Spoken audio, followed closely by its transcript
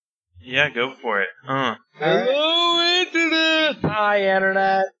Yeah, go for it. Hello, Internet! Hi,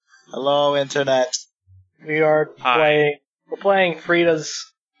 Internet. Hello, Internet. We are Hi. We're playing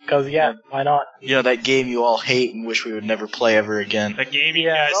Frieda's, because, yeah, why not? Yeah, that game you all hate and wish we would never play ever again. The game you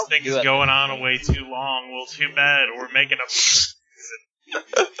Yeah, guys well, think is going on way too long. Well, too bad. We're making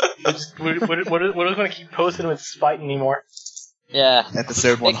We're just going to keep posting with spite anymore. Yeah.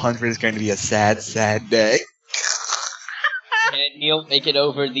 Episode 100 is going to be a sad, sad day. Can Neil make it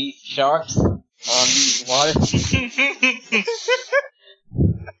over these sharks on these waters?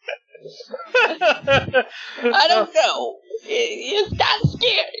 I don't know. It's kind of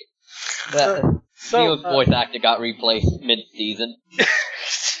scary. Neil's voice actor got replaced mid-season.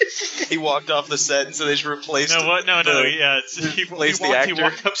 He walked off the set, and so they just replaced No, what? No, yeah. He actor.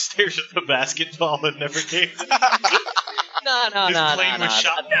 walked upstairs with the basketball and never came. No. His plane was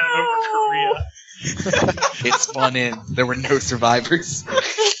shot down over Korea. It's fun in. There were no survivors.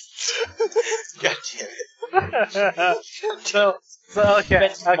 God damn it. So okay.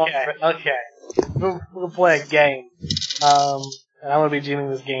 We'll play a game. And I'm going to be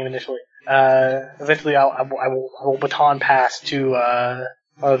GMing this game initially. Eventually I will baton pass to the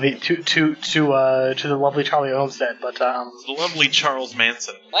lovely Charlie Olmsted, but The lovely Charles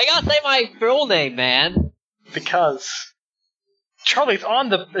Manson. I gotta say my full name, man. because Charlie's on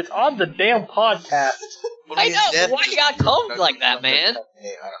the damn podcast. I know, but why you got combed like that, man?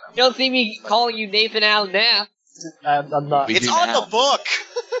 You don't see me calling you Nathan Allen now. I'm not. It's on the book!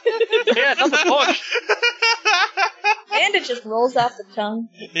 Yeah, it's on the book. And it just rolls off the tongue.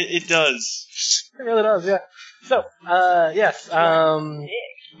 It does. It really does, yeah. So, yes,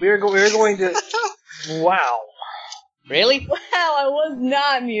 we're going to. Wow. Really? Wow, I was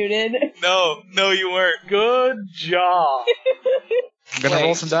not muted. No, you weren't. Good job. I'm gonna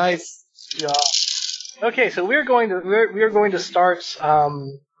roll some dice. Job. Okay, so we're going to start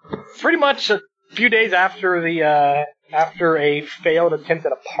pretty much a few days after after a failed attempt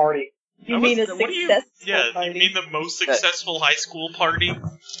at a party. You mean a What do you? successful Yeah, party? you mean the most successful high school party?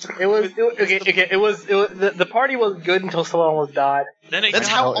 The party was good until someone almost died. Then it That's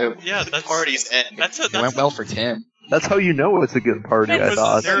got, how yeah, that's parties end. That's It went well for Tim. That's how you know it's a good party, I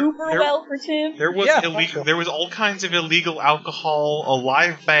thought. Super well for Tim. There was Yeah, illegal. sure. There was all kinds of illegal alcohol, a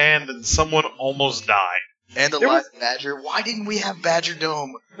live band, and someone almost died. And a live Badger. Why didn't we have Badger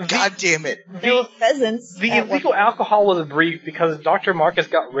Dome? God damn it. There were pheasants. The at one illegal alcohol was brief because Dr. Marcus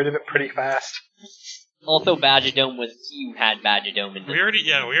got rid of it pretty fast. Also, Badger Dome was you had Badger Dome in We the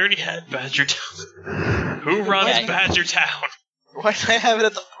already had Badger Town. Who runs Okay. Badger Town? Why did I have it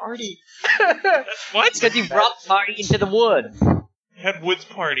at the party? What? because you brought the party into the woods. You had Woods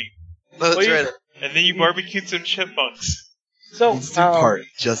Party, That's Well, you- right. and then you barbecued some chipmunks. So, Instant party.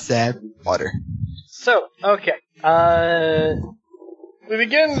 Just add water. So, okay. We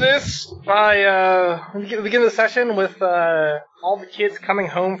begin this by, we begin the session with, all the kids coming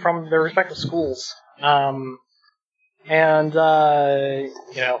home from their respective schools.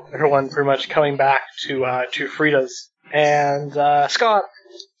 Everyone pretty much coming back to Frieda's. And, Scott,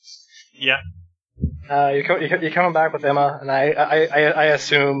 Yeah. you're coming back with Emma, and I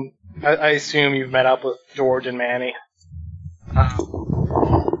assume you've met up with George and Manny.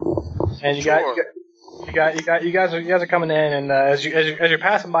 And you guys are coming in, and as you're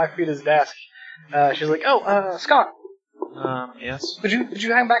passing by Frieda's desk, she's like, "Oh, Scott, Yes. would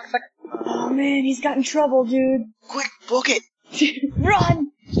you hang back a second?" Oh man, he's got in trouble, dude. Quick, book it!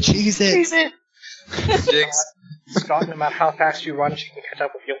 Run! Cheese it! Jinx. Scott, no matter how fast you run, she can catch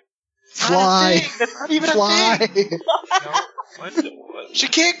up with you. Fly! That's not even Fly! a thing! What? She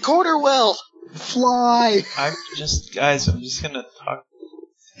can't quarter well! Fly! I'm just gonna talk.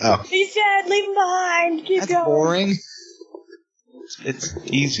 Oh. He's dead. Leave him behind. Keep That's going. boring. It's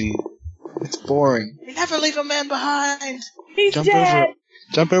easy. It's boring. You never leave a man behind! He's Jump dead.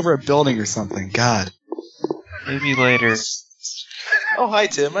 Jump over a building or something. God. Maybe later. Oh, hi,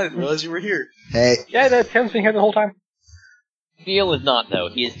 Tim. I didn't realize you were here. Hey. Yeah, Tim's been here the whole time. Neil is not, though.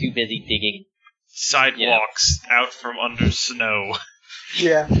 He is too busy digging. Sidewalks out from under snow.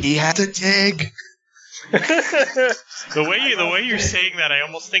 Yeah. He had to dig. The way you're saying that, I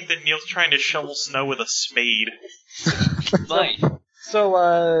almost think that Neil's trying to shovel snow with a spade. Nice. So,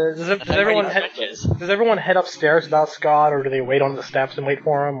 does everyone head upstairs without Scott, or do they wait on the steps and wait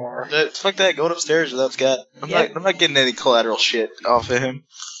for him, or? Fuck that. Going upstairs without Scott. I'm not getting any collateral shit off of him.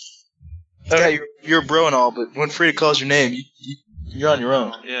 Yeah, you're a bro and all, but when Frieda calls your name, you're on your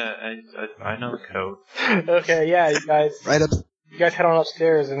own. Yeah, I know the code. Okay, yeah, you guys Right up. head on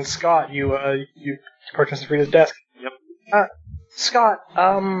upstairs, and Scott, you purchase Frieda's desk. Yep. Scott,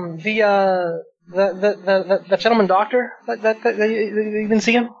 the gentleman doctor that you didn't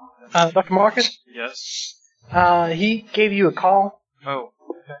see him? Dr. Marcus? Yes. He gave you a call. Oh.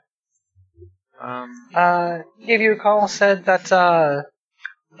 He gave you a call, said that,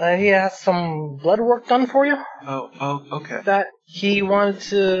 he has some blood work done for you. Oh, okay. That he wanted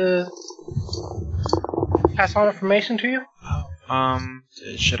to pass on information to you.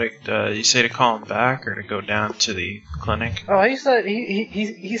 Should I, you say to call him back or to go down to the clinic? Oh, he said,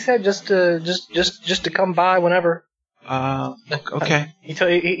 he said just to come by whenever. Okay.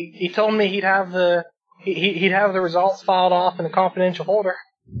 He told me he'd have the results filed off in a confidential folder.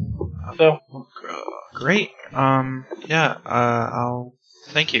 So great. Yeah. I'll.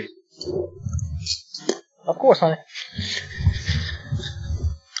 Thank you. of course, honey.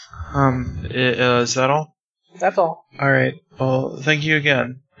 Is that all? That's all. All right. Well, thank you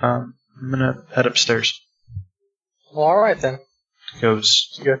again. I'm gonna head upstairs. Well, all right then.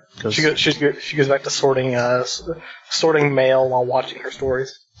 Goes. She goes back to sorting mail while watching her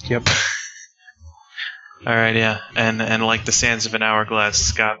stories. Yep. All right. Yeah. And like the sands of an hourglass,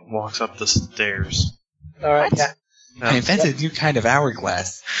 Scott walks up the stairs. All right. Yeah. I invented a new kind of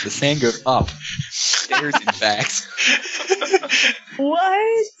hourglass. The sand goes up. Stairs, in fact.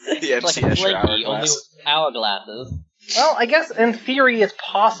 What? The It's like a MC Escher blinky, only hourglass. with hourglasses. Well, I guess in theory it's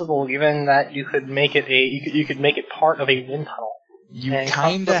possible, given that you could make it you could make it part of a wind tunnel. You And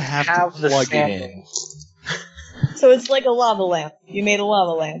kinda have to the plug it sand in. So it's like a lava lamp. You made a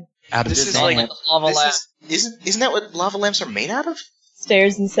lava lamp. Out of This is sand. like Lava lamp. isn't that what lava lamps are made out of?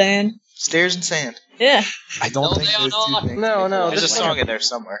 Stairs and sand. Stairs and sand. Yeah. I don't No, think they are those two not. things. No, no, There's a this song in there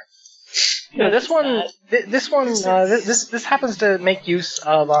somewhere. No, this one, this happens to make use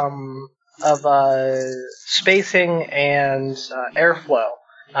of spacing and airflow,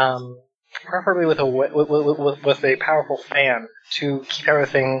 preferably with a powerful fan to keep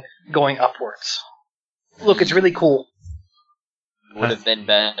everything going upwards. Look, it's really cool. Would have been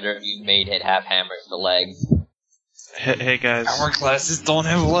better if you made it have hammers for legs. Hey guys. Hourglasses don't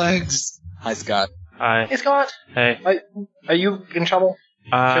have legs. Hi, Scott. Hi. Hey, Scott, Hey. are you in trouble?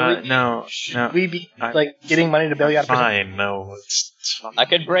 No. Should we be getting money to bail you out of prison? Fine. No, it's fine. I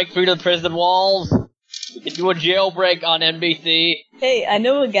could break through the prison walls. We could do a jailbreak on NBC. Hey, I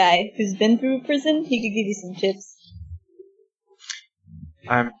know a guy who's been through prison. He could give you some tips.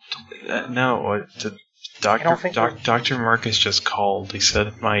 I'm no. Dr. Marcus just called. He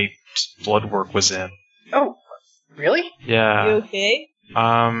said my blood work was in. Oh, really? Yeah. You okay?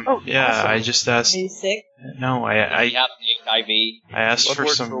 Oh, Yeah. awesome. I just Are asked. you sick? No, You I have HIV. asked What for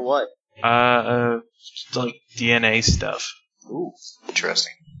works some for what? like DNA stuff. Ooh,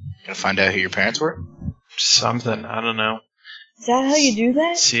 interesting. Gonna find out who your parents were? Something. I don't know. Is that how you do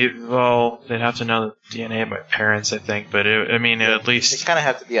that? See, well, they'd have to know the DNA of my parents, I think. But at They least. kind of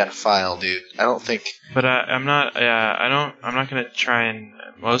have to be on a file, dude. I don't think. But I'm not. Yeah, I don't. I'm not gonna try and.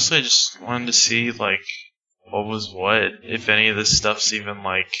 Mostly, I just wanted to see like what was what. If any of this stuff's even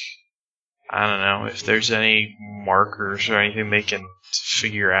like. I don't know if there's any markers or anything they can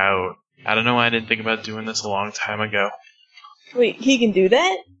figure out. I don't know why I didn't think about doing this a long time ago. Wait, he can do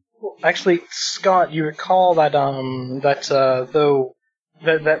that? Actually, Scott, you recall that you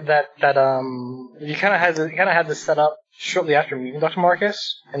kind of had this set up shortly after meeting Dr.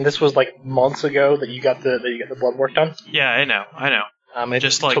 Marcus, and this was like months ago that you got the blood work done. Yeah, I know. It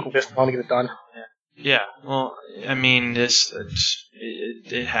Just took this long to get it done. Yeah, well, I mean, it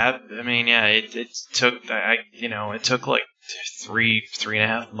took, it took like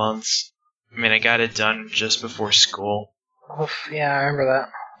 3.5 months. I mean, I got it done just before school. Oh, yeah, I remember that.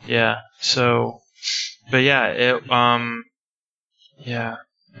 Yeah, so, but yeah, yeah,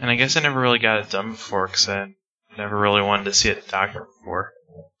 and I guess I never really got it done before because I never really wanted to see a doctor before.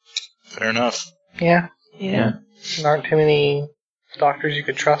 Fair enough. Yeah. Yeah. There aren't too many doctors you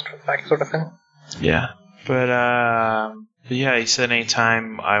could trust with that sort of thing. Yeah, but yeah, he said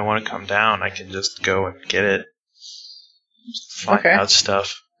anytime I want to come down, I can just go and get it. Find out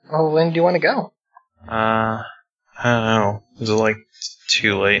stuff. Well, when do you want to go? I don't know. Is it like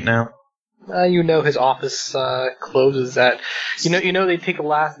too late now? You know his office closes at. You know they take the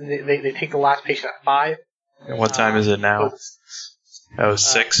last take the last patient at 5. And what time is it now? That was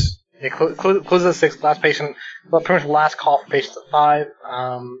 6. It closes at 6. Last patient, well, pretty much last call for patients at 5.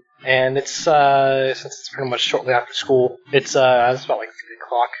 And it's since it's pretty much shortly after school, it's about like 3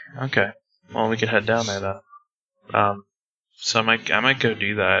 o'clock. Okay. Well, we could head down there then. So I might go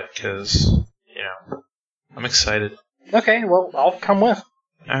do that because I'm excited. Okay, well I'll come with.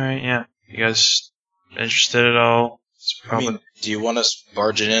 All right, yeah. You guys interested at all? I mean, do you want us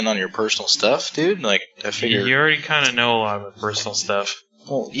barging in on your personal stuff, dude? Like, I figure. You already kind of know a lot of my personal stuff.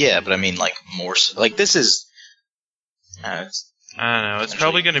 Well, yeah, but I mean, like, more. Like, this is. I don't know. It's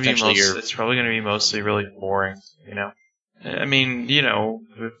probably going to be mostly really boring. You know. I mean, you know,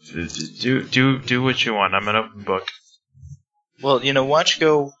 do what you want. I'm an open book. Well, you know, why don't you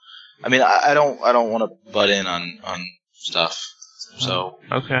go? I mean, I don't want to butt in on stuff. So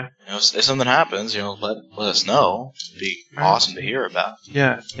okay. You know, if something happens, you know, let us know. It'd be awesome to hear about.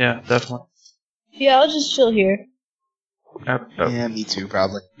 Yeah, definitely. Yeah, I'll just chill here. Yeah, me too,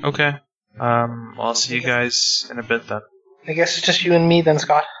 probably. Okay. Well, I'll see you guys in a bit then. I guess it's just you and me then,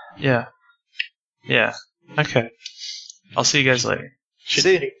 Scott. Yeah. Okay. I'll see you guys later. She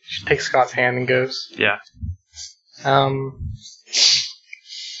takes Scott's hand and goes. Yeah.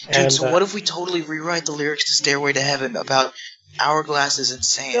 Dude, so what if we totally rewrite the lyrics to Stairway to Heaven about hourglasses and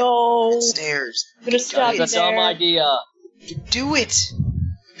sand and stairs? I'm gonna stop you That's a dumb there. idea. Do it!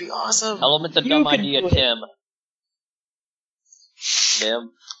 It'd be awesome. Tell him it's a dumb idea, Tim.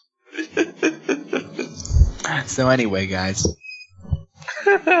 Tim? So anyway, guys.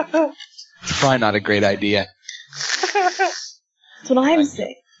 It's probably not a great idea. That's what I'm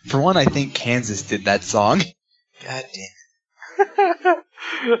saying. For one, I think Kansas did that song. God damn.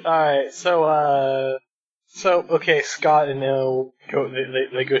 Alright, so okay, Scott and Neil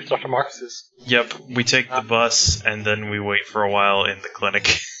they go to Dr. Marcus's. Yep. We take the bus and then we wait for a while in the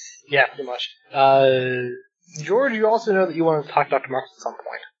clinic. Yeah, pretty much. George, you also know that you want to talk to Dr. Marcus at some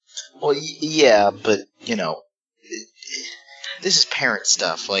point. Well, yeah, but, you know, this is parent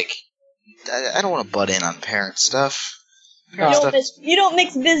stuff. Like, I don't want to butt in on parent stuff. You don't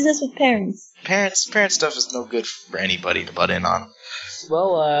mix business with parents. Parent stuff is no good for anybody to butt in on.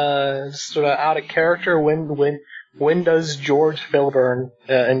 Well, sort of out of character, when does George Filburn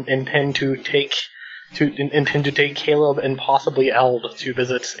intend to take Caleb and possibly Eld to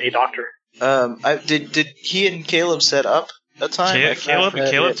visit a doctor? Did he and Caleb set up a time? Caleb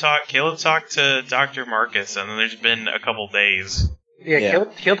talked to Dr. Marcus, and then there's been a couple days. Yeah.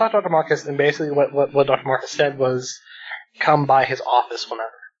 Caleb talked to Dr. Marcus, and basically what Dr. Marcus said was, come by his office whenever.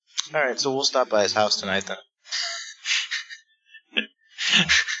 Alright, so we'll stop by his house tonight then.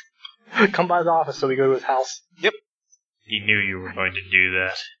 Come by his office so we go to his house. Yep. He knew you were going to do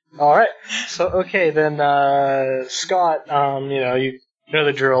that. Alright. So, okay, then, Scott, you know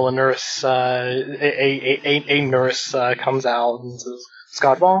the drill. A nurse, a nurse, comes out and says,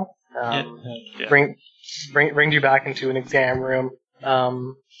 Scott Ball, brings you back into an exam room,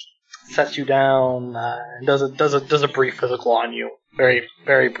 sets you down, and does a brief physical on you. Very,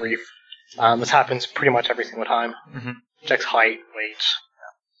 very brief. This happens pretty much every single time. Mm-hmm. Checks height, weight,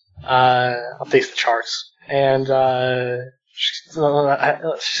 updates the charts, and she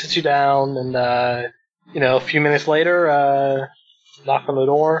sits you down, and a few minutes later, knock on the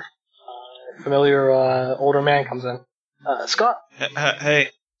door. Familiar older man comes in. Scott. Hey.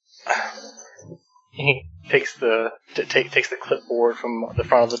 He takes the clipboard from the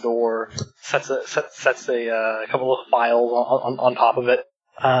front of the door, sets a couple of files on top of it.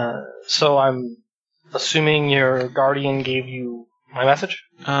 So I'm assuming your guardian gave you my message?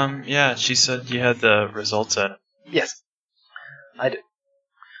 Yeah, she said you had the results in. Yes, I did.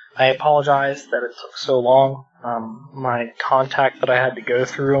 I apologize that it took so long. My contact that I had to go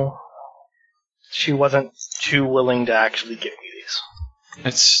through, she wasn't too willing to actually give me these.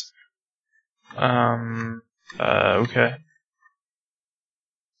 It's, okay.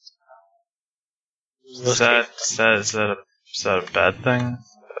 Is that a bad thing?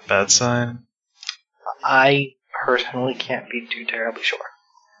 A bad sign? I personally can't be too terribly sure.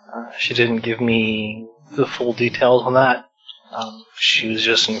 She didn't give me the full details on that. She was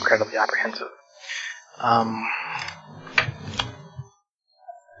just incredibly apprehensive.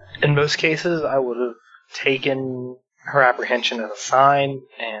 In most cases, I would have taken her apprehension as a sign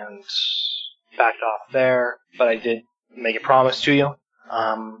and backed off there, but I did make a promise to you.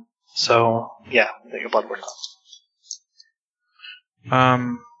 So, yeah, make a blood work.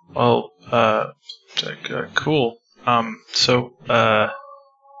 Cool. I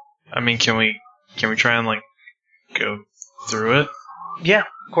mean, can we try and, like, go through it? Yeah,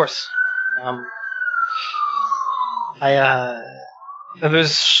 of course. There's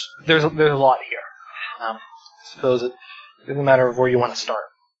a lot here. I suppose it's a matter of where you want to start.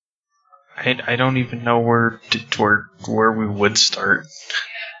 I don't even know where we would start.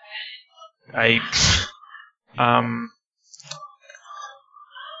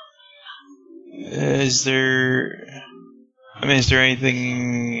 Is there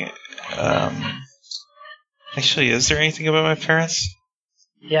anything, actually, is there anything about my parents?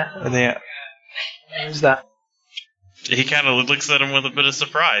 Yeah. Are they... Who's that? He kind of looks at him with a bit of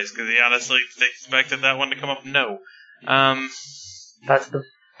surprise, because he honestly expected that one to come up no. That's the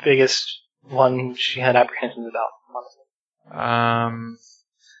biggest one she had apprehensions about,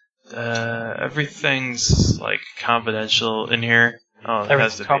 Everything's like confidential in here. Oh, it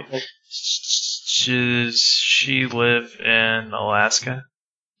has to be. Does she live in Alaska?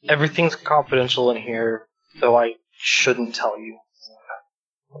 Everything's confidential in here, though I shouldn't tell you.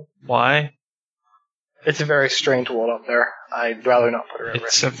 Why? It's a very strange world out there. I'd rather not put her at risk.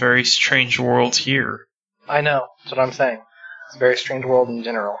 It's a very strange world here. I know. That's what I'm saying. It's a very strange world in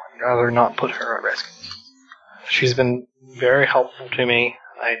general. I'd rather not put her at risk. She's been very helpful to me.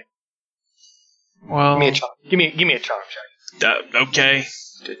 Well, give me a charm check. Okay.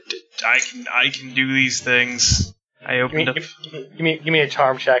 I can do these things. I opened up. Give me a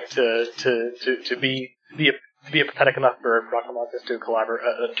charm check to be pathetic enough for Dr. Marcus to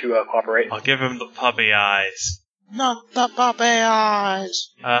cooperate. I'll give him the puppy eyes. Not the puppy eyes.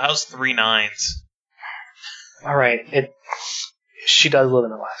 How's 3 9s? All right. She does live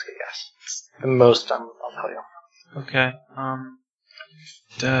in Alaska, yes. The most, I'll tell you. Okay.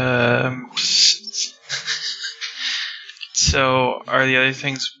 So, are the other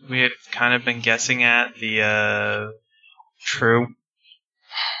things we had kind of been guessing at true?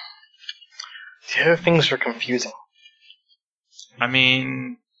 The other things are confusing. I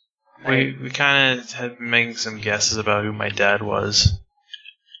mean, we kind of had been making some guesses about who my dad was.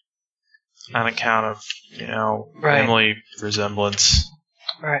 On account of, family resemblance.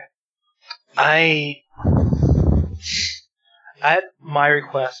 Right. At my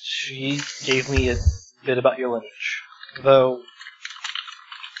request, she gave me a bit about your lineage. Though,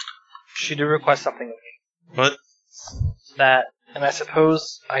 she did request something of me. What? And I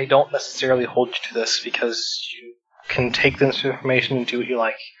suppose I don't necessarily hold you to this because you can take this information and do what you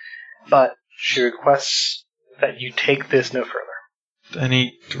like. But she requests that you take this no further.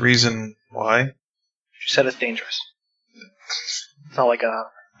 Any reason why? She said it's dangerous. That's all I got out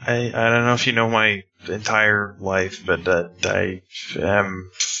of her. I don't know if you know my entire life, but I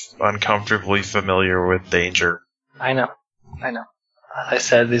am uncomfortably familiar with danger. I know. I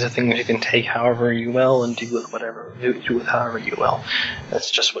said these are things you can take however you will and do with however you will.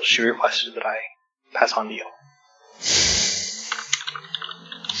 That's just what she requested that I pass on to you.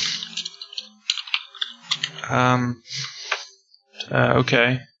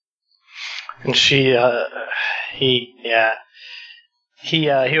 Okay. And he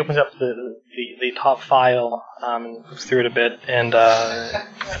opens up the top file and looks through it a bit and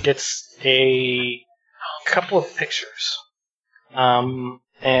gets a couple of pictures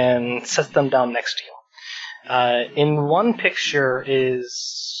and sets them down next to you. In one picture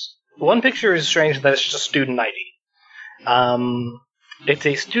is strange that it's just a student ID. It's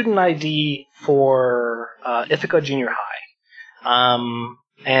a student ID for Ithaca Junior High,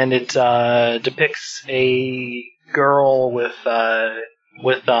 and it depicts a girl with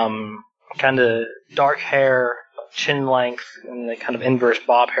kind of dark hair, chin length, and a kind of inverse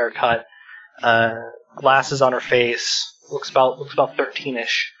bob haircut. Glasses on her face. Looks about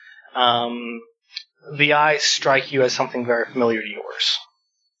 13-ish. The eyes strike you as something very familiar to yours.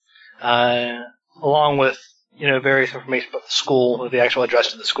 Along with various information about the school, the actual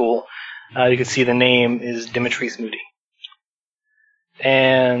address to the school. You can see the name is Dimitris Moody.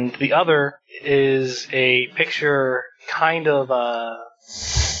 And the other is a picture kind of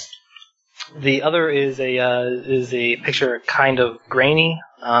grainy.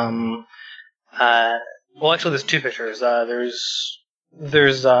 Well, actually, there's 2 pictures.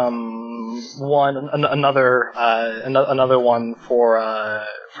 There's another one for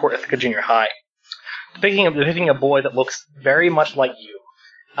Ithaca Junior High, depicting a boy that looks very much like you,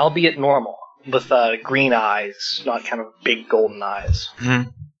 albeit normal, with green eyes, not kind of big golden eyes. Mm-hmm.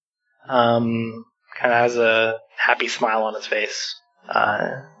 Kind of has a happy smile on his face.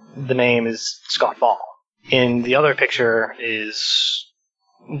 The name is Scott Ball. In the other picture is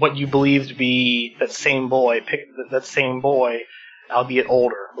what you believe to be that same boy, albeit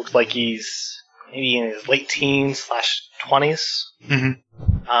older. Looks like he's maybe in his late teens / 20s. Mm-hmm.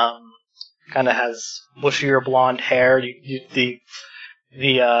 Kind of has bushier blonde hair. The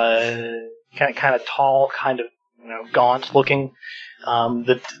kind of tall, kind of gaunt looking.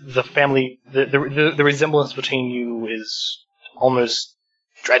 The family, the resemblance between you is almost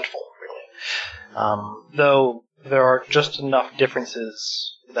dreadful, really. Though there are just enough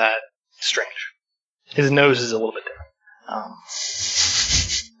differences that it's strange. His nose is a little bit different.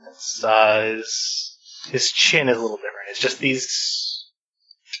 His chin is a little different. It's just these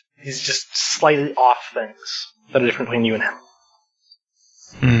just slightly off things that are different between you and him.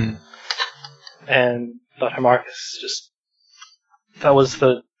 Hmm. And Dr. Marcus that was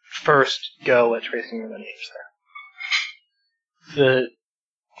the first go at tracing your lineage there. The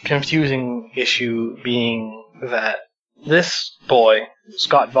confusing issue being that This boy,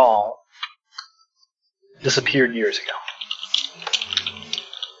 Scott Ball, disappeared years ago.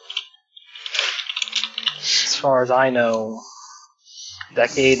 As far as I know, a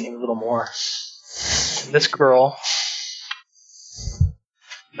decade, maybe a little more. This girl,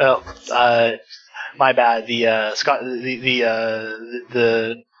 my bad. The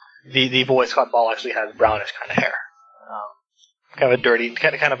boy Scott Ball actually has brownish kind of hair, kind of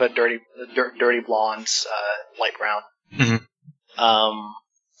a dirty blonde, light brown. Mhm.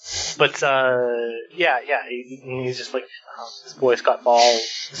 He's just like this boy Scott Ball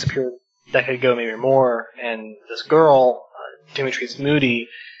disappeared a decade ago, maybe more, and this girl, Demetrius Moody,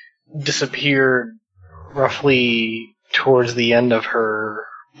 disappeared roughly towards the end of her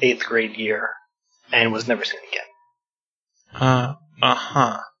 8th grade year and was never seen again.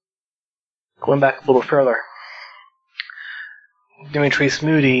 Going back a little further, Demetrius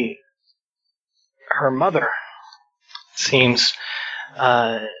Moody, her mother, seems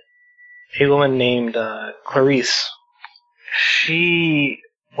a woman named Clarice. She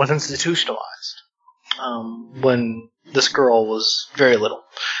was institutionalized when this girl was very little,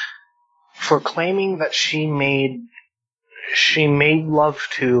 for claiming that she made love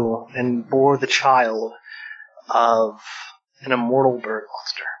to and bore the child of an immortal bird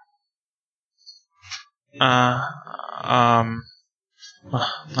monster.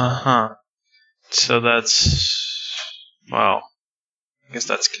 So that's, well, I guess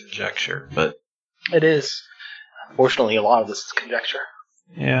that's conjecture, but It is. Unfortunately, a lot of this is conjecture,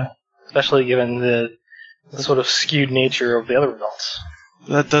 yeah, especially given the sort of skewed nature of the other results.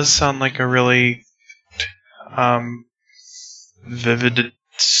 that does sound like a really vivid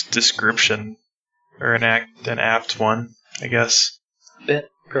description, or an apt one, I guess. Bit,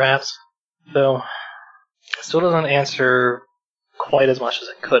 perhaps. Though, it still doesn't answer quite as much as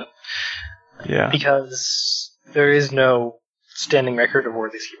it could. Yeah. Because there is no standing record of where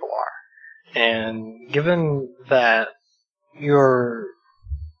these people are. And given that your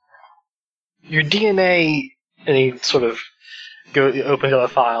DNA, and he sort of opens up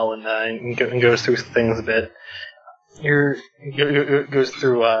a file and goes through things a bit. Goes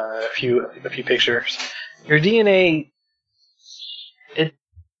through a few pictures. Your DNA,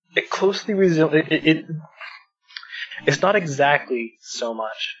 it closely resembles it. It's not exactly so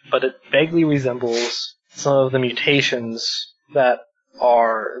much, but it vaguely resembles some of the mutations that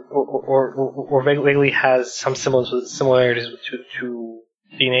are, or vaguely has some similarities to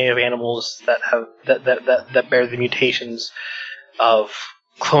DNA of animals that bear the mutations of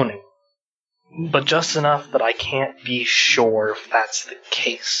cloning. But just enough that I can't be sure if that's the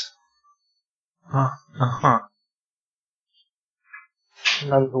case.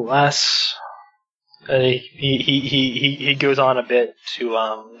 Nonetheless, he goes on a bit to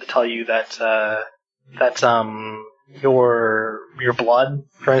tell you that your blood,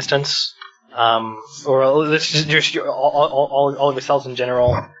 for instance, or just all of your cells in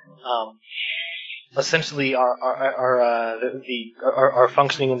general, essentially are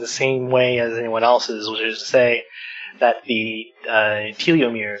functioning in the same way as anyone else's, which is to say that the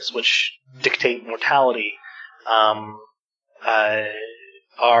telomeres, which dictate mortality,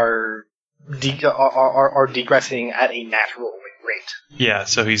 are degressing at a natural rate. Yeah,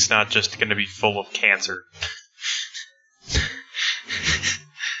 so he's not just going to be full of cancer.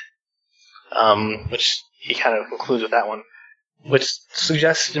 Which he kind of concludes with that one. Which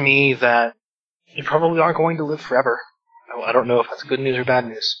suggests to me that you probably aren't going to live forever. I don't know if that's good news or bad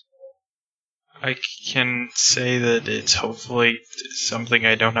news. I can say that it's hopefully something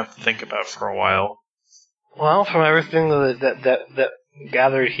I don't have to think about for a while. Well, from everything that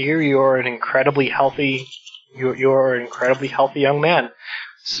gathered here, you're an incredibly healthy. You're an incredibly healthy young man.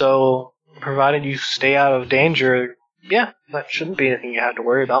 So, provided you stay out of danger, yeah, that shouldn't be anything you have to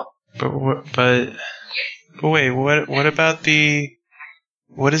worry about. But wait, what about the?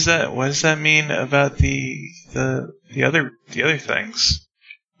 What does that mean about the other things?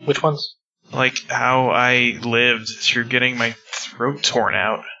 Which ones? Like how I lived through getting my throat torn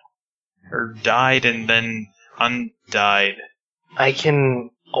out, or died and then undied. I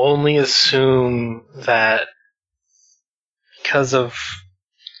can only assume that because of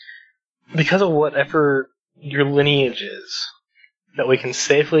whatever your lineage is, that we can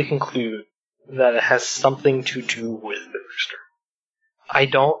safely conclude that it has something to do with the rooster. I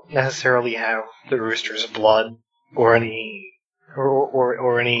don't necessarily have the rooster's blood or any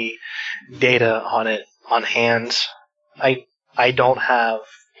data on it on hand. I don't have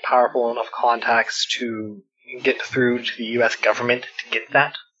powerful enough contacts to get through to the U.S. government to get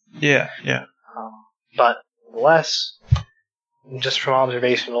that. Yeah. But nonetheless, just from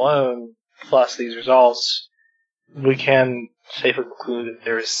observation alone, plus these results, we can safely conclude that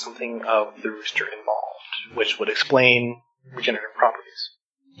there is something of the rooster involved, which would explain regenerative properties.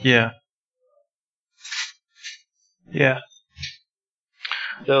 Yeah. Yeah.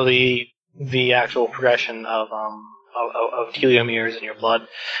 So the actual progression of telomeres in your blood,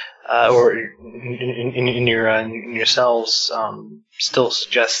 or in your cells, still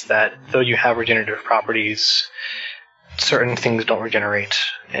suggests that though you have regenerative properties, certain things don't regenerate,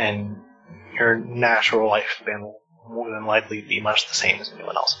 and your natural lifespan will more than likely be much the same as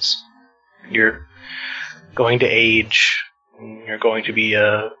anyone else's. You're going to age. You're going to be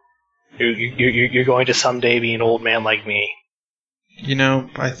you're going to someday be an old man like me. You know,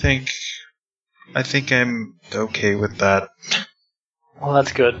 I think I'm okay with that. Well,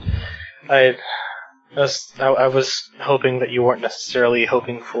 that's good. I was hoping that you weren't necessarily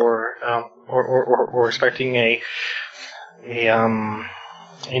hoping for or expecting a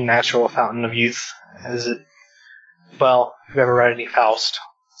natural fountain of youth. As it, well, if you've ever read any Faust,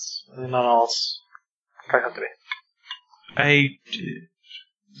 it's really not all it's cracked up to be.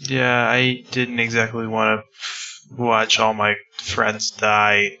 I didn't exactly want to watch all my friends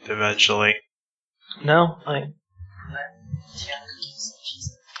die eventually. No, I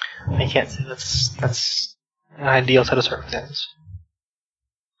can't say that's an ideal set of circumstances.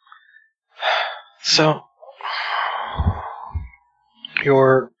 So,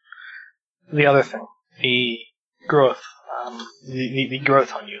 the other thing, the growth, the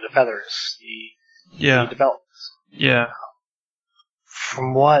growth on you, the feathers, the developments. Yeah.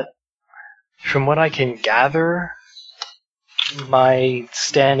 From what I can gather, my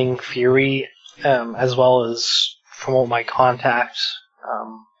standing theory, as well as from what my contact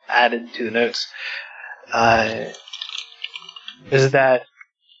added to the notes, is that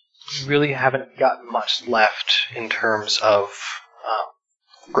you really haven't got much left in terms of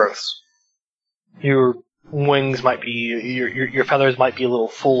growth. Your wings might be, your feathers might be a little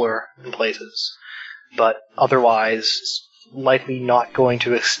fuller in places, but otherwise likely not going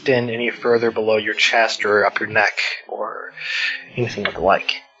to extend any further below your chest or up your neck or anything of the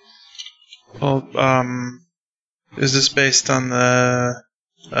like. Well, is this based on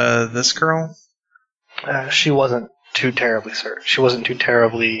this girl? She wasn't too terribly certain. She wasn't too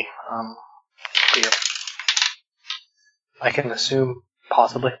terribly clear. I can assume,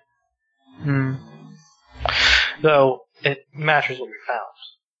 possibly. Though it matches what we found,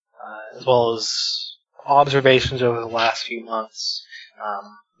 as well as observations over the last few months.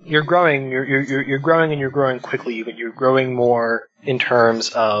 You're growing. You're growing, and you're growing quickly, but you're growing more in terms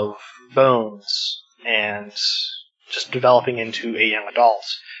of bones and just developing into a young adult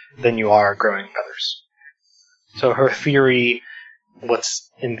than you are growing feathers. So her theory,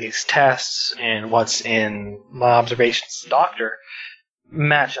 what's in these tests and what's in my observations as a doctor,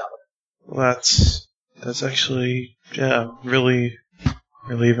 match up. Well, that's actually, really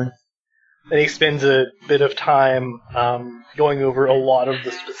relieving. And he spends a bit of time going over a lot of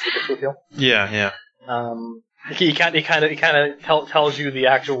the specifics with you. Yeah. He kind of tells you the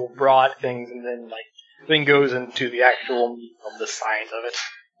actual broad things, and then goes into the actual meat of the science of it.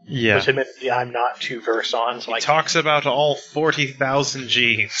 Yeah. Which admittedly I'm not too versed on. So he talks about all 40,000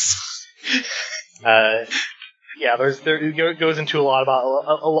 genes. Yeah, it goes into a lot about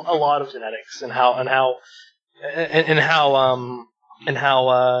a lot of genetics and how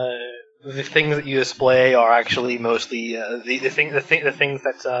the things that you display are actually mostly the things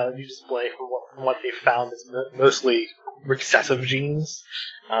that you display from what they found is mostly recessive genes.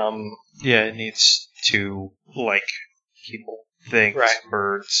 Yeah, it needs to people, things, right.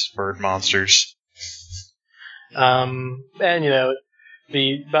 bird monsters. And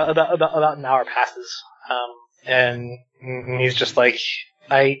about an hour passes. And he's just like,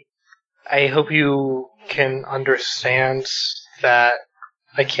 I hope you can understand that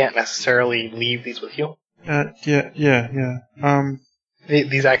I can't necessarily leave these with you. Yeah.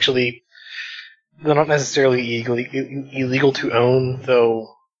 These actually, they're not necessarily illegal to own, though,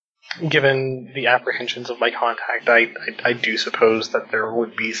 given the apprehensions of my contact, I do suppose that there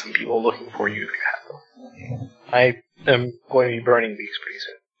would be some people looking for you if you had them. I am going to be burning these pretty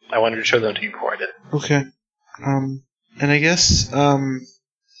soon. I wanted to show them to you before I did it. Okay. And I guess, I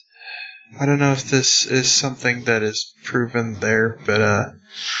don't know if this is something that is proven there, but,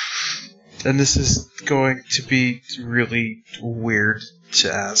 and this is going to be really weird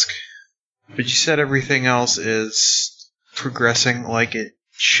to ask. But you said everything else is progressing like it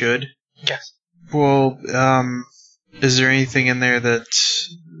should? Yes. Well, is there anything in there that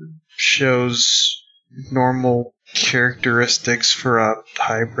shows normal characteristics for a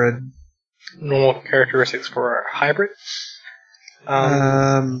hybrid? Normal characteristics for a hybrid?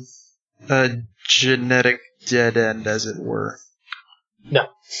 A genetic dead end, as it were. No.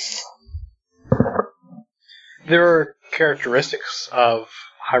 There are characteristics of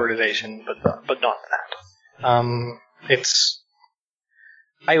hybridization, but not that. It's.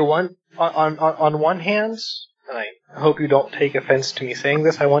 I want on one hand, and I hope you don't take offense to me saying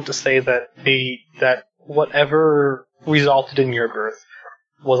this. I want to say that that whatever resulted in your birth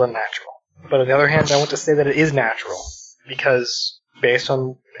was unnatural. But on the other hand, I want to say that it is natural because based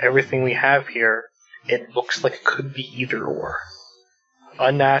on everything we have here, it looks like it could be either or.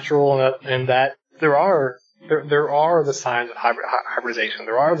 Unnatural, and that there are the signs of hybridization.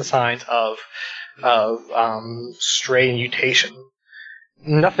 There are the signs of stray mutation.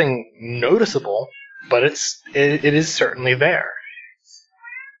 Nothing noticeable, but it is certainly there.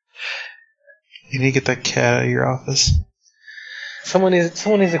 You need to get that cat out of your office. Someone needs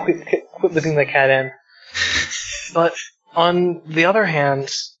to quit living the cat in. But on the other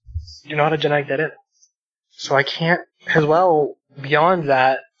hand, you're not a genetic dead end. So I can't, as well, beyond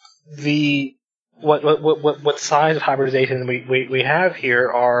that, what signs of hybridization we have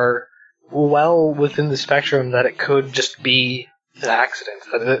here are well within the spectrum that it could just be an accident,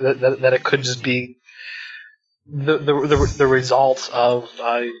 that it could just be the result of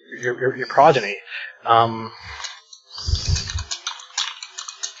your progeny.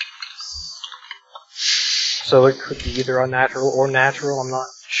 So it could be either unnatural or natural. I'm not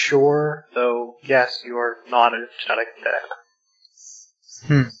sure, though. Yes, you are not a genetic dead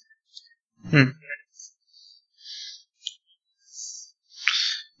end.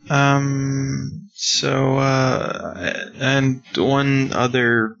 And one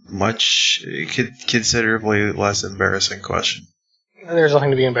other considerably less embarrassing question. There's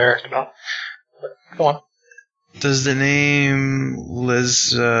nothing to be embarrassed about. But go on. Does the name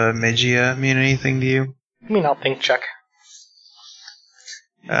Liz Megia mean anything to you? I mean, I'll think check.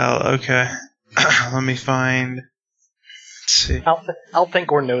 Oh, okay. Let me find. Let's see. I'll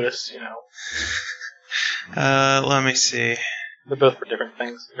think or notice, Let me see. They're both for different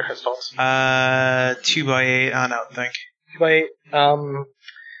things. They're hairstyles. 2x8 on outthink. 2x8.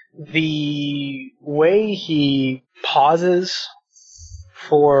 The way he pauses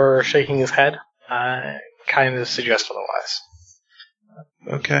for shaking his head kind of suggests otherwise.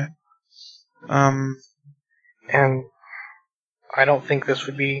 Okay. And I don't think this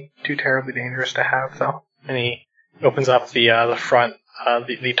would be too terribly dangerous to have, though. And he opens up the front,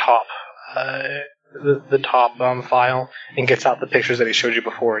 the top, the top file, and gets out the pictures that he showed you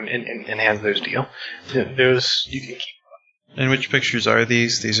before, and hands those to you. Those you can keep. And which pictures are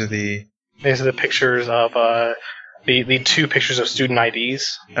these? These are the pictures of the two pictures of student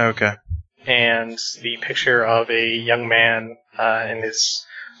IDs. Okay. And the picture of a young man in his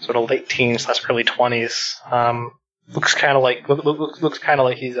sort of late teens / early 20s. Looks kind of like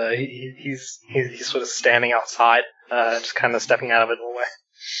he's sort of standing outside, just kind of stepping out of it a little way.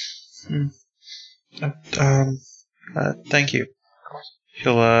 Thank you.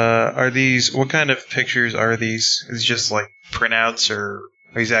 Are these, what kind of pictures are these? Is it just like printouts or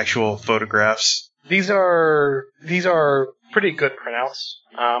are these actual photographs? These are pretty good printouts.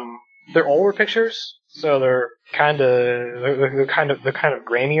 They're older pictures, so they're kind of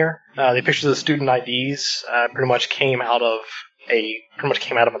grainier. The pictures of the student IDs pretty much came out of an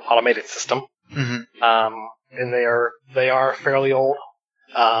automated system. Mm-hmm. And they are fairly old,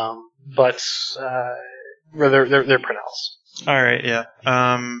 but they're printouts. All right, yeah.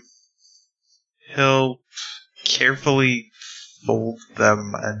 He'll carefully fold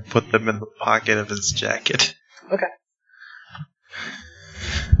them and put them in the pocket of his jacket. Okay.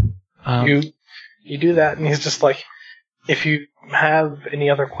 You do that, and he's just like, if you have any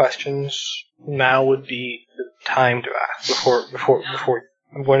other questions, now would be the time to ask. Before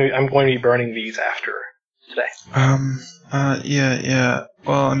I'm going to be burning these after today. Yeah.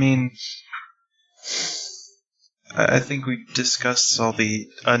 Well, I mean, I think we discussed all the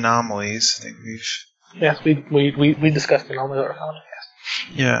anomalies. I think Yes, we discussed anomalies.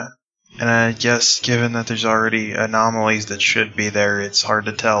 Yeah. And I guess given that there's already anomalies that should be there, it's hard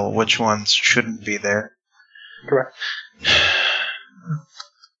to tell which ones shouldn't be there. Correct.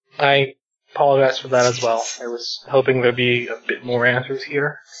 I apologize for that as well. I was hoping there'd be a bit more answers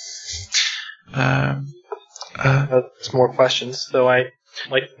here. It's more questions, though I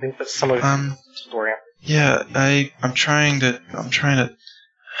like to think that some of the story. Yeah, I'm trying to.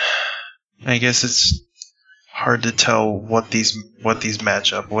 I guess it's hard to tell what these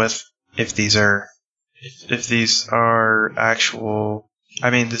match up with. If these are actual, I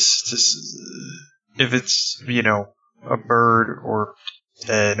mean, this if it's, a bird or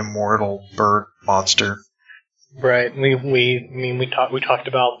an immortal bird monster, Right. We talked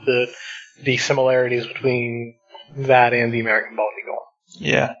about the similarities between that and the American Bald Eagle.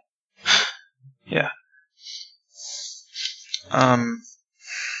 Yeah. Yeah.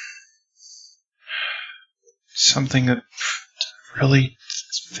 Something that really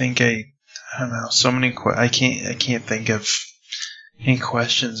think I don't know. So many I can't think of any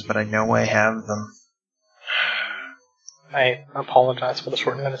questions, but I know I have them. I apologize for the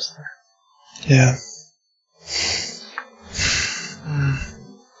short notice there. Yeah.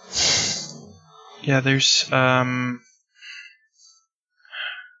 Yeah, there's I mean,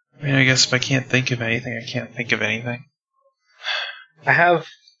 I guess if I can't think of anything, I can't think of anything. I have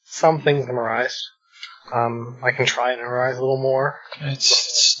some things memorized. I can try and memorize a little more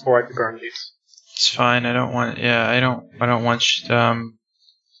before I burn these. It's fine. I don't want. Yeah, I don't want.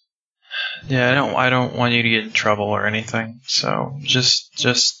 Yeah, I don't want you to get in trouble or anything. So just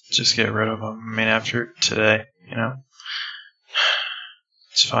get rid of them. I mean, after today,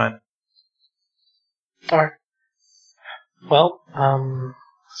 it's fine. All right. Well, I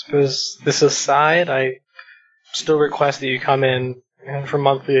suppose this aside, I still request that you come in for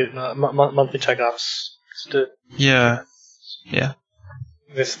monthly checkups. Yeah.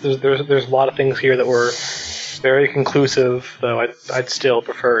 There's a lot of things here that were very conclusive, though I'd still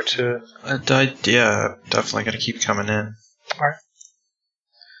prefer to. Definitely gonna keep coming in.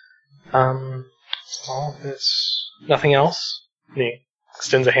 Alright. All this. Nothing else? He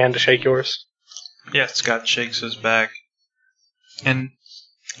extends a hand to shake yours. Yeah, Scott shakes his back. And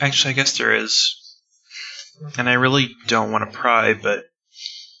actually, I guess there is. And I really don't want to pry, but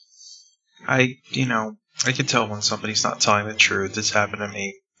I can tell when somebody's not telling the truth. It's happened to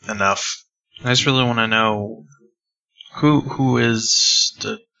me enough. I just really want to know who is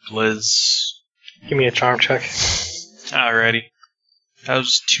the Liz. Give me a charm check. Alrighty. That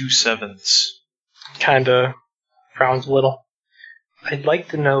was 2 7s. Kinda frowns a little. I'd like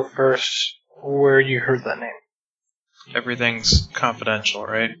to know first where you heard that name. Everything's confidential,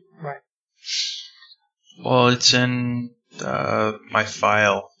 right? Right. Well, it's in my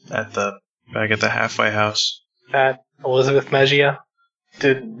file back at the halfway house. That Elizabeth Meggia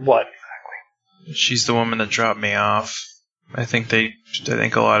did what exactly? She's the woman that dropped me off. I think a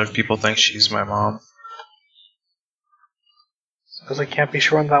lot of people think she's my mom. Suppose I can't be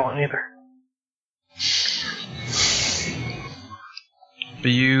sure on that one either.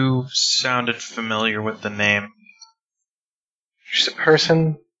 But you sounded familiar with the name. She's a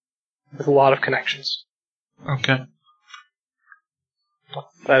person with a lot of connections. Okay.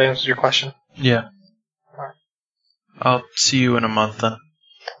 That answers your question. Yeah. Alright. I'll see you in a month then.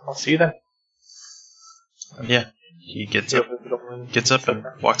 I'll see you then. Yeah. He gets up and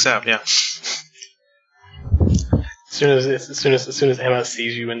walks out. Yeah. As soon as Emma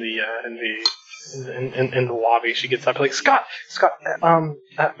sees you in the lobby, she gets up like, Scott,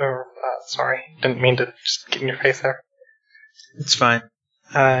 sorry, didn't mean to just get in your face there. It's fine.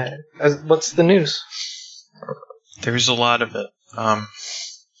 What's the news? There's a lot of it. I'd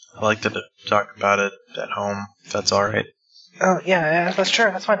like to talk about it at home, if that's alright. Oh, yeah, that's sure,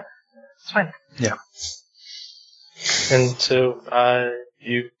 that's fine. It's fine. Yeah. And so,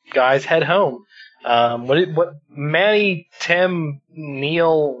 you guys head home. What, Manny, Tim,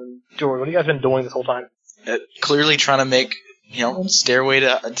 Neil, George, what have you guys been doing this whole time? Clearly trying to make, stairway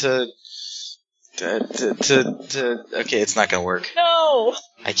to okay, it's not gonna work. No!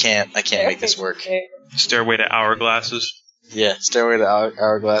 I can't make this work. Stairway to hourglasses. Yeah, stairway to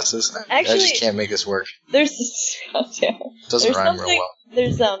hourglasses. Actually, I just can't make this work. Doesn't rhyme real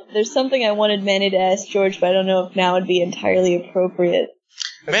well. There's something I wanted Manny to ask George, but I don't know if now would be entirely appropriate.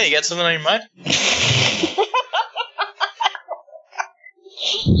 Man, you got something on your mind?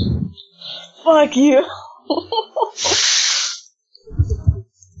 Fuck you.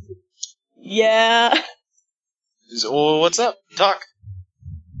 Yeah. So, what's up? Talk.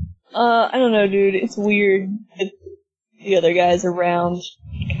 I don't know, dude. It's weird that the other guy's around,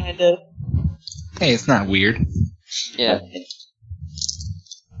 kinda. Hey, it's not weird. Yeah.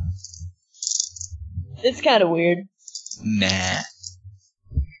 It's kinda weird. Nah.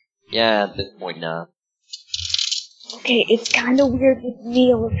 Yeah, at this point, nah. Okay, it's kinda weird with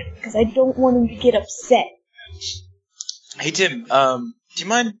Neil, because I don't want him to get upset. Hey, Tim, do you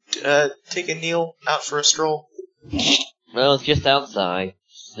mind, taking Neil out for a stroll? Well, it's just outside.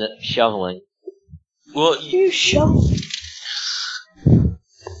 Shoveling. Well, You show.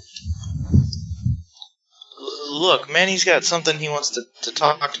 look, Manny's got something he wants to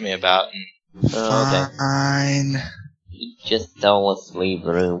talk to me about. Oh, okay. Fine. You just don't want to leave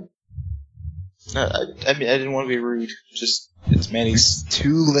the room. No, I mean, I didn't want to be rude. Just, it's Manny's. It's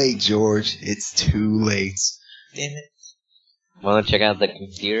too late, George. It's too late. Damn it. Want to check out the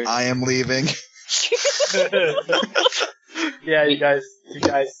computer? I am leaving. Yeah, you guys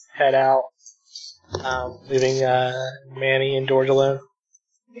head out, leaving Manny and George alone.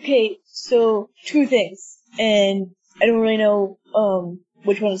 Okay, so 2 things, and I don't really know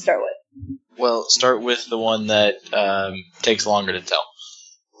which one to start with. Well, start with the one that takes longer to tell.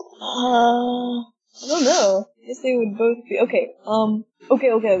 I don't know. I guess they would both be okay.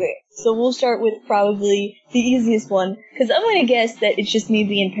 Okay. So we'll start with probably the easiest one, because I'm gonna guess that it's just me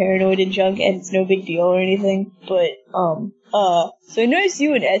being paranoid and junk, and it's no big deal or anything. But so I noticed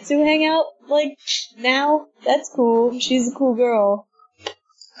you and Etsu hang out like now. That's cool. She's a cool girl.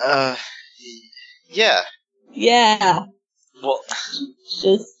 Yeah. Yeah. Well,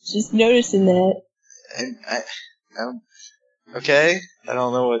 Just noticing that. okay. I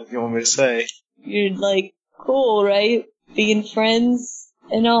don't know what you want me to say. You're like cool, right? Being friends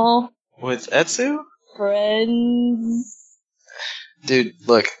and all. With Etsu? Friends. Dude,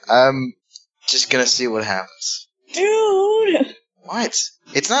 look, I'm just gonna see what happens. Dude! What?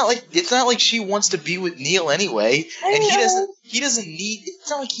 It's not like she wants to be with Neil anyway, and he doesn't need. It's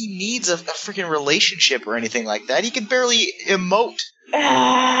not like he needs a freaking relationship or anything like that. He can barely emote.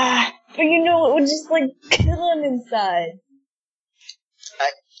 But you know, it would just like kill him inside.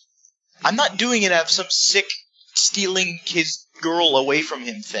 I'm not doing it out of some sick stealing his girl away from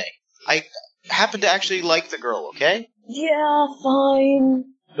him thing. I happen to actually like the girl, okay? Yeah, fine.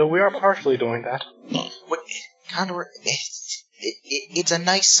 Though we are partially doing that. What? Condor, it's a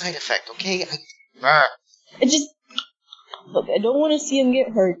nice side effect, okay? Look, I don't want to see him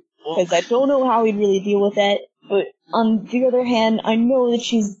get hurt, because I don't know how he'd really deal with that, but on the other hand, I know that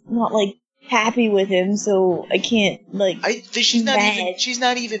she's not, like, happy with him, so I can't, like, she's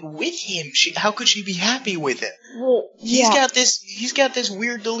not even with him. How could she be happy with him? Well, He's got this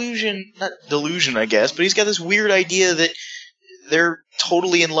weird delusion, not delusion, I guess, but he's got this weird idea that they're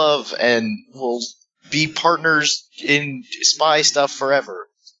totally in love and will be partners in spy stuff forever.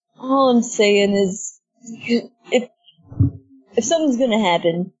 All I'm saying is, if something's gonna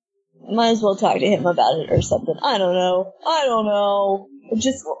happen, might as well talk to him about it or something. I don't know.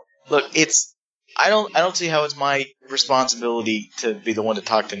 Just look, I don't see how it's my responsibility to be the one to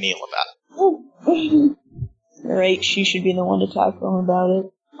talk to Neil about it. Right, she should be the one to talk to him about it.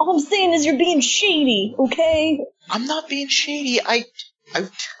 All I'm saying is you're being shady, okay? I'm not being shady.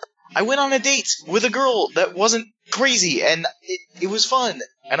 I went on a date with a girl that wasn't crazy, and it was fun,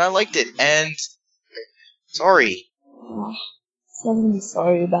 and I liked it, and sorry. It's nothing to be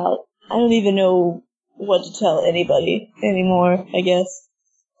sorry about. I don't even know what to tell anybody anymore, I guess.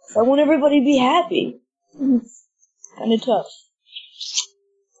 I want everybody to be happy. It's kind of tough.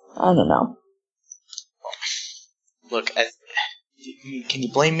 I don't know. Look, can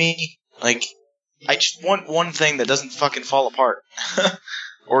you blame me? Like, I just want one thing that doesn't fucking fall apart.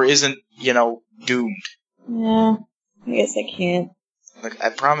 Or isn't, doomed. Yeah, I guess I can't. Look, I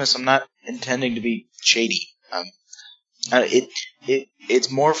promise I'm not intending to be shady.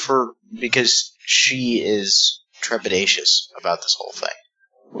 It's more because she is trepidatious about this whole thing.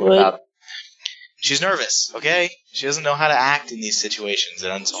 What? She's nervous, okay? She doesn't know how to act in these situations,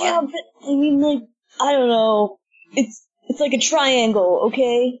 and so yeah, but I mean, like, I don't know. It's like a triangle,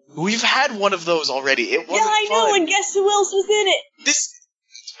 okay? We've had one of those already. It wasn't I fun. know, and guess who else was in it?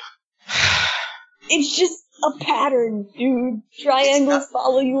 It's just a pattern, dude. Triangles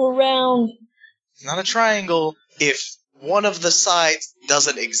follow you around. It's not a triangle if one of the sides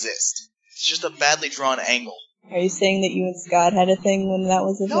doesn't exist. It's just a badly drawn angle. Are you saying that you and Scott had a thing when that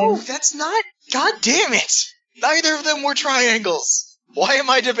was a thing? No, that's not. God damn it! Neither of them were triangles. Why am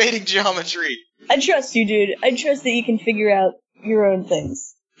I debating geometry? I trust you, dude. I trust that you can figure out your own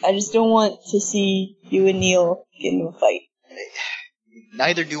things. I just don't want to see you and Neil get into a fight.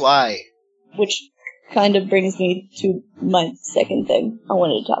 Neither do I. Which kind of brings me to my second thing I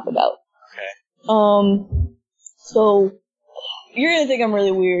wanted to talk about. Okay. So, you're gonna think I'm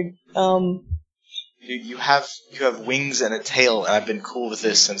really weird. Dude, you have wings and a tail, and I've been cool with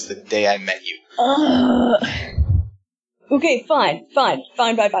this since the day I met you. Okay, fine.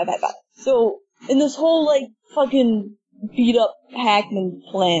 So, in this whole, like, fucking beat-up Hackman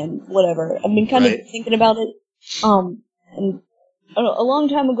plan, whatever, I've been kind of thinking about it, and I don't know, a long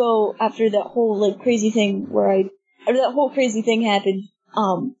time ago, after that whole, like, crazy thing happened,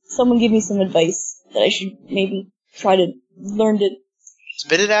 someone gave me some advice that I should maybe try to learn to...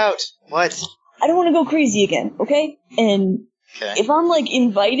 Spit it out. What? I don't want to go crazy again, okay? And if I'm, like,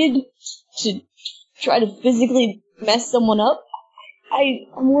 invited to try to physically mess someone up,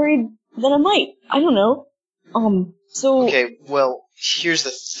 I'm worried that I might. I don't know. So... Okay, well, here's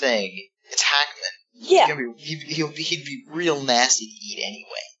the thing. It's Hackman. Yeah. He'd be real nasty to eat anyway.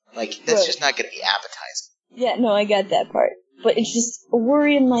 Like, that's just not gonna be appetizing. Yeah, no, I got that part. But it's just a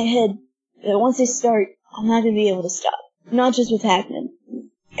worry in my head that once I start, I'm not gonna be able to stop. Not just with Hackman.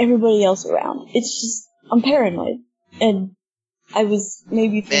 Everybody else around. It's just, I'm paranoid. And I was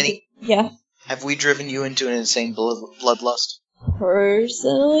maybe thinking... Manny? Yeah? Have we driven you into an insane bloodlust?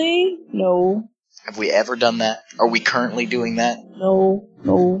 Personally? No. Have we ever done that? Are we currently doing that? No.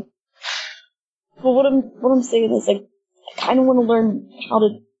 But what I'm saying is, I kind of want to learn how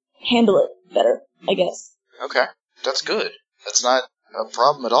to handle it better, I guess. Okay. That's good. That's not a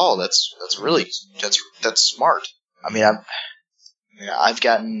problem at all. That's smart. I mean, I've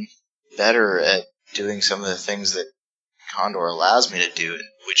gotten better at doing some of the things that Condor allows me to do,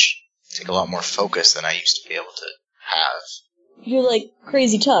 which take a lot more focus than I used to be able to have. You're like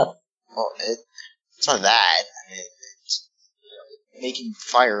crazy tough. Well, it's not that. I mean, making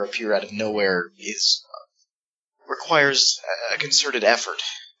fire appear out of nowhere requires a concerted effort.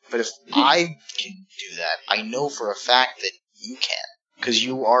 But if I can do that, I know for a fact that you can. Because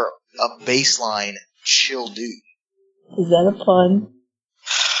you are a baseline chill dude. Is that a pun?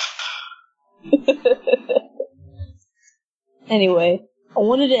 Anyway, I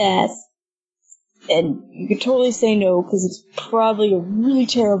wanted to ask, and you could totally say no because it's probably a really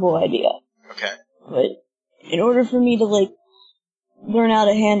terrible idea. Okay. But in order for me to, learn how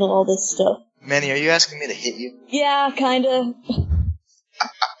to handle all this stuff. Manny, are you asking me to hit you? Yeah, kinda.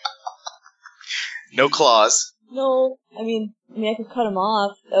 No claws. No, I mean, I could cut him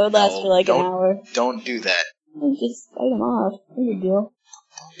off. That would last for an hour. Don't do that. Just cut him off. No big deal.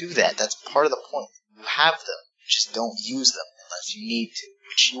 Don't do that. That's part of the point. You have them. Just don't use them unless you need to,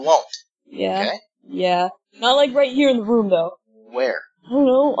 which you won't. Yeah. Okay? Yeah. Not right here in the room, though. Where? I don't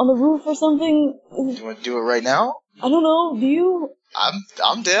know, on the roof or something? Do you want to do it right now? I don't know, do you?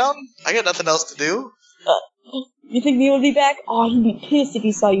 I'm down. I got nothing else to do. You think Neil would be back? Oh, he'd be pissed if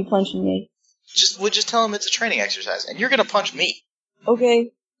he saw you punching me. We'll just tell him it's a training exercise, and you're gonna punch me.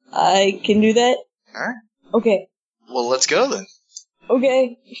 Okay, I can do that. Alright. Okay. Well, let's go then.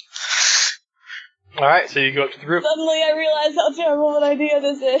 Okay. Alright, so you go up to the roof. Suddenly I realize how terrible an idea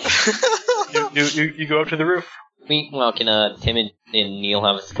this is. You go up to the roof. Meanwhile, can Tim and Neil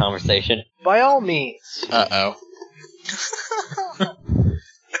have this conversation? By all means. Uh-oh.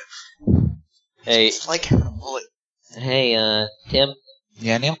 Hey. It's like having a bullet. Hey, Tim.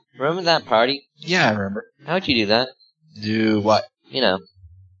 Yeah, Neil? Remember that party? Yeah, I remember. How'd you do that? Do what? You know.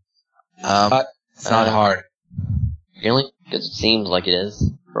 It's not hard. Really? Because it seems like it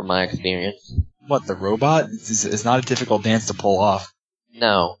is, from my experience. What, the robot? It's not a difficult dance to pull off.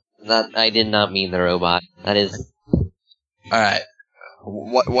 No, I did not mean the robot. That is... Alright.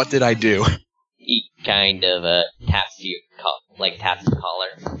 What did I do? He kind of, taps your taps the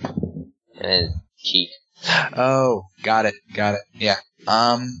collar. And his cheek. Oh, got it. Yeah.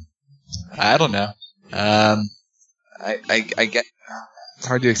 I don't know. I get, it's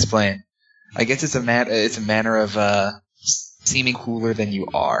hard to explain. I guess it's a manner of, seeming cooler than you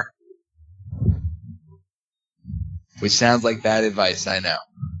are. Which sounds like bad advice, I know.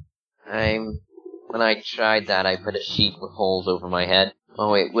 When I tried that, I put a sheet with holes over my head.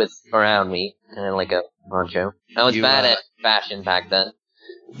 Oh wait, around me, and like a poncho. I was bad at fashion back then.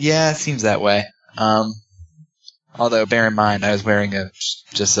 Yeah, it seems that way. Although, bear in mind, I was wearing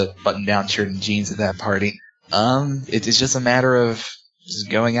just a button-down shirt and jeans at that party. It's just a matter of just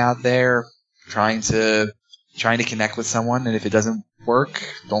going out there, trying to connect with someone, and if it doesn't work,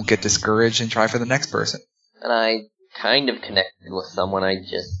 don't get discouraged and try for the next person. And I kind of connected with someone. I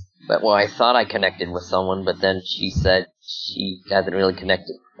thought I connected with someone, but then she said she hasn't really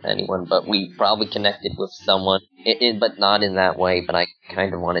connected with anyone, but we probably connected with someone, but not in that way, but I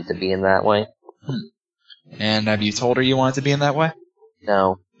kind of wanted to be in that way. And have you told her you wanted to be in that way?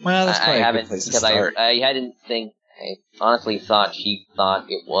 No. Well, that's probably a good haven't, place to because start. I honestly thought she thought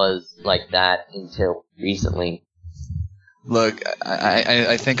it was like that until recently. Look,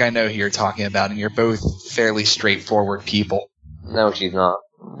 I think I know who you're talking about, and you're both fairly straightforward people. No, she's not.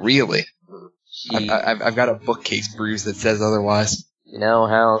 Really? I've got a bookcase bruise that says otherwise. You know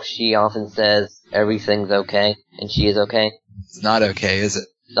how she often says everything's okay, and she is okay? It's not okay, is it?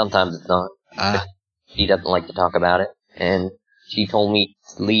 Sometimes it's not. She doesn't like to talk about it, and she told me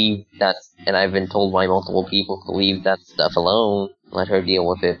to leave that, and I've been told by multiple people to leave that stuff alone, let her deal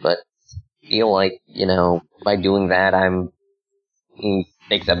with it, but I feel like, by doing that, he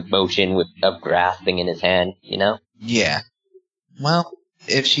makes a motion of grasping in his hand, Yeah. Well,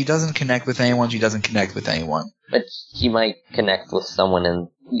 if she doesn't connect with anyone, she doesn't connect with anyone. But she might connect with someone, and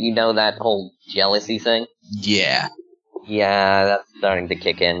that whole jealousy thing? Yeah. Yeah, that's starting to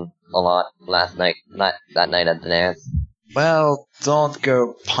kick in. a lot last night, that night at the dance. Well, don't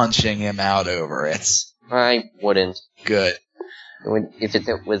go punching him out over it. I wouldn't. Good. If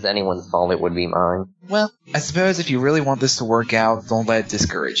it was anyone's fault, it would be mine. Well, I suppose if you really want this to work out, don't let it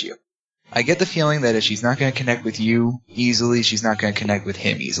discourage you. I get the feeling that if she's not going to connect with you easily, she's not going to connect with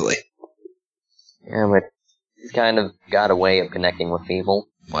him easily. Yeah, but he's kind of got a way of connecting with people.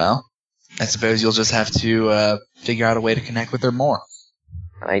 Well, I suppose you'll just have to figure out a way to connect with her more.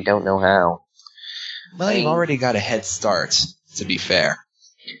 I don't know how. Well, you've already got a head start, to be fair.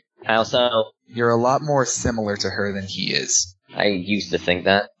 How so? You're a lot more similar to her than he is. I used to think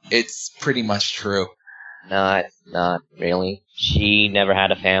that. It's pretty much true. Not really. She never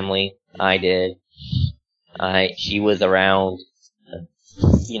had a family. I did. She was around,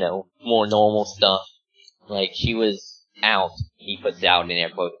 more normal stuff. Like, she was out. He puts out in air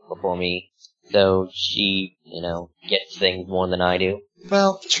quotes before me. So she, gets things more than I do.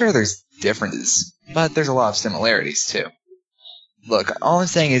 Well, sure, there's differences, but there's a lot of similarities, too. Look, all I'm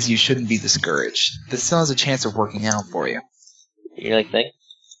saying is you shouldn't be discouraged. This still has a chance of working out for you. You really think?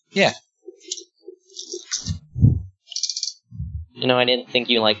 Yeah. I didn't think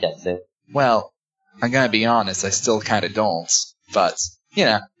you liked that, Sue. Well, I'm gonna be honest, I still kinda don't. But,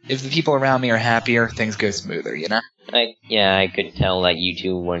 if the people around me are happier, things go smoother, I could tell that you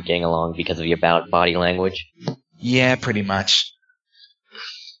two weren't getting along because of your body language. Yeah, pretty much.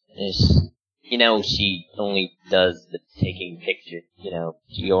 She only does the taking pictures,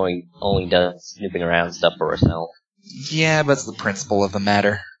 she only does snooping around stuff for herself. Yeah, but it's the principle of the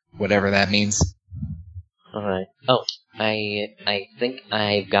matter, whatever that means. Alright. Oh, I think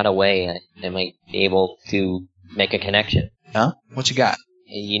I've got a way I might be able to make a connection. Huh? What you got?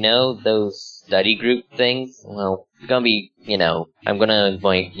 Those study group things? Well, it's gonna be, I'm gonna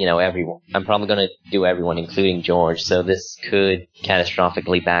invite, everyone. I'm probably gonna do everyone, including George, so this could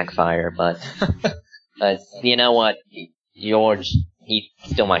catastrophically backfire, but you know what? George, he's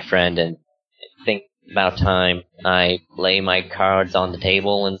still my friend, and I think about time I lay my cards on the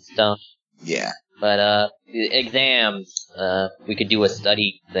table and stuff. Yeah. But, exams, we could do a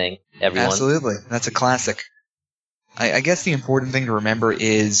study thing, everyone. Absolutely. That's a classic. I guess the important thing to remember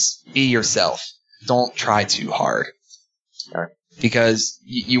is be yourself. Don't try too hard. Sure. Because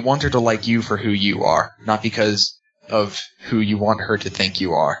you want her to like you for who you are, not because of who you want her to think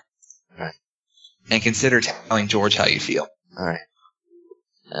you are. Right. And consider telling George how you feel. Alright.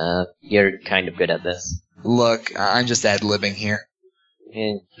 You're kind of good at this. Look, I'm just ad-libbing here.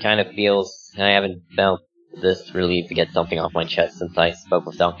 It kind of feels I haven't felt this relief to get something off my chest since I spoke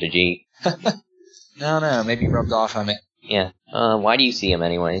with Dr. G. No, maybe rubbed off on me. Yeah. Why do you see him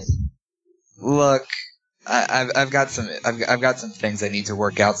anyways? Look, I've got some things I need to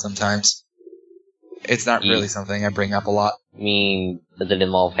work out sometimes. It's not really something I bring up a lot. You mean, does it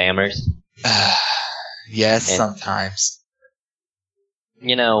involve hammers? Yes, sometimes.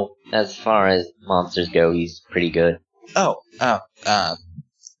 As far as monsters go, he's pretty good. No,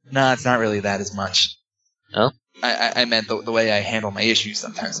 it's not really that as much. Oh? I meant the way I handle my issues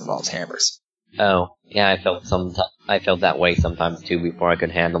sometimes involves hammers. Oh, yeah, I felt that way sometimes too before I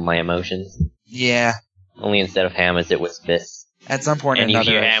could handle my emotions. Yeah. Only instead of hammers, it was fists. At some point or another... And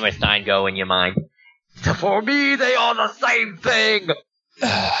you hear Hammerstein go in your mind. For me, they are the same thing!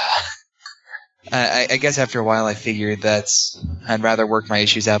 I guess after a while I figured that I'd rather work my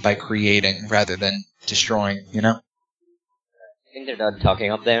issues out by creating rather than destroying, I think they're done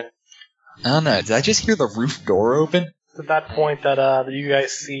talking up there. I don't know, did I just hear the roof door open? It's at that point that you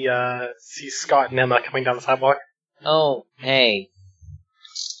guys see Scott and Emma coming down the sidewalk. Oh, hey.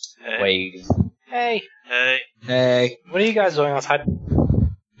 Hey. Wait. Hey. Hey. What are you guys doing outside?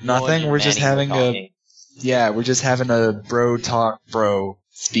 Nothing, we're just having we're just having a bro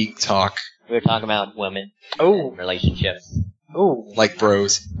speak talk. We were talking about women. Oh. And relationships. Oh. Like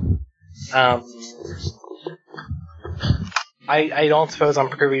bros. I don't suppose I'm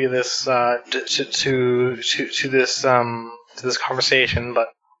privy to this to this conversation, but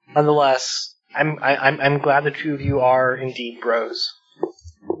nonetheless, I'm glad the two of you are indeed bros.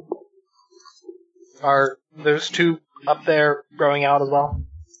 Are those two up there growing out as well?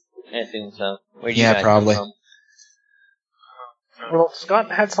 I assume so. Where'd you guys probably. come Well,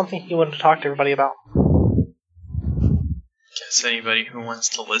 Scott had something he wanted to talk to everybody about. Guess anybody who wants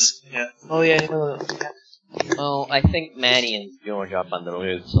to listen, yeah. Oh yeah. from? Well, I think Maddie and George are up on the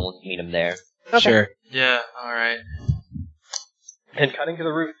roof, so let's meet them there. Okay. Sure. Yeah, alright. And cutting to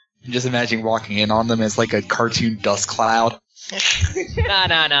the roof. Just imagine walking in on them as like a cartoon dust cloud.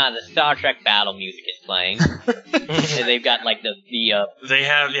 Nah. The Star Trek battle music is playing. And they've got like the They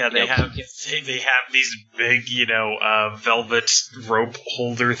have these big, velvet rope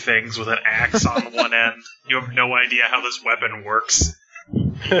holder things with an axe on one end. You have no idea how this weapon works.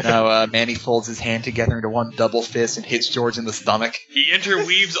 Now, Manny folds his hand together into one double fist and hits George in the stomach. He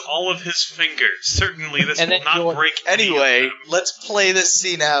interweaves all of his fingers. Certainly this And will then not George- break any of Anyway, them. let's play this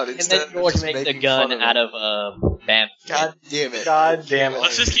scene out and instead then of George just makes a making gun fun of out it. of bamboo. God damn it. God damn it.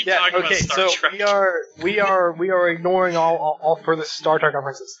 Let's just keep Yeah, talking okay, about Star so Trek. we are ignoring all further Star Trek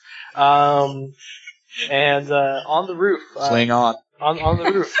references. And on the roof, Fling on. on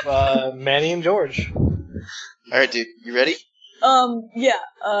the roof, Manny and George. Alright, dude, you ready? Yeah,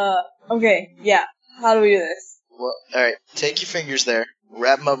 okay, yeah. How do we do this? Well, alright, take your fingers there,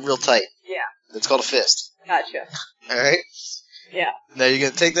 wrap them up real tight. Yeah. That's called a fist. Gotcha. Alright? Yeah. Now you're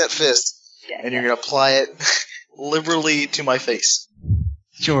gonna take that fist, Yeah. and you're gonna apply it liberally to my face.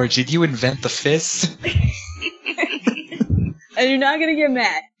 George, did you invent the fist? And you're not gonna get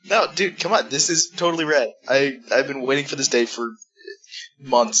mad. No, dude, come on, this is totally rad. I've been waiting for this day for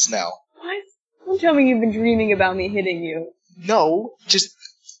months now. What? Don't tell me you've been dreaming about me hitting you. No, just,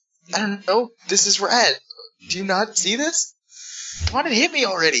 I don't know, this is rad. Do you not see this? Come on and hit me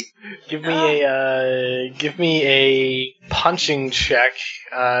already. Give me a punching check.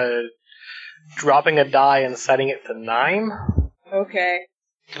 Dropping a die and setting it to 9. Okay.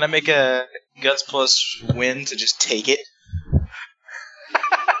 Can I make a guts plus win to just take it?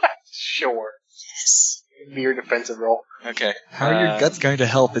 Sure. Yes. Be your defensive roll. Okay. How are your guts going to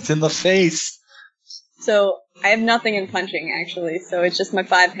help? It's in the face. So, I have nothing in punching, actually, so it's just my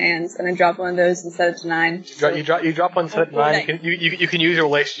 5 hands, and I drop one of those and set it to 9. You drop one, set it to Oh, 9. nice. You can use your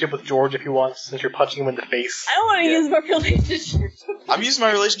relationship with George if you want, since you're punching him in the face. I don't want to Yeah. use my relationship. I'm using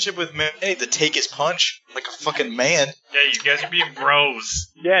my relationship with Manny to take his punch like a fucking man. Yeah, you guys are being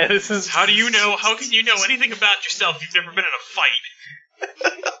bros. Yeah, this is. How can you know anything about yourself? You've never been in a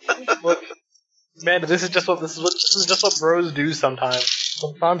fight. Look, man, this is just what bros do sometimes.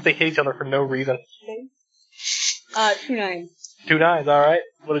 Sometimes they hate each other for no reason. 2 9s. 2 9s, all right.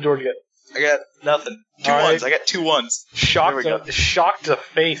 What did George get? I got nothing. Two All ones. right. I got 2 ones. Shocked, There we go. shocked to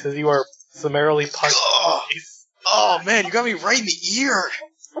face as you are summarily punched Oh. in the face. Oh man, you got me right in the ear.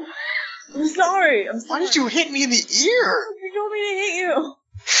 I'm sorry. Why did you hit me in the ear? You told me to hit you.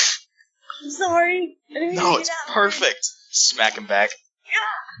 I'm sorry. I didn't mean to No, get it's out. perfect. Smack him back.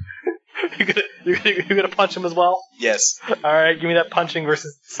 You're gonna punch him as well. Yes. All right, give me that punching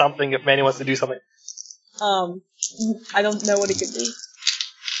versus something if Manny wants to do something. I don't know what it could be.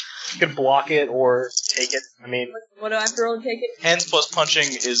 You could block it or take it. I mean, What do I have to roll to take it? Hands plus punching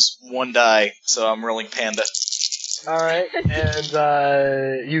is 1 die, so I'm rolling panda. all right,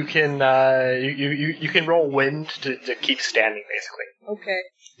 and you can you can roll wind to keep standing basically, Okay.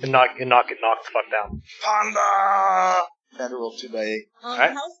 and knock the fuck down. Panda! Panda rolled 2 by 8.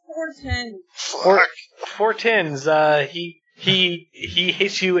 Alright. How's 410? Four 410s. He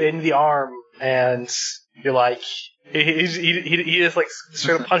hits you in the arm, and you're like, he just like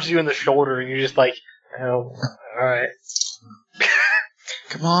sort of punches you in the shoulder, and you're just like, oh, all right.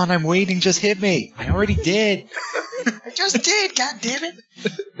 Come on, I'm waiting. Just hit me. I already did. I just did, god damn it!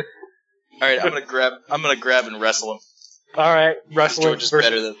 Alright, I'm gonna grab and wrestle him. All right, wrestling George is versus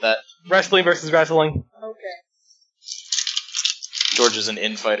better than that. wrestling versus wrestling. Okay. George is an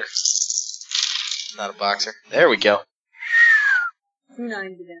infighter. Not a boxer. There we go. 2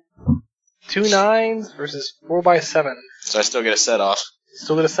 9s again. 2 9s versus 4 by 7. So I still get a set off.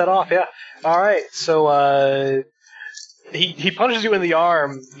 Still gonna set off, yeah. All right, so he punches you in the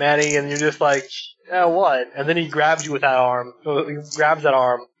arm, Manny, and you're just like, what? And then he grabs you with that arm. He grabs that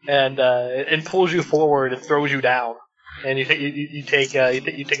arm and pulls you forward and throws you down. And you take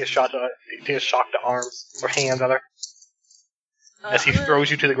a shock to arms or hands rather as he I'm gonna- throws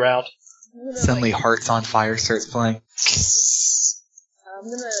you to the ground. I'm gonna, Suddenly, Hearts on Fire starts playing. I'm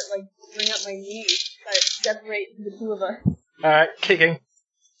gonna bring up my knees, try to separate the two of us. All right, kicking.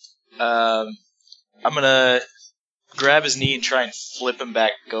 I'm gonna grab his knee and try and flip him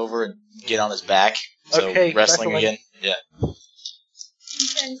back over and get on his back. So Okay, wrestling wrestling. again. Yeah. 2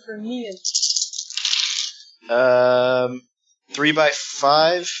 10s for me and 3 by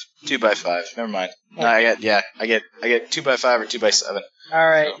 5, 2 by 5. Never mind. No, I get 2 by 5 or 2 by 7. All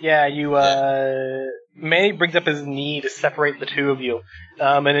right, So, yeah, you. Manny brings up his knee to separate the two of you,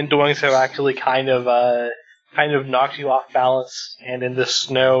 and in doing so, actually kind of knocks you off balance, and in the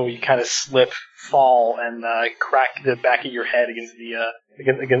snow, you kind of slip, fall, and crack the back of your head against the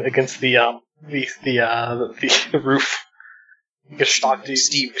roof. You get shocked.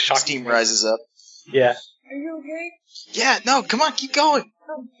 Steam rises up. Yeah. Are you okay? Yeah, no, come on, keep going.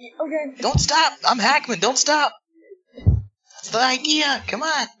 Okay. Don't stop. I'm Hackman. Don't stop. That's the idea. Come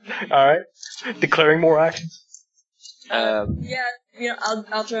on. Alright. Declaring more actions. Yeah,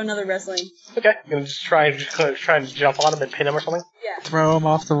 I'll throw another wrestling. Okay. You're gonna just try and jump on him and pin him or something? Yeah. Throw him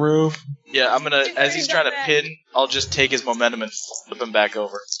off the roof. Yeah, I'm gonna, He's as he's trying to already done pin, I'll just take his momentum and flip him back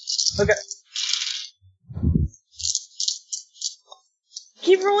over. Okay.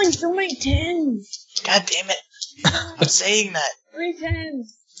 Keep rolling so many 10s. God damn it. I'm saying that. 3 10s.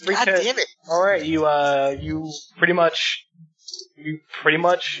 God damn it. Alright, you pretty much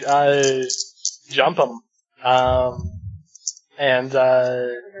jump him. And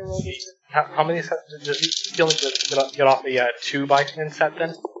how many sets does he only get off the 2x10 set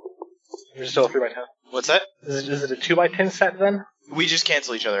then? Or is it still a 3x10? What's that? Is it a 2x10 set then? We just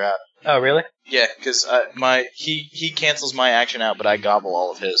cancel each other out. Oh, really? Yeah, because he cancels my action out, but I gobble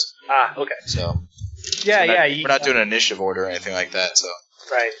all of his. Ah, okay. So Yeah, we're not doing an initiative order or anything like that. So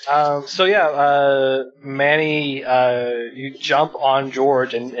Right. Manny, you jump on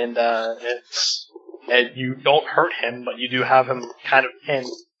George and you don't hurt him, but you do have him kind of pinned.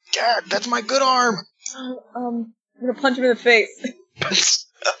 God, that's my good arm. I'm gonna punch him in the face.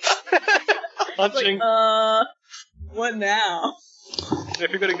 Punching. What now?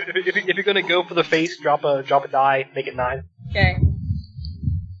 If you're gonna go for the face, drop a die, make it 9. Okay.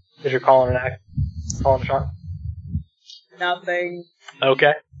 If you're calling a shot. Nothing.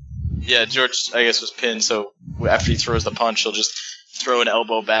 Okay. Yeah, George, I guess, was pinned, so after he throws the punch, he'll just throw an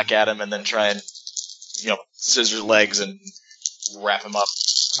elbow back at him and then try and, scissor legs and wrap him up.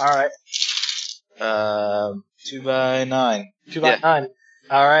 Alright. 2x9. 2x9.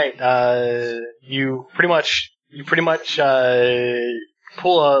 Alright, you pretty much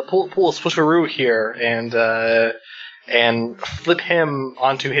pull a switcheroo here and flip him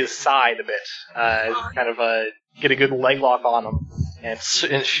onto his side a bit, kind of get a good leg lock on him and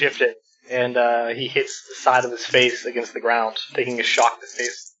shift it, and he hits the side of his face against the ground, taking a shock to his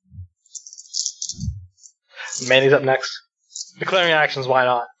face. Manny's up next. Declaring actions, why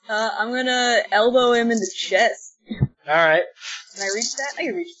not? I'm gonna elbow him in the chest. Alright. Can I reach that? I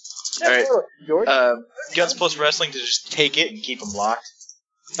can reach it. Alright. George? Guts plus wrestling to just take it and keep him locked.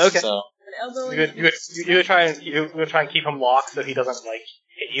 Okay. So, An elbow in You're gonna try and keep him locked so he doesn't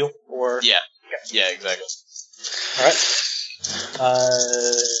hit you, or yeah. Yeah, exactly. Alright.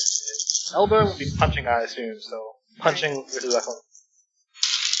 Elbow will be punching, I assume, so punching versus wrestling.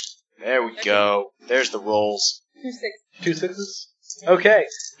 There we go. There's the rolls. 2 6. 2 6s? Okay.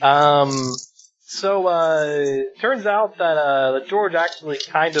 Turns out that George actually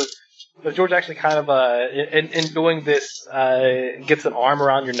kind of in doing this gets an arm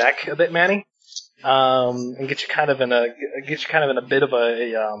around your neck a bit, Manny, and gets you kind of in a bit of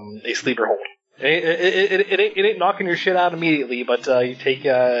a sleeper hold. It ain't knocking your shit out immediately, but you take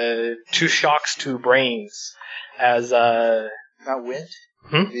 2 shocks to brains as Not wind?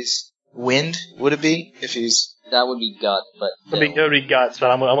 He's wind, would it be? If he's... That would be gut, but it would be guts, but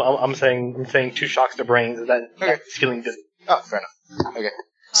I'm saying 2 shocks to brains. Is that Okay. that's feeling good? Oh, fair enough. Okay.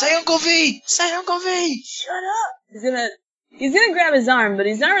 Say Uncle V! Say Uncle V! Shut up! He's gonna grab his arm, but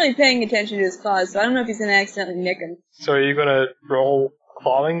he's not really paying attention to his claws, so I don't know if he's gonna accidentally nick him. So are you gonna roll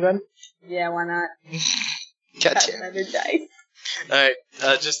clawing then? Yeah, why not? Gotcha. Another dice. Alright,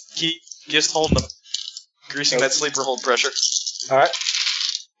 just holding him. Greasing that sleeper hold pressure. Alright.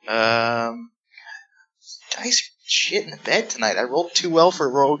 Dice are shit in the bed tonight. I rolled too well for a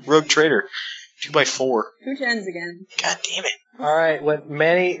rogue trader. 2x4. 2 10s again. God damn it. All right. When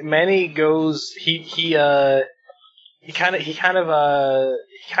Manny goes, he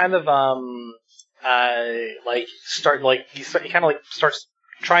starts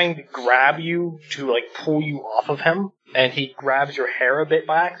trying to grab you to pull you off of him, and he grabs your hair a bit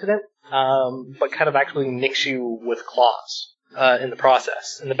by accident, but kind of actually nicks you with claws in the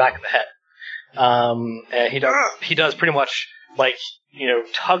process in the back of the head. And he does pretty much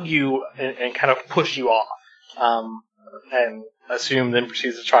tug you and kind of push you off. And assume then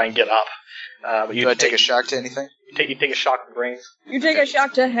proceeds to try and get up. But Do I take a shock to anything? You take a shock to the brains. You take a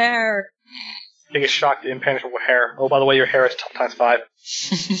shock to hair. Take a shock to impenetrable hair. Oh, by the way, your hair is times 5.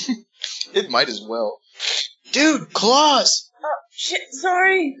 It might as well. Dude, claws! Oh, shit,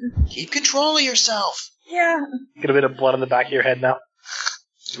 sorry. Keep control of yourself. Yeah. Get a bit of blood on the back of your head now.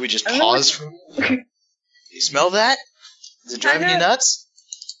 Do we just I don't know pause? You smell that? Is it driving you Kinda. nuts?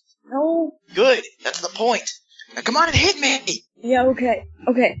 No. Good. That's the point. Now come on and hit me! Yeah, okay.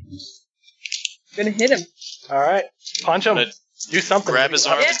 Gonna hit him. All right, punch him. Gonna Do something. Grab his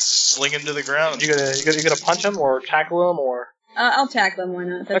arm Yeah. and sling him to the ground. You gonna punch him or tackle him or I'll tackle him, why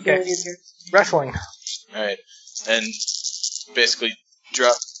not? That's Okay. a little easier. wrestling. Alright. and basically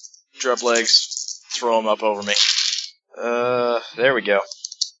drop legs, throw him up over me. There we go.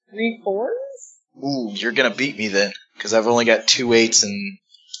 3 4s? Ooh, you're gonna beat me then, because I've only got 2 8s and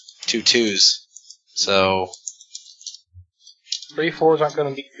 2 2s. So 3 4s aren't going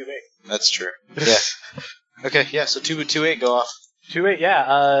to beat 2 8. that's true. Yeah. Okay, yeah. So 2 8 go off. 2 8,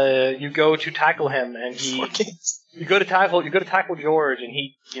 yeah. You go to tackle him, and he. You go to tackle George, and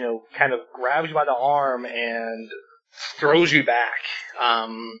he, kind of grabs you by the arm and throws you back.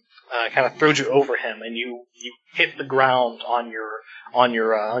 Kind of throws you over him, and you hit the ground on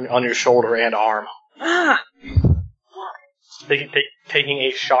your shoulder and arm. Ah! Taking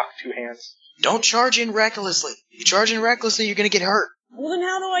a shock to hands. Don't charge in recklessly. You charge in recklessly, you're gonna get hurt. Well, then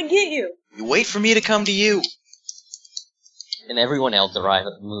how do I get you? You wait for me to come to you. And everyone else arrived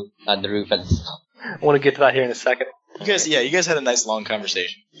at the roof at the I want to get to that here in a second. You guys had a nice long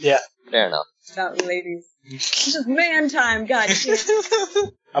conversation. Yeah. Fair enough. About ladies. This is man time, goddamn.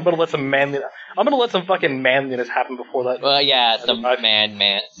 I'm gonna let some fucking manliness happen before that. Well, yeah, some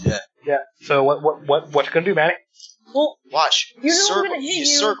man. Yeah. So what you gonna do, Manny? Well, Watch. You know I'm circle. gonna hit you.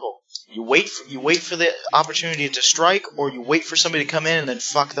 Circle. You wait for the opportunity to strike, or you wait for somebody to come in and then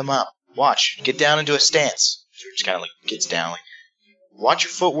fuck them up. Watch. Get down into a stance. So it just kind of gets down. Watch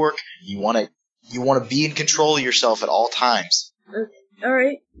your footwork. You want to be in control of yourself at all times. all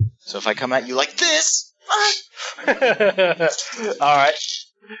right. So if I come at you like this, Alright.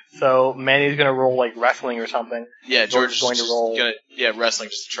 So Manny's gonna roll like wrestling or something. yeah, George is going to roll. Wrestling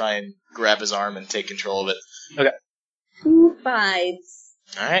just to try and grab his arm and take control of it. 2 5s.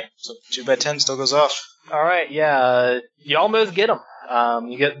 All right. So 2 by 10 still goes off. Alright, yeah. You almost get him.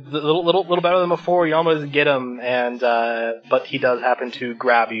 You get a little better than before. You almost get him, and but he does happen to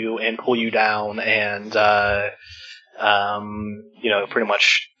grab you and pull you down, and pretty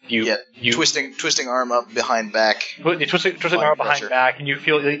much you twisting arm up behind back. You twisting arm behind pressure. back, and you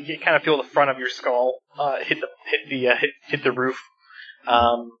kind of feel the front of your skull hit the roof.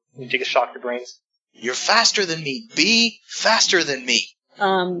 You take a shock to brains. You're faster than me. Be faster than me.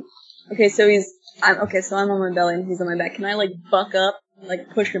 Okay, so I'm on my belly and he's on my back. Can I, buck up,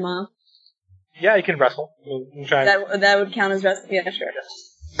 push him off? Yeah, you can wrestle. You can try. That would count as wrestling? Yeah, sure.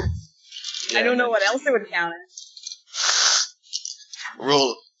 Yeah, I don't know what else it would count as.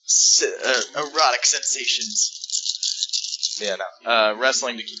 Roll erotic sensations. Yeah, no.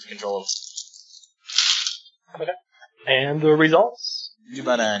 Wrestling to keep control of. Okay. And the results? 2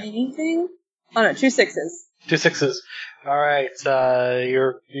 by 9. Anything? Oh no, 2 6s. 2 6s. All right.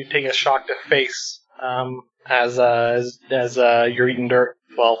 You take a shock to face as you're eating dirt.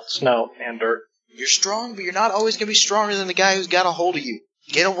 Well, snow and dirt. You're strong, but you're not always going to be stronger than the guy who's got a hold of you.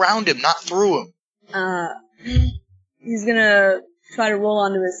 Get around him, not through him. He's gonna try to roll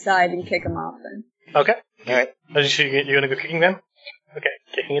onto his side and kick him off then. Okay. All right. You're gonna go kicking then? Okay.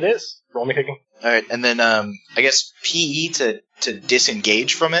 Kicking it is. Roll me kicking. All right, and then I guess PE to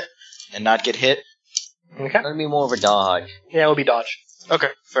disengage from it and not get hit. Okay. It's gonna be more of a dodge. Yeah, it'll be dodge. Okay,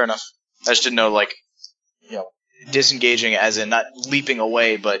 fair enough. I just didn't know, disengaging as in not leaping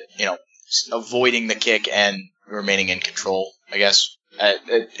away, but, avoiding the kick and remaining in control, I guess.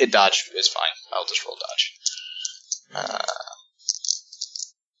 It dodge is fine. I'll just roll dodge.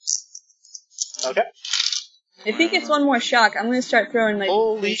 Okay. If he gets one more shock, I'm gonna start throwing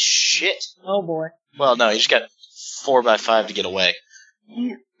Holy shit. Oh boy. Well, no, you just got 4 by 5 to get away.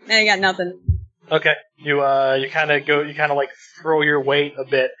 Damn. I got nothing. Okay. You kind of throw your weight a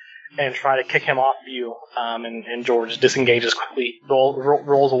bit and try to kick him off of you. And George disengages quickly,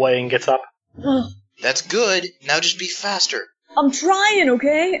 rolls away and gets up. That's good. Now just be faster. I'm trying,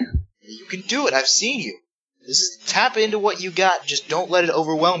 okay? You can do it. I've seen you. Tap into what you got. Just don't let it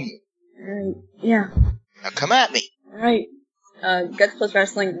overwhelm you. Alright. Yeah. Now come at me. Alright. Guts plus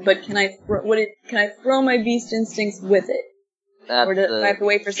wrestling, but can I throw my beast instincts with it? Or do I have to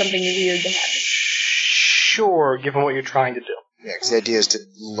wait for something weird to happen? Sure, given what you're trying to do. Yeah, because the idea is to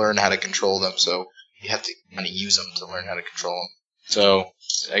learn how to control them, so you have to kind of use them to learn how to control them. So,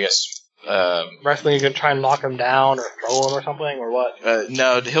 I guess... Wrestling, you're going to try and knock him down or throw him or something, or what?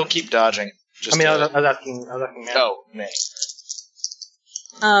 No, he'll keep dodging. I was asking man. Oh, man.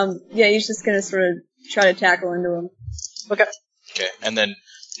 Yeah, he's just gonna sort of try to tackle into him. Okay. Okay, and then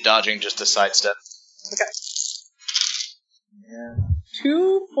dodging just to sidestep. Okay. Yeah.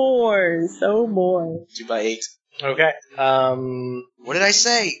 2 4s. Oh boy. 2 by 8. Okay. What did I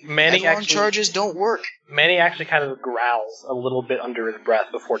say? Manny Headlong charges don't work. Manny actually kind of growls a little bit under his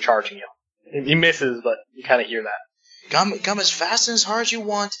breath before charging you. He misses, but you kind of hear that. Come as fast and as hard as you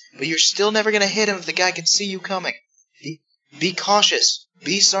want, but you're still never gonna hit him if the guy can see you coming. Be cautious.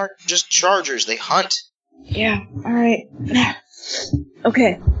 Beasts aren't just chargers, they hunt. Yeah, alright.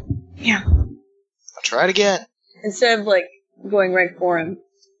 Okay. Yeah. I'll try it again. Instead of, like, going right for him,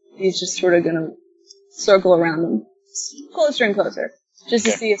 he's just sort of gonna circle around him. Closer and closer. Just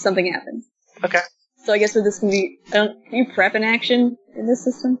to see if something happens. Okay. So I guess with this can be... can you prep an action in this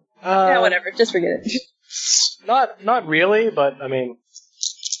system? Yeah, whatever. Just forget it. Not really, but I mean,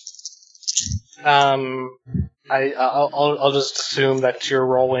 I'll just assume that you're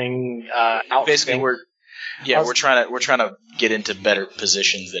rolling out. Basically, we're trying to get into better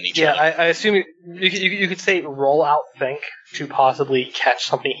positions than each other. Yeah, I assume you could say roll out think to possibly catch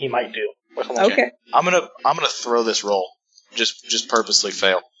something he might do. Or something. Okay. I'm gonna throw this roll, just purposely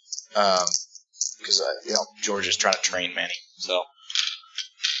fail, because George is trying to train Manny. So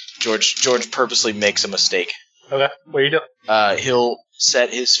George purposely makes a mistake. Okay. What are you doing? He'll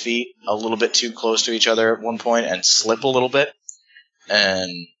set his feet a little bit too close to each other at one point and slip a little bit, and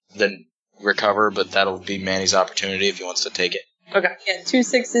then recover. But that'll be Manny's opportunity if he wants to take it. Okay. Yeah, 2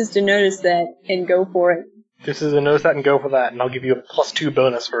 6s to notice that and go for it. This is a notice that and go for that, and I'll give you a +2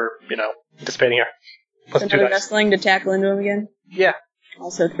 bonus for participating here. Plus 2 Another dice. wrestling to tackle into him again. Yeah.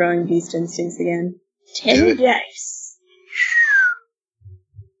 Also throwing beast instincts again. 10 dice.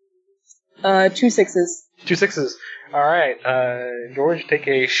 2 6s. 2 6s. All right, George, take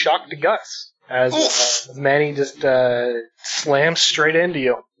a shock to guts as Manny just slams straight into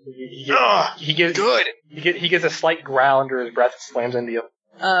you. He gets a slight growl under his breath and slams into you.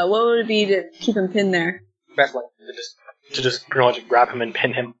 What would it be to keep him pinned there? Wrestling to just pretty much grab him and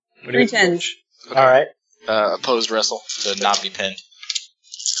pin him. 3 10s. Okay. All right. Opposed wrestle to not be pinned.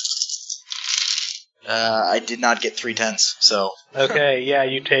 I did not get 3 10s, so. Okay, yeah,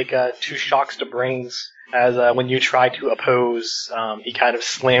 you take 2 shocks to brains as when you try to oppose, he kind of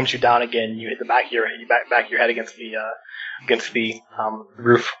slams you down again. You hit the back of your head against the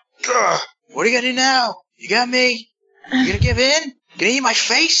roof. What are you gonna do now? You got me? You gonna give in? Gonna eat my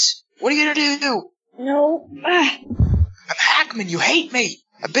face? What are you gonna do? No. I'm Hackman. You hate me.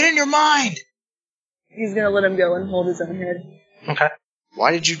 I've been in your mind. He's gonna let him go and hold his own head. Okay.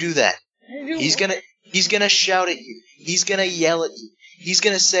 Why did you do that? He's gonna shout at you. He's gonna yell at you. He's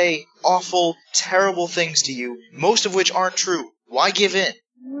gonna say awful, terrible things to you, most of which aren't true. Why give in? I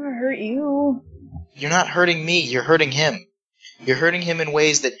don't want to hurt you. You're not hurting me, you're hurting him. You're hurting him in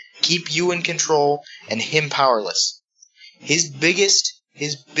ways that keep you in control and him powerless. His biggest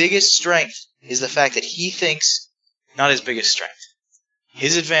strength is the fact that he thinks, not his biggest strength.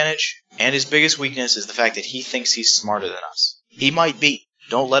 His advantage and his biggest weakness is the fact that he thinks he's smarter than us. He might be.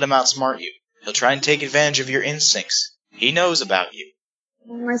 Don't let him outsmart you. He'll try and take advantage of your instincts. He knows about you.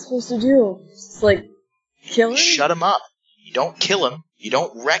 What am I supposed to do? Just like kill him? You shut him up. You don't kill him. You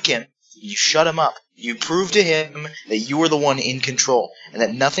don't wreck him. You shut him up. You prove to him that you are the one in control, and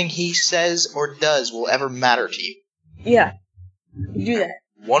that nothing he says or does will ever matter to you. Yeah. Do that.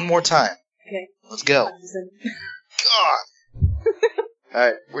 One more time. Okay. Let's go. God.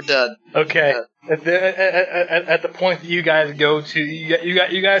 Alright, we're done. Okay. At the point that you guys go to,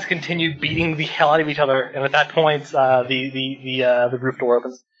 you guys continue beating the hell out of each other, and at that point, the roof door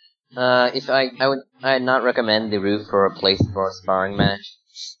opens. I'd not recommend the roof for a place for a sparring match.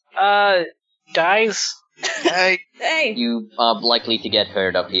 Guys. Hey. Hey. You are likely to get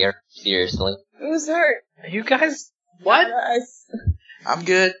hurt up here. Seriously. Who's hurt? You guys. What? Not us. I'm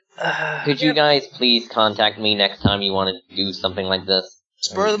good. Could you guys please contact me next time you want to do something like this?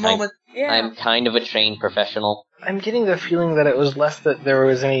 Spur of the moment. Yeah. I'm kind of a trained professional. I'm getting the feeling that it was less that there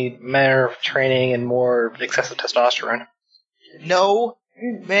was any manner of training and more excessive testosterone. No.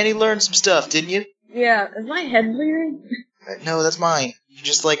 Manny learned some stuff, didn't you? Yeah. Is my head bleeding? No, that's mine. You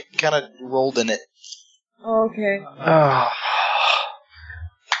just, kind of rolled in it. Oh, okay. Oh.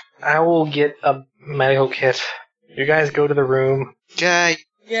 I will get a medical kit. You guys go to the room. Guy.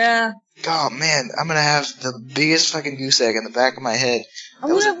 Yeah. Oh, man, I'm gonna have the biggest fucking goose egg in the back of my head. I'm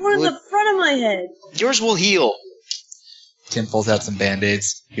gonna have one in the front of my head. Yours will heal. Tim pulls out some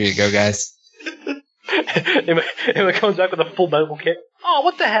band-aids. Here you go, guys. Emma comes back with a full medical kit. Oh,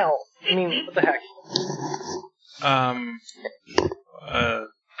 what the hell? I mean, what the heck?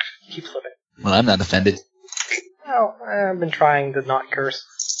 Keep slipping. Well, I'm not offended. Oh, I've been trying to not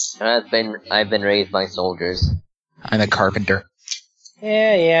curse. I've been raised by soldiers. I'm a carpenter.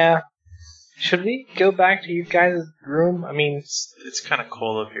 Yeah. Should we go back to you guys' room? I mean, It's kind of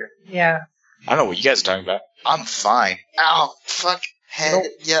cold up here. yeah. I don't know what you guys are talking about. I'm fine. Ow, fuck, head. Nope.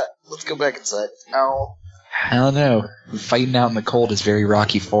 Yeah, let's go back inside. Ow. I don't know. Fighting out in the cold is very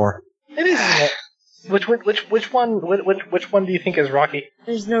Rocky 4. It is, isn't it? Which one do you think is Rocky?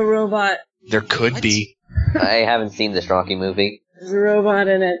 There's no robot. There could be. I haven't seen this Rocky movie. There's a robot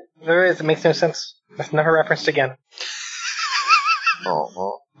in it. There is. It makes no sense. It's never referenced again.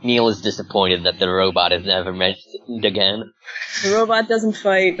 Oh. Neil is disappointed that the robot is never mentioned again. The robot doesn't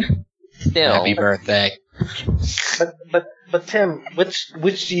fight. Still. Happy birthday. But Tim,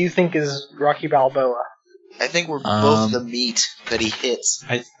 which do you think is Rocky Balboa? I think we're both the meat that he hits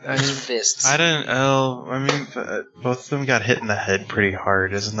I with his fists. I don't know. I mean, both of them got hit in the head pretty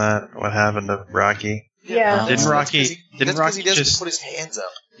hard. Isn't that what happened to Rocky? Yeah. Didn't Rocky? That's because Rocky he doesn't just? put his hands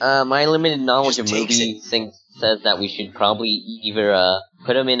up. My limited knowledge of Just takes movies says that we should probably either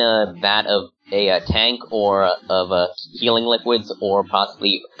put him in a vat of a tank or of healing liquids, or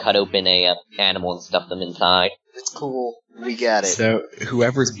possibly cut open a animal and stuff them inside. It's cool. We got it. So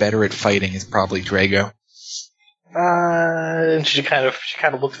whoever's better at fighting is probably Drago. And she kind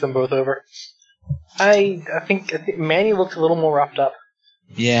of looks them both over. I think Manny looks a little more roughed up.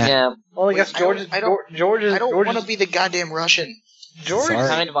 Yeah. Well, I guess George is. I don't George want to be the goddamn Russian. George. Sorry.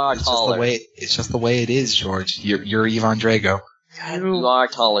 Kind of are It's just taller. the way it is, George. You're Ivan Drago. You are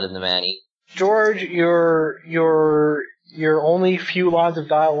taller than the Manny. George, your only few lines of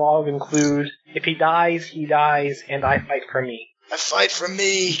dialogue include, "If he dies, and I fight for me." I fight for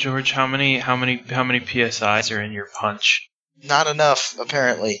me. George, how many PSIs are in your punch? Not enough,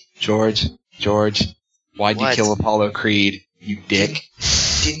 apparently. George, why'd you What? kill Apollo Creed, you dick?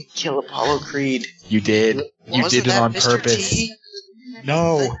 Didn't kill Apollo Creed. You did. You Wasn't did it that on Mr. purpose. T?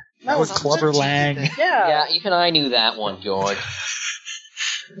 No, that was Mr. Clubber T Lang. did that. Yeah. Yeah, even I knew that one, George.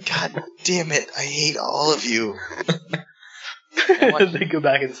 God damn it! I hate all of you. They go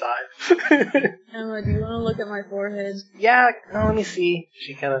back inside. Emma, do you want to look at my forehead? Yeah. Let me see.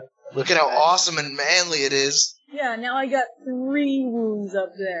 She kind of Look at how awesome and manly it is. Yeah, now I got 3 wounds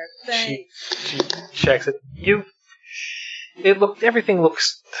up there. Thanks. She checks it. Everything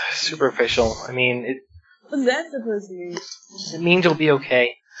looks superficial. I mean, What's that supposed to mean? it means you'll be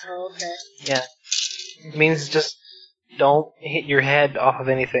okay. Oh, okay. Yeah. It means just don't hit your head off of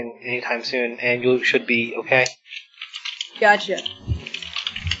anything anytime soon, and you should be okay. Gotcha.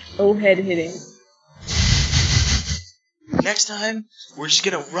 Oh, head hitting. Next time, we're just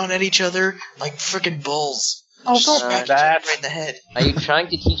gonna run at each other like frickin' bulls. Oh, Just don't smack do each other that. right in the head. Are you trying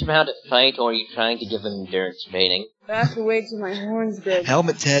to teach him how to fight, or are you trying to give him endurance training? I have to wait till my horns grow.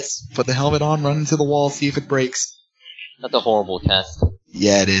 Helmet test. Put the helmet on, run into the wall, see if it breaks. That's a horrible test.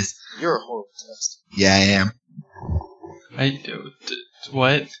 Yeah, it is. You're a horrible test. Yeah, I am.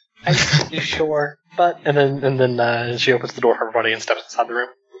 What? I'm sure, but and then she opens the door for everybody and steps inside the room.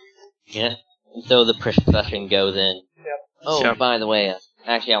 Yeah. And so the procession goes in. Oh, Yep. by the way,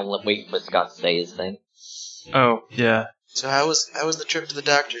 actually, I'll wait for Scott to say his thing. Oh yeah. So how was the trip to the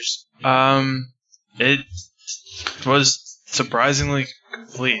doctor's? It was surprisingly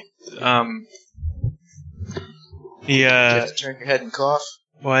complete. Did you have to turn your head and cough?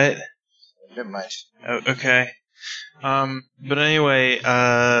 What? Never mind. Oh, okay. But anyway,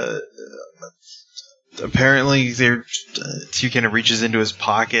 apparently Tukin reaches into his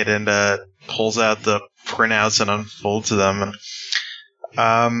pocket and pulls out the printouts and unfolds them.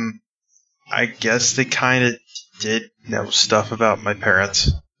 And, I guess they kind of did know stuff about my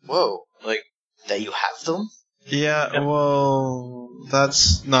parents. Whoa, like that you have them? Yeah, well,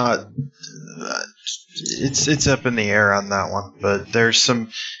 that's not. It's up in the air on that one, but there's some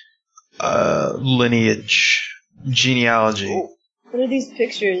lineage, genealogy. Oh. What are these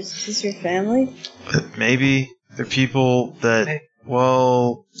pictures? Is this your family? Maybe they're people that.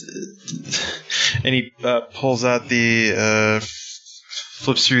 Well, and he pulls out the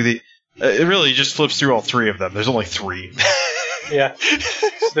flips through the. It really just flips through all 3 of them. There's only 3. Yeah.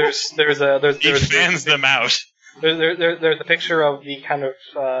 There's He fans them out. There's a picture of the kind of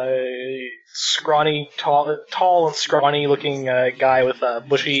scrawny, tall and scrawny looking guy with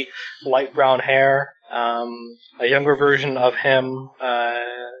bushy, light brown hair. A younger version of him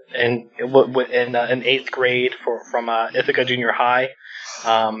in 8th grade from Ithaca Junior High.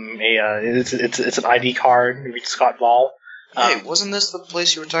 It's an ID card. He reads Scott Ball. Hey, wasn't this the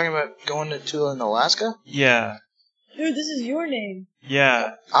place you were talking about going to in Alaska? Yeah. Dude, this is your name.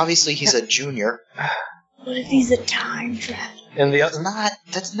 Yeah. Obviously, he's a junior. What if he's a time traveler? And the That's not.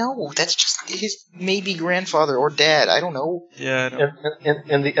 That's just his maybe grandfather or dad. I don't know. Yeah. I don't-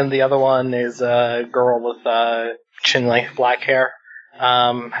 and the other one is a girl with chin length black hair.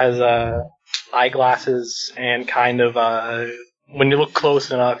 Has eyeglasses and kind of when you look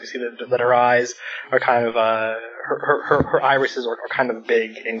close enough, you see that her eyes are kind of her irises are kind of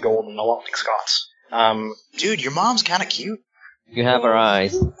big and golden, a lot like Scott's. Dude, your mom's kind of cute. You have our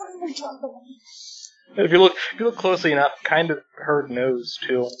eyes. If you look closely enough, kind of her nose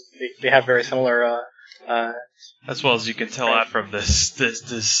too. They have very similar As well as you can tell that from this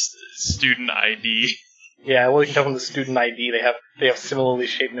student ID. Yeah, well, you can tell from the student ID they have similarly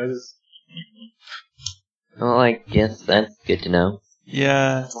shaped noses. Well, I guess that's good to know.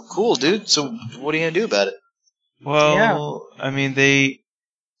 Yeah. Well, cool, dude. So what are you gonna do about it? Well, I mean,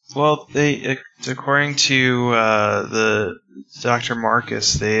 according to the Dr.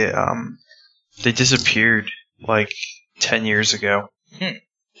 Marcus, they disappeared like 10 years ago.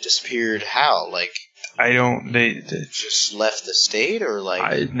 Disappeared? How? Like They just left the state, or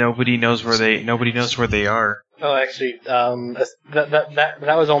like? nobody knows where they are. Oh, actually, that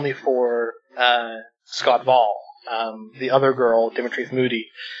was only for Scott Ball. The other girl, Demetrius Moody,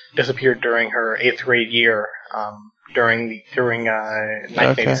 disappeared during her 8th grade year, during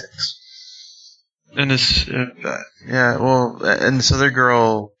 1986. And this, and this other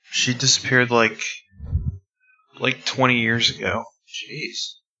girl, she disappeared like 20 years ago.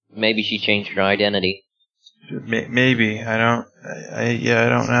 Jeez. Maybe she changed her identity. Maybe. I don't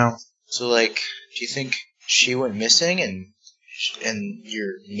know. So, like, do you think she went missing and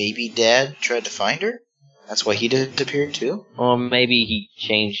your maybe dad tried to find her? That's why he disappeared too? Or maybe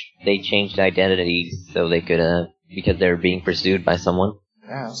they changed identity so they could, because they were being pursued by someone.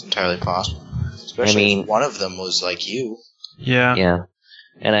 Yeah, that's entirely possible. Especially if one of them was like you. Yeah. Yeah.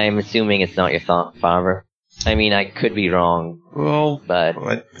 And I'm assuming it's not your father. I mean, I could be wrong. Well, but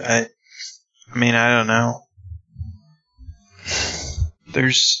I mean, I don't know.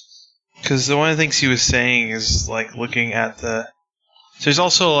 Because one of the things he was saying is like looking at there's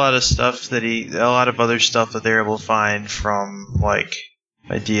also a lot of stuff a lot of other stuff that they're able to find from like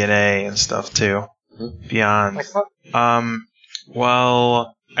my DNA and stuff too. Beyond. Like what?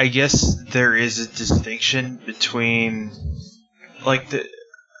 Well, I guess there is a distinction between one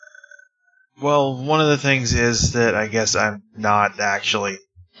of the things is that I guess I'm not actually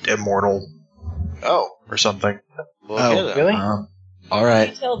immortal. Oh. Or something. Well, really? All How right.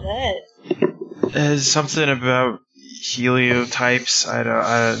 do you tell that? There's something about heliotypes.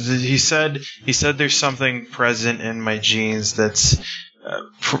 He said there's something present in my genes that's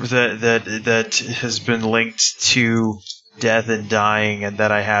that has been linked to death and dying, and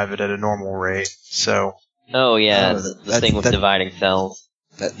that I have it at a normal rate. So. Oh yeah, the thing with dividing cells.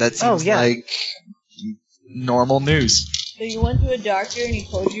 That seems like normal news. So you went to a doctor and he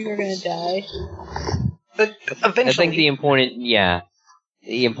told you you're gonna die? But eventually. I think the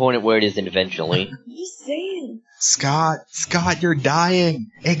important word is eventually. I'm just saying. Scott, you're dying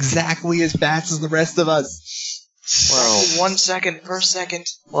exactly as fast as the rest of us. Well, 1 second per second.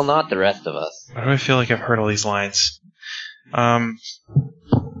 Well, not the rest of us. Why do I feel like I've heard all these lines? But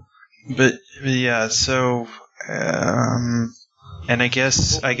yeah, so and I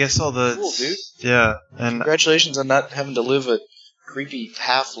guess all the Cool, dude. yeah, and Congratulations on not having to live a creepy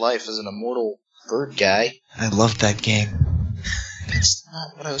half life as an immortal bird guy. I love that game. That's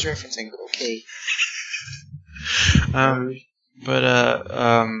not what I was referencing, but okay.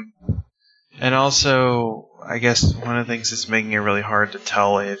 And also, I guess one of the things that's making it really hard to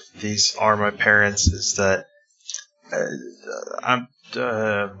tell if these are my parents is that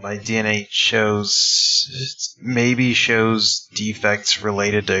my DNA shows defects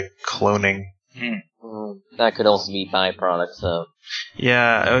related to cloning. That could also be byproducts of.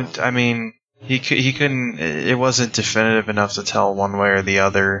 Yeah, I mean, he couldn't. It wasn't definitive enough to tell one way or the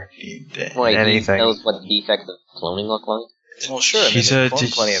other. Wait, anything. he knows what the defects of cloning look like? Well, sure. I mean, they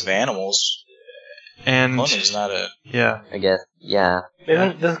clone plenty of animals. And Cloning's not a... Yeah. I guess, yeah.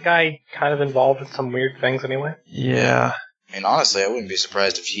 Isn't this guy kind of involved in some weird things anyway? Yeah. I mean, honestly, I wouldn't be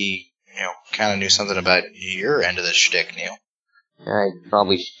surprised if he, kind of knew something about your end of the shtick, Neil. I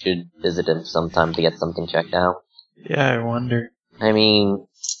probably should visit him sometime to get something checked out. Yeah, I wonder. I mean...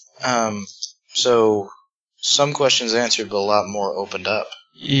 So, some questions answered, but a lot more opened up.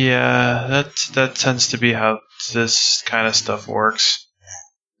 Yeah, that tends to be how this kind of stuff works.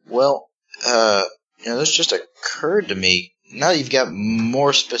 Well, this just occurred to me. Now that you've got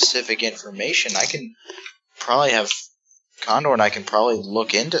more specific information, I can probably have Condor and I can probably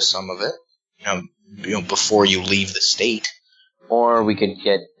look into some of it. Before you leave the state. Or we could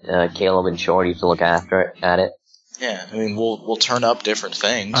get Caleb and Shorty to look at it. Yeah, I mean, we'll turn up different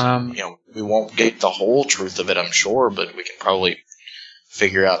things. We won't get the whole truth of it, I'm sure, but we can probably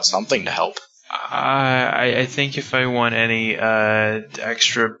figure out something to help. I think if I want any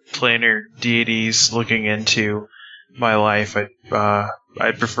extra planar deities looking into my life,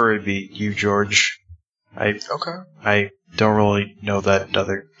 I'd prefer it be you, George. I don't really know that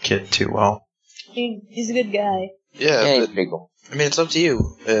other kid too well. He's a good guy. Yeah, he's but, pretty cool. I mean, it's up to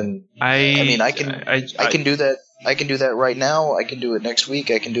you, and I can do that I can do that right now. I can do it next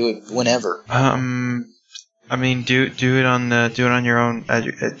week. I can do it whenever. I mean, do it on your own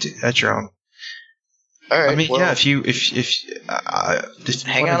at your own. All right. I mean, well, yeah. If you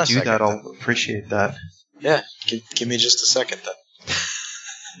Hang on want a to do second. that, I'll appreciate that. Yeah. Give me just a second then.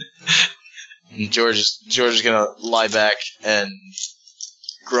 And George is gonna lie back and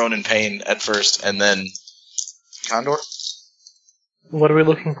groan in pain at first, and then Condor. What are we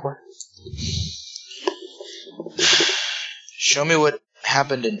looking for? Show me what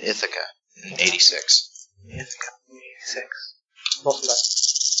happened in Ithaca in '86. Ithaca, 86. Most of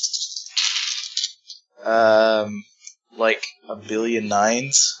that. Like a billion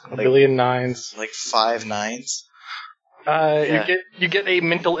nines. A billion nines. Like 5 nines. You get a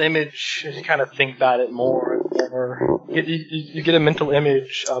mental image as you kind of think about it more. You get a mental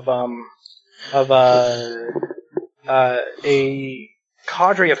image of a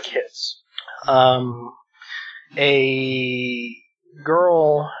cadre of kids. A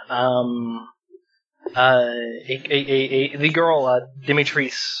girl, the girl,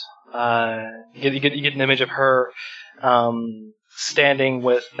 Dimitrice. You get an image of her standing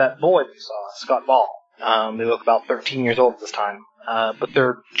with that boy we saw, Scott Ball. They look about 13 years old at this time. But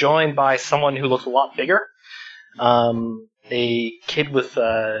they're joined by someone who looks a lot bigger. A kid with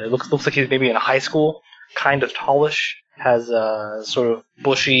looks like he's maybe in high school, kind of tallish, has sort of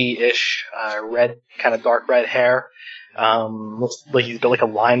bushy-ish red, kind of dark red hair. Looks like he's built like a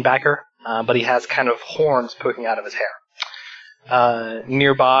linebacker, but he has kind of horns poking out of his hair.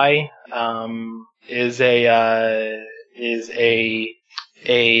 Nearby is a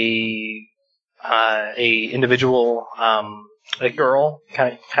individual, a girl,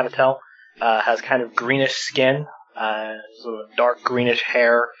 kind of tell, has kind of greenish skin, sort of dark greenish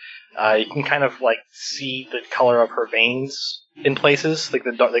hair. You can kind of like see the color of her veins in places, like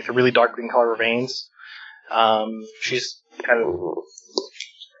the really dark green color of her veins. She's kind of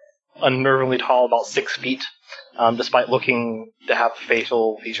unnervingly tall, about 6 feet, despite looking to have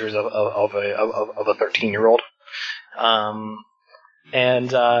facial features of a 13-year-old.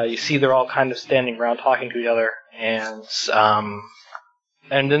 And you see they're all kind of standing around talking to each other, and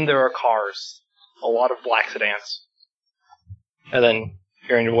then there are cars, a lot of black sedans, and then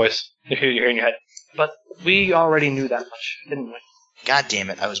hearing your voice, hearing your head. But we already knew that much, didn't we? God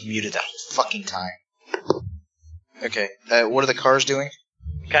damn it! I was muted that whole fucking time. Okay, what are the cars doing?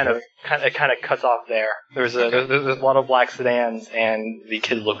 It kind of cuts off there. There's a lot of black sedans, and the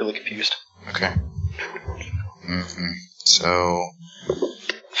kids look really confused. Okay. So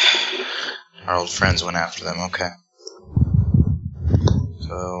our old friends went after them. Okay.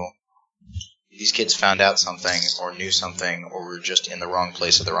 So these kids found out something, or knew something, or were just in the wrong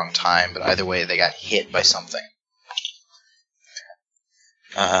place at the wrong time. But either way, they got hit by something.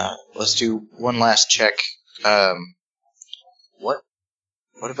 Let's do one last check.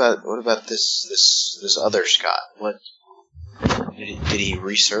 What about this other Scott? What did he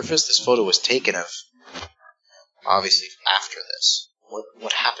resurface? This photo was taken of obviously after this.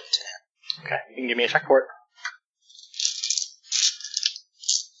 What happened to him? Okay, you can give me a check for it.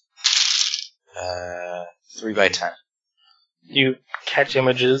 3 by 10. You catch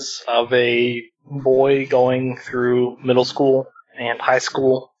images of a boy going through middle school and high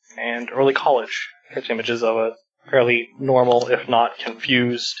school and early college. Catch images of a fairly normal, if not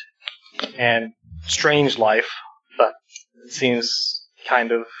confused and strange life, but it seems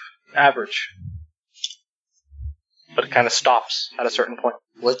kind of average. But it kind of stops at a certain point.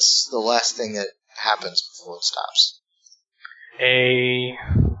 What's the last thing that happens before it stops?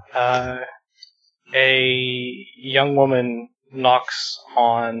 A young woman knocks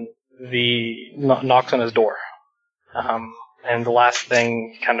on his door, and the last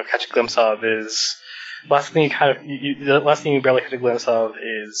thing you kind of catch a glimpse of is the last thing you barely catch a glimpse of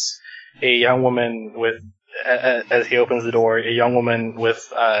is a young woman with, as he opens the door, a young woman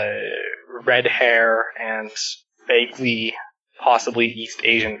with red hair and vaguely, possibly East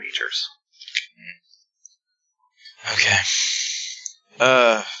Asian features. Okay.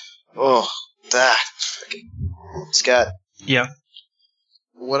 Scott. Yeah.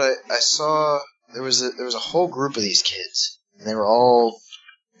 What I saw, there was a whole group of these kids, and they were all,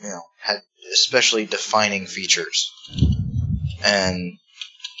 had especially defining features, and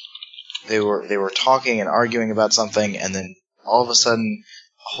they were talking and arguing about something, and then all of a sudden,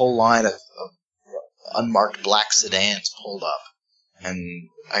 a whole line of unmarked black sedans pulled up, and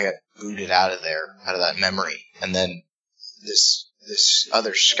I got booted out of that memory, and then this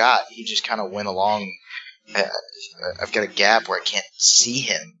other Scott, he just kind of went along. I've got a gap where I can't see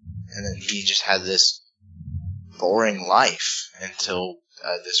him, and then he just had this boring life until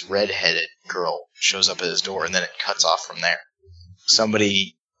this red-headed girl shows up at his door, and then it cuts off from there.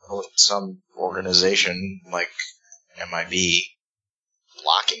 Somebody, some organization like MIB,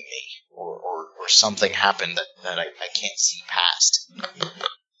 blocking me, or something happened that I can't see past.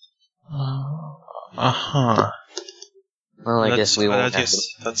 Well, I guess we won't have to...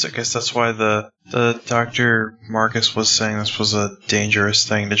 I guess that's why the Dr. Marcus was saying this was a dangerous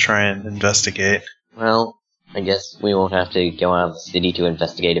thing to try and investigate. Well, I guess we won't have to go out of the city to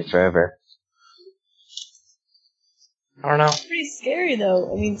investigate it further. I don't know. Pretty scary,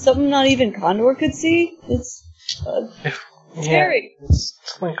 though. I mean, something not even Condor could see. It's scary. Yeah, it's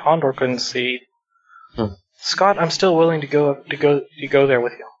something Condor couldn't see. Scott, I'm still willing to go there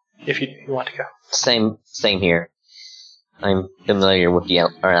with you if you want to go. Same here. I'm familiar with the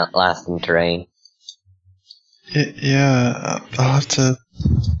Alaskan terrain. Yeah, I'll have to...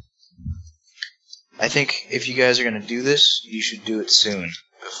 I think if you guys are going to do this, you should do it soon,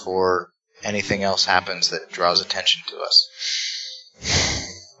 before anything else happens that draws attention to us.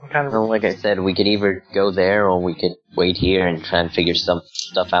 Well, like I said, we could either go there or we could wait here and try and figure some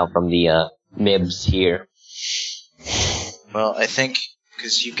stuff out from the MIBs here. Well, I think,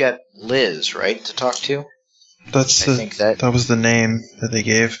 because you've got Liz, right, to talk to? That was the name that they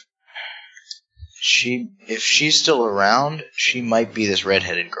gave. If she's still around, she might be this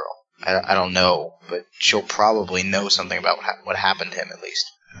redheaded girl. I don't know, but she'll probably know something about what happened to him, at least.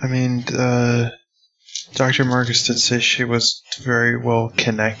 I mean, Dr. Marcus did say she was very well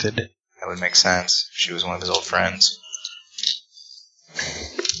connected. That would make sense. She was one of his old friends.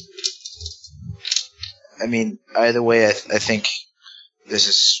 I mean, either way, I think this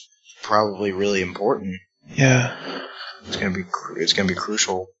is probably really important. Yeah. It's gonna be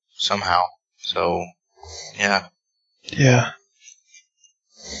crucial somehow. So, yeah. Yeah.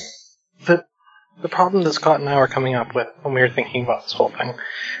 The problem that Scott and I were coming up with when we were thinking about this whole thing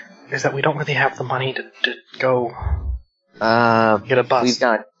is that we don't really have the money to go get a bus. We've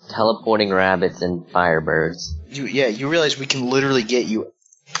got teleporting rabbits and firebirds. You realize we can literally get you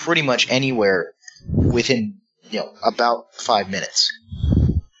pretty much anywhere within, about 5 minutes.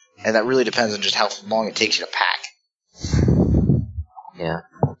 And that really depends on just how long it takes you to pack. Yeah.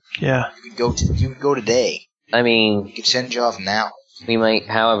 Yeah. You could go today. I mean... We could send you off now. We might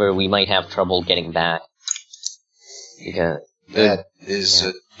have trouble getting back. Because... That is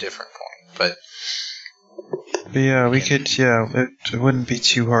a different point, but yeah, we could, it wouldn't be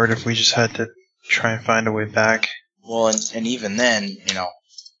too hard if we just had to try and find a way back. Well, and even then,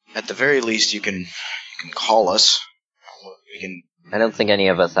 at the very least you can call us. We can... I don't think any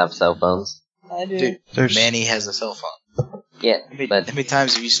of us have cell phones. I do. Dude, Manny has a cell phone. Yeah, but... How many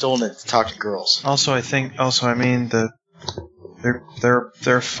times have you stolen it to talk to girls? Also, I mean, there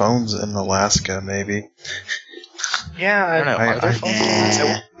are phones in Alaska, maybe. Yeah, I don't know. Are there phones in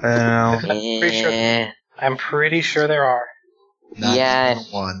Alaska? I don't know. I'm pretty sure there are. Yeah.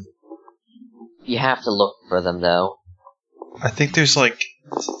 One. You have to look for them, though. I think there's like...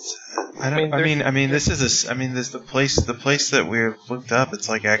 the place that we looked up, it's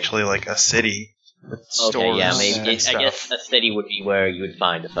like actually like a city. Okay, yeah, maybe. I guess a city would be where you would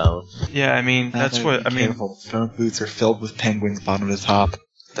find a phone. Yeah, I mean, that's what, I mean... Careful, phone booths are filled with penguins bottom to top.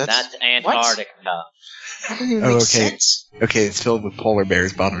 That's Antarctica. That doesn't even make sense. Okay, it's filled with polar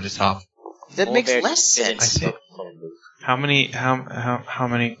bears bottom to top. That makes less sense. How many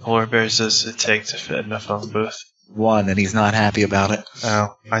polar bears does it take to fit in a phone booth? One, and he's not happy about it.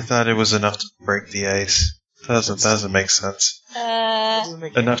 Oh, I thought it was enough to break the ice. That doesn't make sense.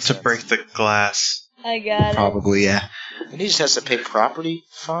 Enough to break the glass. I got Probably, yeah. And he just has to pay property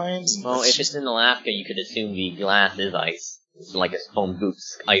fines? Well, if it's in Alaska, you could assume the glass is ice. It's like a phone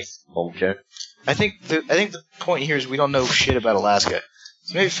booth's ice sculpture. I think the point here is we don't know shit about Alaska.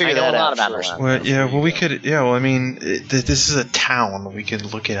 So maybe figure that out first. I mean, this is a town. We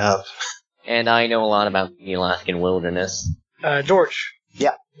could look it up. And I know a lot about the Alaskan wilderness. George.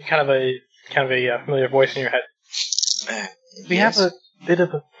 Yeah. Kind of a familiar voice in your head. We have a bit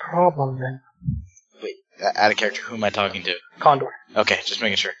of a problem then. Wait, out of character, who am I talking to? Condor. Okay, just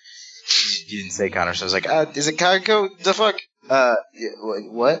making sure. You didn't say Connor, so I was like, is it Kaiko? The fuck?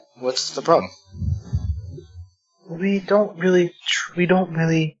 What? What's the problem? We do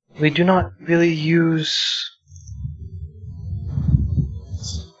not really use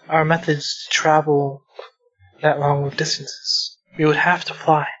our methods to travel that long of distances. We would have to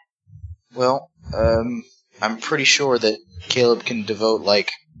fly. Well, I'm pretty sure that Caleb can devote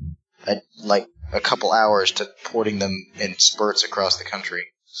like a couple hours to porting them in spurts across the country.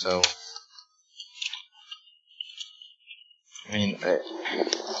 So, I mean,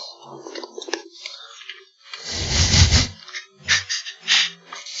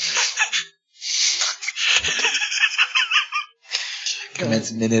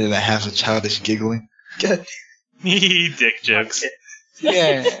 commence minute and a half of childish giggling. Dick jokes.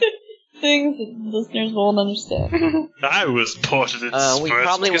 Yeah. Things that listeners won't understand. I was ported in we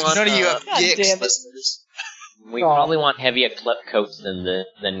probably Because want none of you have God dicks, damn it. listeners. we probably want heavier clip coats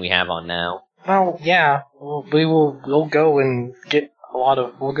than we have on now. Well, yeah, we'll go and get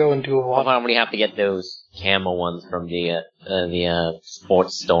we'll go and do a We'll lot. probably have to get those camo ones from the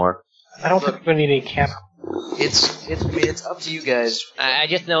sports store. I don't think we're gonna need any camo. It's up to you guys. I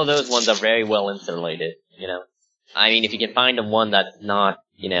just know those ones are very well insulated, you know. I mean, if you can find one that's not,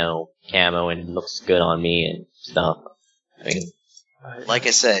 you know, camo and looks good on me and stuff. I mean, Like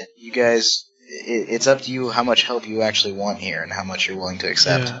I said, you guys, it's up to you how much help you actually want here and how much you're willing to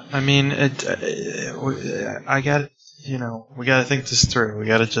accept. Yeah, I mean, I got, we got to think this through. We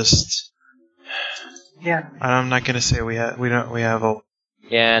got to just. Yeah. I'm not gonna say we have a.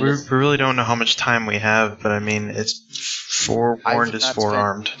 yeah, We really don't know how much time we have, but I mean, it's forewarned is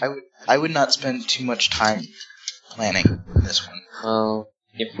forearmed. I would not spend too much time planning this one. well,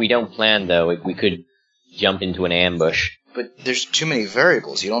 if we don't plan though, we could jump into an ambush. But there's too many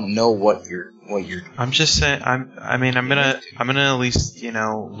variables. You don't know what you're. I'm just saying. I'm gonna at least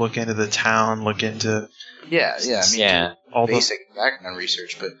look into the town, look into Yeah. I mean, Yeah. all basic background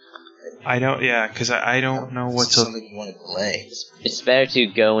research, but I don't. Yeah, because I don't know what it's to. something you want to delay. It's better to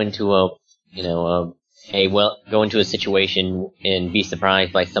go into go into a situation and be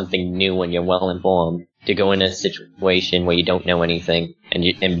surprised by something new when you're well informed, to go in a situation where you don't know anything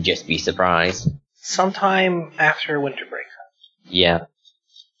and just be surprised. Sometime after winter break. Yeah.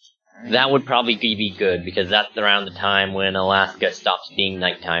 That would probably be good, because that's around the time when Alaska stops being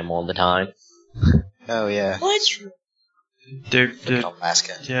nighttime all the time. Oh yeah. What? They're,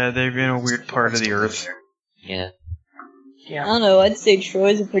 Alaska. yeah, they're in a weird part of the earth. Yeah. I Yeah. don't know. I'd say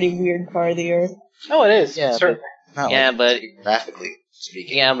Troy's a pretty weird part of the earth. Oh, it is. Yeah, Certainly. Not Yeah, like but graphically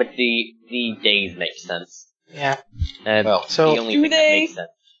speaking. yeah, but the days make sense. Yeah. Well, So- the only Do thing that they? makes sense.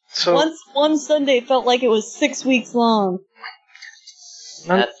 So Once one Sunday felt like it was 6 weeks long.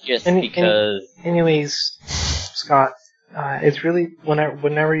 That's just because anyways, Scott, it's really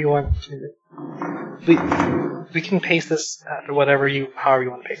whenever you want. We can pace this after however you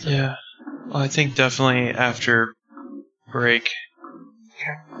want to pace it. Yeah. Well, I think definitely after break.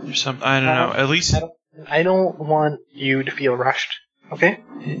 Or something. I don't know. At least. I don't want you to feel rushed. Okay?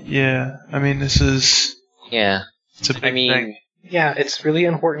 Yeah. I mean, this is. yeah. It's a big I mean, thing. Yeah, it's really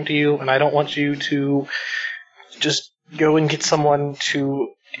important to you, and I don't want you to just go and get someone to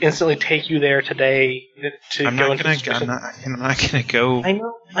instantly take you there today to I'm go not into gonna. the situation. I'm not gonna go. I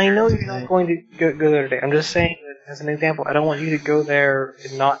know you're not going to go there today. I'm just saying, as an example, I don't want you to go there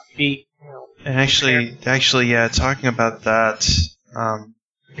and not be, And actually, yeah. Talking about that, I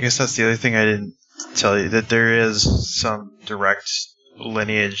guess that's the other thing I didn't tell you, that there is some direct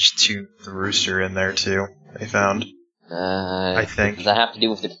lineage to the rooster in there too. I found. I think. Does that have to do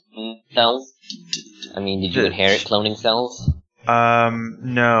with the cloning cells? I mean, did you inherit cloning cells?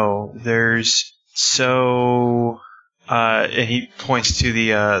 No. There's and he points to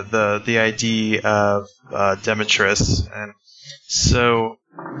the ID of Demetrius, and so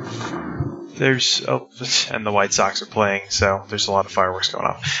there's and the White Sox are playing, so there's a lot of fireworks going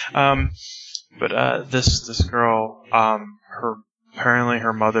off. But this girl, apparently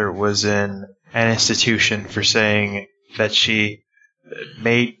her mother was in an institution for saying that she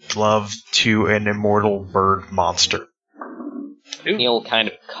made love to an immortal bird monster. Neil kind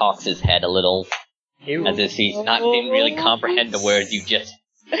of cocks his head a little, as if he's not didn't really comprehend the words you just.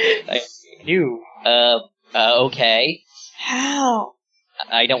 Okay. How?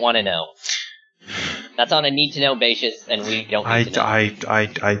 I don't want to know. That's on a need to know basis, and we don't need to know.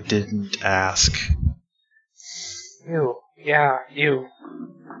 I didn't ask. you.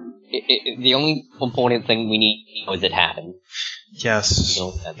 The only important thing we need to know is it happened. Yes,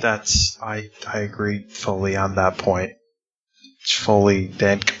 that's I agree fully on that point. Fully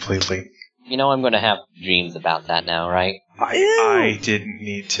and completely. You know I'm going to have dreams about that now, right? I didn't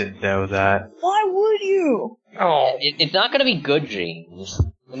need to know that. Why would you? Oh, It's not going to be good dreams.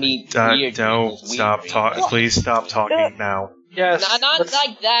 I mean, weird Don't dreams, weird stop dreams. talking. Please stop talking now. yes. Not let's-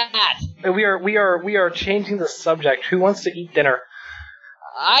 like that. We are changing the subject. Who wants to eat dinner?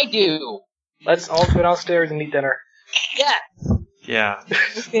 I do. Let's all go downstairs and eat dinner. Yeah. Yeah,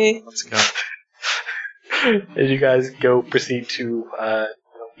 Okay. let's go. As you guys proceed to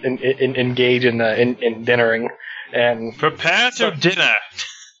engage in dinnering, and Prepare to dinner.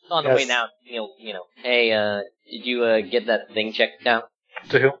 On the Yes. way now, hey, did you get that thing checked out?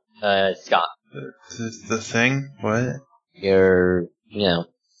 to who? Scott. The thing? What? Your,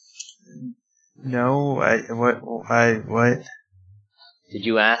 No, what? Did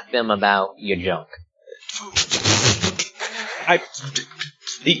you ask them about your junk?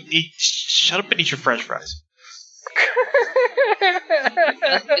 Shut up and eat your French fries.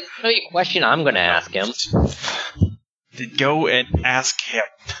 That's not a question I'm gonna ask him. Go and ask him.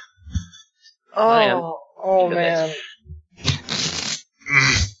 Oh man.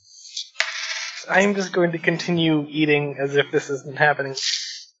 I'm just going to continue eating as if this isn't happening.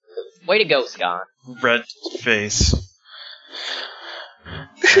 Way to go, Scott. Red face.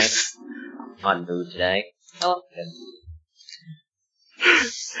 On mood today. Oh,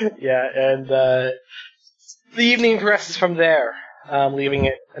 Yeah, and the evening progresses from there, leaving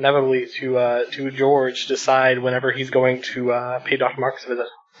it inevitably to George to decide whenever he's going to pay Dr. Marcus a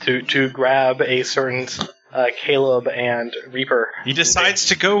visit to grab a certain Caleb and Reaper. He decides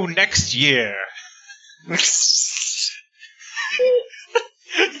to go next year.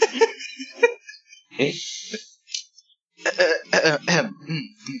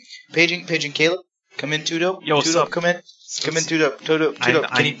 Paging Caleb. Come in, Tudo. Yo, what's Tudo, up? come in, Tudo.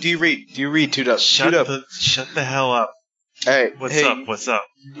 I- Do you read, Tudo? Shut Tudo. the hell up. All right. What's up?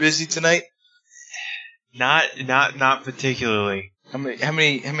 Busy tonight? Not particularly. How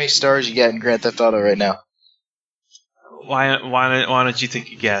many stars you got in Grand Theft Auto right now? Why don't you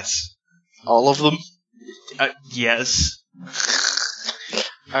take a guess? All of them. Yes.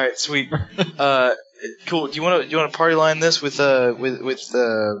 All right, sweet. Cool. Do you want to party line this with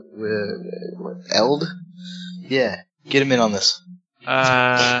Eld? Yeah, get him in on this.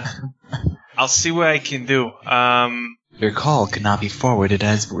 I'll see what I can do. Your call could not be forwarded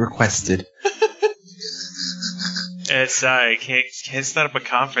as requested. Sorry, can't start up a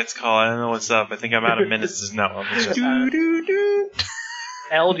conference call. I don't know what's up. I think I'm out of minutes. No, I'm just...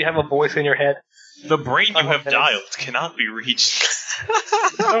 Elle, do you have a voice in your head? The brain you have minutes. dialed cannot be reached.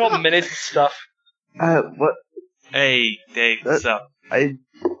 Talk about minutes and stuff. What? Hey, Dave, what's up? I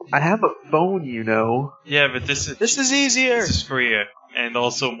have a phone, you know. Yeah, but this is easier. This is for you, and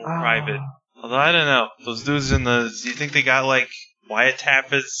also more private. Although I don't know, those dudes in the. Do you think they got like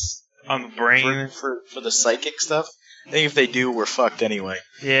wiretappers on the brain? For the psychic stuff? I think if they do, we're fucked anyway.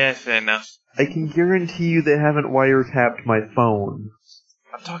 Yeah, fair enough. I can guarantee you they haven't wiretapped my phone.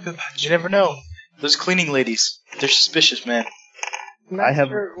 I'm talking about You never know. Those cleaning ladies, they're suspicious, man. I have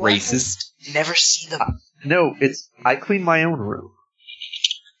Racist. Never see them. No, I clean my own room.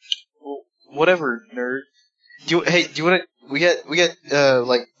 Well, whatever, nerd. Do you want to? We got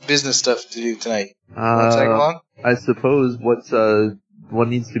like business stuff to do tonight. Want to tag along? I suppose what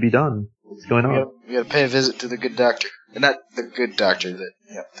needs to be done? What's going on? We got to pay a visit to the good doctor, and not the good doctor.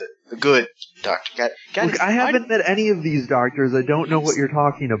 The good doctor. God, Look, I haven't met any of these doctors. I don't know what you're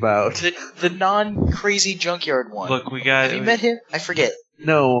talking about. the non-crazy junkyard one. Look, we got. Have you met him? I forget.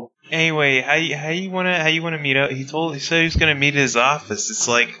 No. Anyway, how you wanna meet up? He said he was gonna meet at his office. It's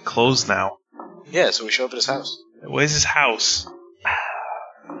like closed now. Yeah, so we show up at his house. Where's his house?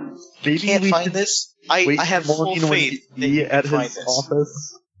 Maybe Can't we find should this. wait I have till full morning when faith that he you at can find his this.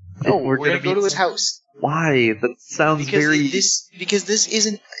 office. No, If we're gonna go to his house. Why? That sounds very Because this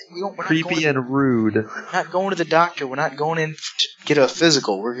isn't we're creepy not and rude. not going to the doctor. We're not going in to get a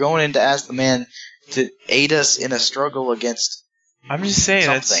physical. We're going in to ask the man to aid us in a struggle against. I'm just saying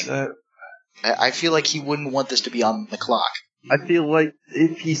Something. that's. I feel like he wouldn't want this to be on the clock. I feel like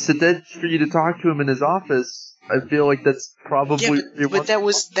if he said that for you to talk to him in his office, I feel like that's probably. But that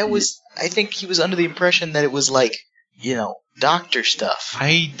was. I think he was under the impression that it was like, doctor stuff.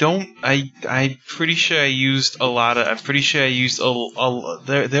 I'm pretty sure I used a lot of. I'm pretty sure I used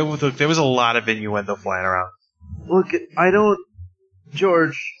there was a lot of innuendo flying around. Look,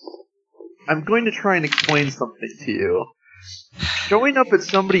 George, I'm going to try and explain something to you. Showing up at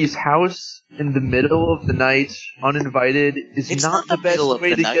somebody's house in the middle of the night, uninvited, is It's not the best middle of way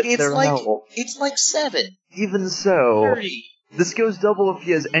the to night. get their help. It's like 7:30. Even so, this goes double if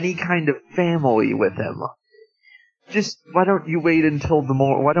he has any kind of family with him. Just, why don't we wait until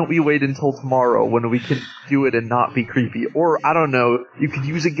tomorrow when we can do it and not be creepy? Or, I don't know, you could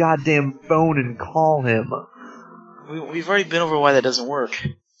use a goddamn phone and call him. We've already been over why that doesn't work.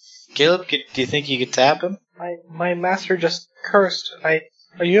 Caleb, do you think you could tap him? My master just cursed.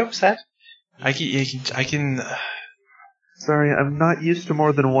 Are you upset? I can. Sorry, I'm not used to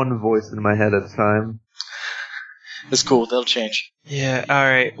more than one voice in my head at a time. That's cool. That'll change. Yeah. All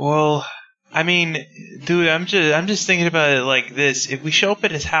right. Well, I mean, dude, I'm just thinking about it like this. If we show up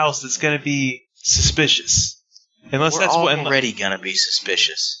at his house, it's gonna be suspicious. Unless We're that's what. already gonna be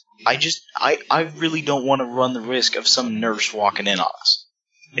suspicious. I really don't want to run the risk of some nurse walking in on us.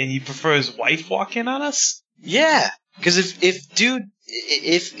 And you prefer his wife walk in on us? Yeah, because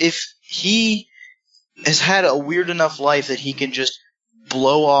if he has had a weird enough life that he can just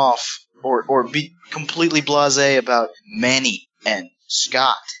blow off or be completely blasé about Manny and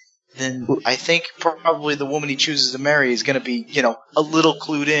Scott, then I think probably the woman he chooses to marry is going to be, a little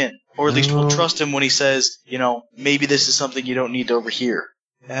clued in. Or at least we'll trust him when he says, maybe this is something you don't need to overhear.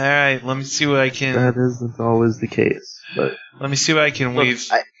 Alright, let me see what I can... That isn't always the case, but... Let me see what I can weave.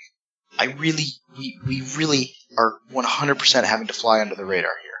 We really are 100% having to fly under the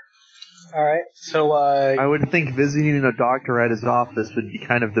radar here. Alright, so, I would think visiting a doctor at his office would be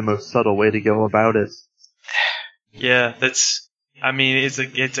kind of the most subtle way to go about it. Yeah, that's... I mean, it's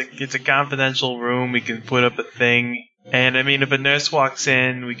a confidential room. We can put up a thing. And, I mean, if a nurse walks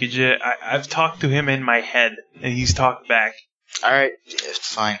in, we could just... I've talked to him in my head, and he's talked back. Alright,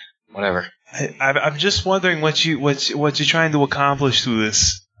 it's fine. Whatever. I'm just wondering what you're trying to accomplish through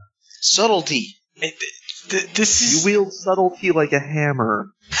this. Subtlety. This is... You wield subtlety like a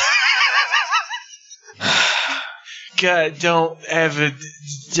hammer. God, don't ever...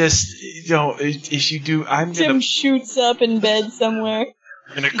 don't... If you do, I'm Tim gonna... shoots up in bed somewhere.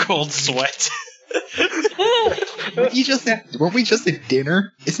 In a cold sweat. Weren't we just at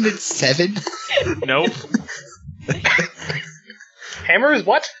dinner? Isn't it 7? Nope. hammer is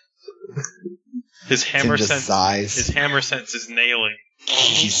what? His hammer just sense... sighs. His hammer sense is nailing.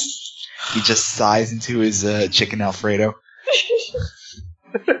 He just sighs into his chicken Alfredo.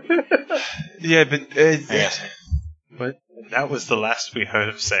 Yeah, but... But that was the last we heard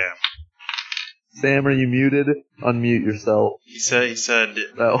of Sam. Sam, are you muted? Unmute yourself. He said...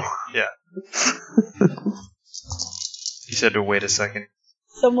 Oh. Yeah. He said to wait a second.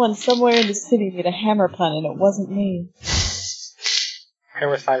 Someone somewhere in the city made a hammer pun, and it wasn't me.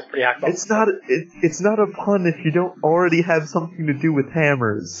 Hammer size pretty hackable. It's not a pun if you don't already have something to do with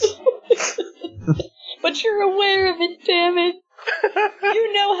hammers. But you're aware of it, damn it.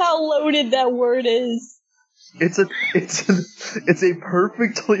 You know how loaded that word is. It's a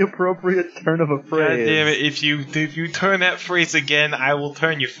perfectly appropriate turn of a phrase. God damn it! If you turn that phrase again, I will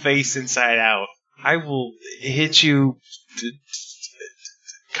turn your face inside out. I will hit you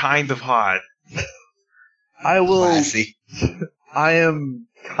kind of hard. I will. Classy. I am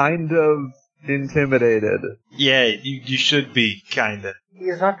kind of intimidated. Yeah, you should be kinda. He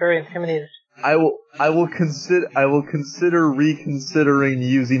is not very intimidated. I will consider reconsidering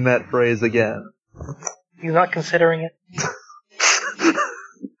using that phrase again. He's not considering it.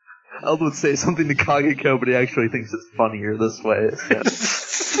 I would say something to Kageko, but he actually thinks it's funnier this way.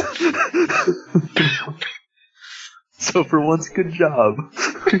 So for once, good job.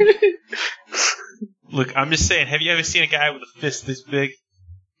 Look, I'm just saying, have you ever seen a guy with a fist this big?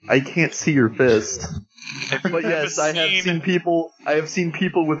 I can't see your fist. But yes, I have seen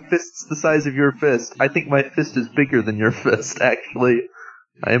people with fists the size of your fist. I think my fist is bigger than your fist, actually.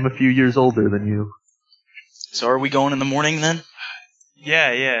 I am a few years older than you. So are we going in the morning then? Yeah.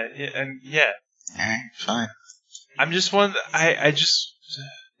 Alright, fine. I'm just wondering. I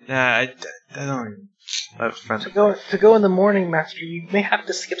don't even. To go in the morning, Master, you may have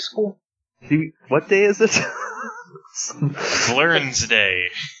to skip school. What day is it? Learns Day.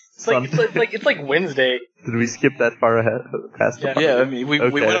 It's like Wednesday. Did we skip that far ahead? Past the Yeah, I mean, we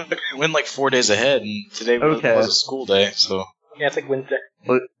went like 4 days ahead, and today was a school day, so... Yeah, it's like Wednesday.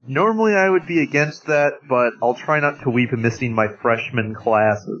 Well, normally I would be against that, but I'll try not to weep missing my freshman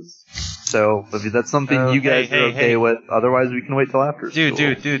classes. So, if that's something you guys are okay with, otherwise we can wait till after school.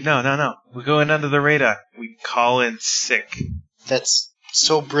 Dude, no. We're going under the radar. We call in sick. That's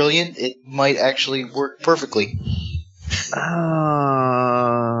so brilliant, it might actually work perfectly.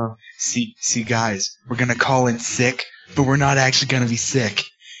 See, guys, we're gonna call in sick, but we're not actually gonna be sick.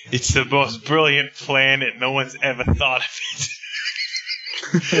 It's the most brilliant plan, and no one's ever thought of it.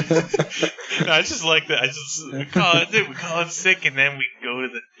 No, I just like that. We call it sick, and then we go to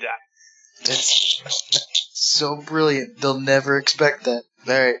the doctor. That's so brilliant. They'll never expect that.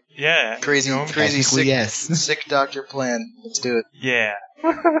 Alright. Yeah. Crazy sick, yes. sick doctor plan. Let's do it. Yeah.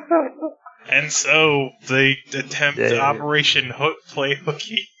 And so they attempt Operation Play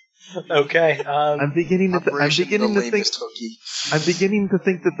Hooky. Okay. I'm beginning to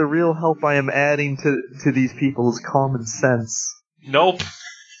think that the real help I am adding to these people is common sense. Nope.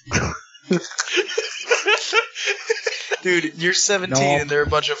 Dude, you're 17 and they're a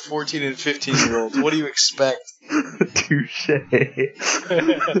bunch of 14 and 15-year-olds. What do you expect? Touche.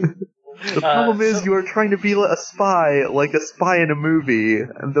 The problem is you are trying to be like a spy in a movie,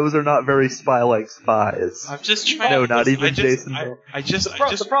 and those are not very spy-like spies. I'm just trying. No, not even Jason.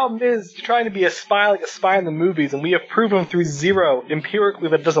 The problem is you're trying to be a spy like a spy in the movies, and we have proven through Zero empirically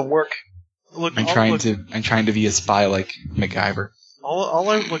that it doesn't work. Look, I'm trying to be a spy like MacGyver. All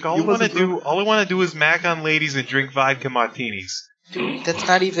I want to do is mac on ladies and drink vodka martinis. Dude, that's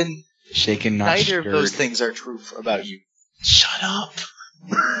not even... Shaken, not Neither stirred. of those things are true about you. Shut up.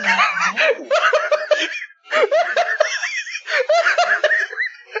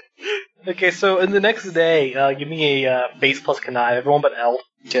 Okay, so in the next day, give me a base plus connive, everyone but L.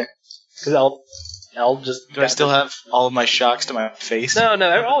 Okay. Because L just... Do I still have all of my shocks to my face? No,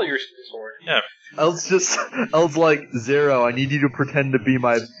 all your sword. El's like, Zero, I need you to pretend to be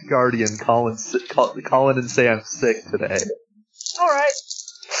my guardian. Call in and say I'm sick today. Alright.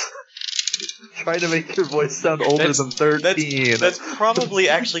 Try to make your voice sound older than 13. That's probably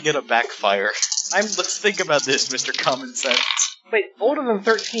actually gonna backfire. Let's think about this, Mr. Common Sense. Wait, older than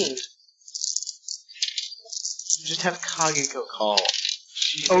 13? Just have Kageko call.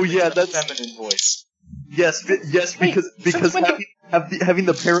 Oh yeah, that's feminine voice. yes, because having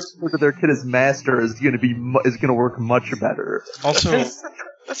the parents refer to their kid as master is gonna work much better. Also,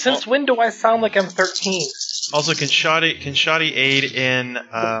 Since when do I sound like I'm 13? also, can Shoddy aid in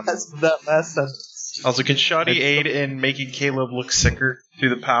That's that last sentence. Also, can Shoddy aid in making Caleb look sicker through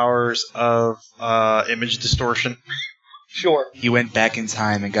the powers of image distortion? Sure. He went back in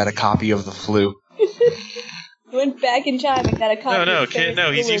time and got a copy of the flu. Went back in time and got a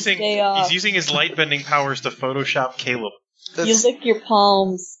copy. He's using his light bending powers to Photoshop Caleb. You lick your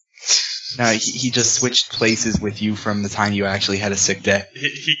palms. No, he just switched places with you from the time you actually had a sick day.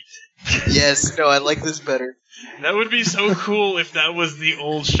 Yes, no, I like this better. That would be so cool if that was the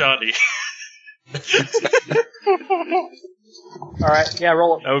old Shoddy. Alright, yeah,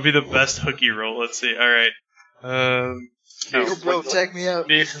 roll it. That would be the best hooky roll. Let's see. Alright. Bro, check me out.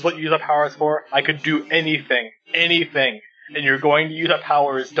 This is what you use up powers for. I could do anything. And you're going to use up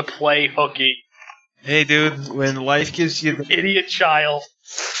powers to play hooky. Hey, dude, when life gives you the... Idiot child.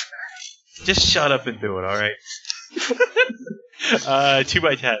 Just shut up and do it, alright?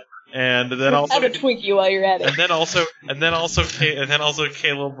 2x10. And then also... Have a Twinkie while you're at it. And then also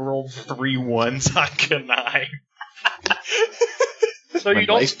Caleb rolled 3 1s on Kanai. So When you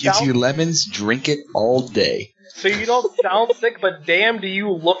don't life gives sound, you lemons, drink it all day. so you don't sound sick, but damn do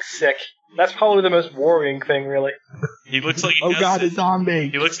you look sick. That's probably the most worrying thing, really. He looks like he Oh has god, it. a zombie!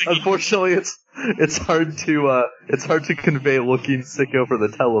 He looks like Unfortunately, it's hard to convey looking sick over the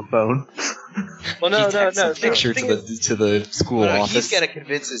telephone. Well, no. A picture to the school office. He's gotta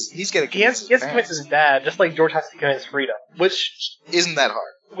convince his... He has to convince his dad, just like George has to convince Frieda. Which Isn't that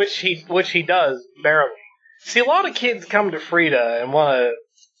hard? he does, barely. See, a lot of kids come to Frieda and want to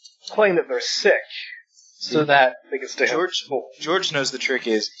claim that they're sick, so that they can stay home. George knows the trick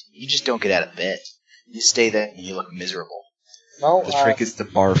is, you just don't get out of bed. You stay there and you look miserable. Well, The trick is to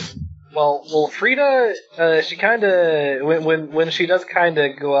barf. Well, Frieda, she kind of when she does kind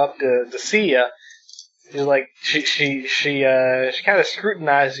of go up to see ya, she's like she kind of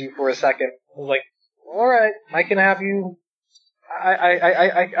scrutinizes you for a second. I was like, all right, I can have you.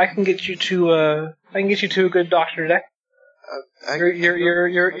 I can get you to a good doctor today.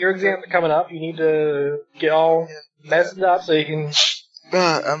 Your exams are coming up. You need to get all messed up so you can.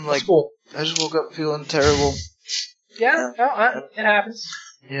 I'm like, School. I just woke up feeling terrible. Yeah, no, it happens.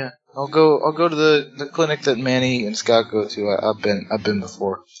 Yeah, I'll go to the clinic that Manny and Scott go to. I've been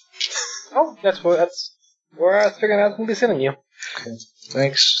before. Oh, that's where I was figuring I was going to be sending you. Okay.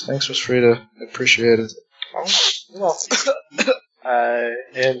 Thanks, Miss Frieda. I appreciate it. Oh, well.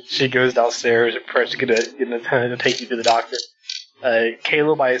 And she goes downstairs and tries to get an attendant to take you to the doctor.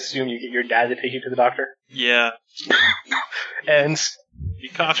 Caleb, I assume you get your dad to take you to the doctor. Yeah. And He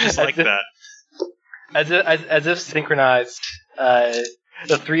coughs just like that. as if synchronized,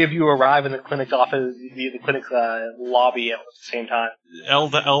 the three of you arrive in the clinic's office, the clinic's lobby at the same time.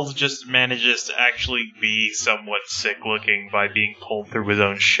 The elf just manages to actually be somewhat sick looking by being pulled through his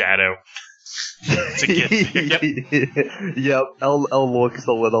own shadow. To get there. Yep, El looks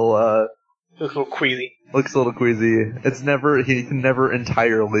a little Looks a little queasy. queasy. He can never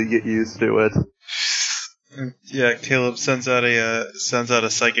entirely get used to it. Yeah, Caleb sends out a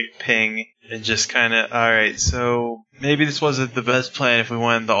psychic ping and just kind of, all right. So maybe this wasn't the best plan if we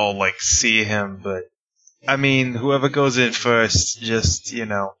wanted to all see him, but I mean, whoever goes in first, just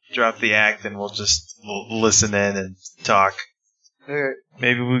drop the act and we'll just listen in and talk. Alright.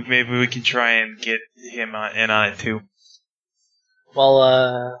 Maybe we can try and get him in on it too.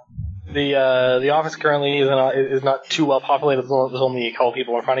 Well, the office currently is not too well populated. There's only a couple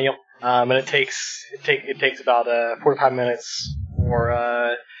people in front of you, and it takes about 45 minutes for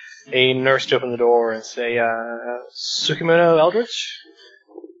a nurse to open the door and say, "Sukimoto Eldritch."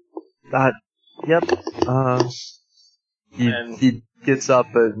 Yep. He gets up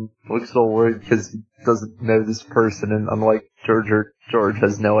and looks a little worried because he doesn't know this person, and unlike George George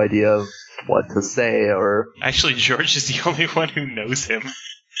has no idea of what to say, or Actually, George is the only one who knows him.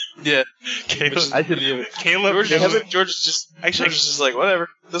 Yeah. Caleb, I should. Caleb George is just like, whatever.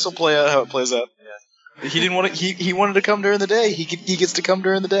 This will play out how it plays out. Yeah. He didn't want to. He wanted to come during the day. He gets to come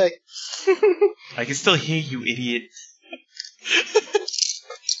during the day. I can still hear you, idiot.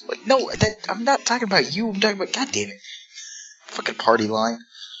 Like, no, I'm not talking about you. I'm talking about. God damn it! Fucking party line.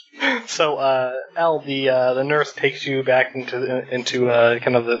 So, Elle, the nurse takes you back into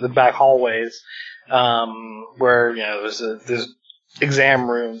kind of the back hallways, where there's exam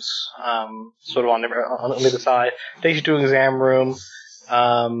rooms, sort of on the other side. Takes you to an exam room,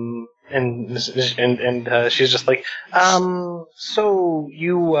 and she's just like, so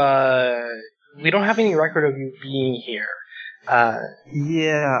you, we don't have any record of you being here.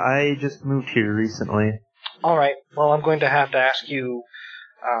 Yeah, I just moved here recently. All right. Well, I'm going to have to ask you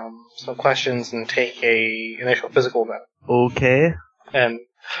some questions and take a initial physical then. Okay. And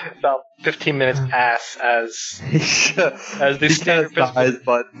about 15 minutes pass as these standard dies,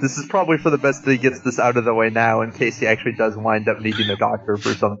 but this is probably for the best that he gets this out of the way now in case he actually does wind up needing a doctor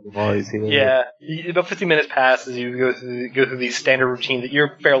for something while he's here. Yeah, about 15 minutes pass as you go through these standard routine that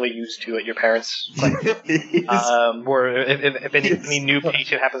you're fairly used to at your parents' place. Where if any new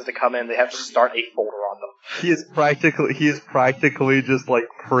patient happens to come in, they have to start a folder on them. He is practically just like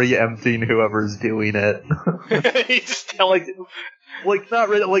preempting whoever's doing it. He's just telling them. Like not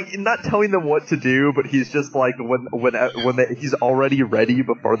really, like not telling them what to do, but he's just like he's already ready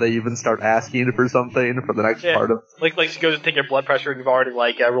before they even start asking for something for the next part of. Like she goes to take your blood pressure, and you've already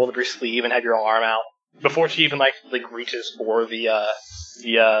rolled up your sleeve and have your arm out before she even reaches for the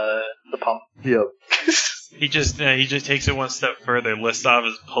pump. Yep. He just takes it one step further, lists off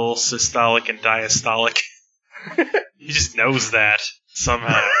his pulse, systolic and diastolic. He just knows that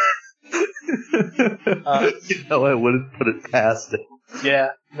somehow. I wouldn't put it past him. Yeah,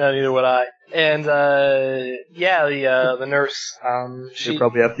 no, neither would I. And the nurse, she he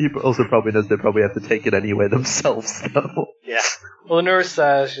also probably knows they probably have to take it anyway themselves, though. Yeah. Well, the nurse,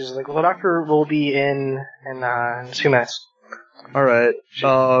 she's like, well, the doctor will be in 2 minutes. All right.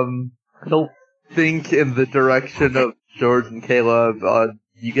 He'll think in the direction of George and Caleb.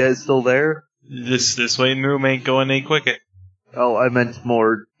 You guys still there? This waiting room ain't going any quicker. Oh, I meant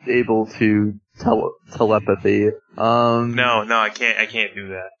more able to telepathy. No, I can't do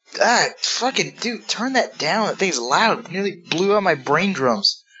that. Ah, fucking dude, turn that down. That thing's loud. It nearly blew out my brain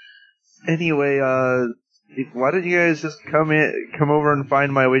drums. Anyway, why don't you guys just come over and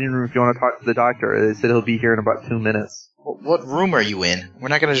find my waiting room if you want to talk to the doctor? They said he'll be here in about 2 minutes. What room are you in? We're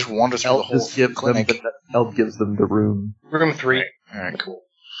not gonna just wander through the whole clinic. Elf gives them the room. Room 3. Alright, cool.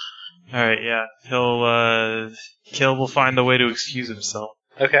 Alright, yeah. Caleb will find a way to excuse himself.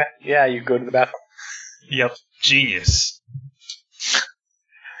 Okay, yeah, you go to the bathroom. Yep, genius.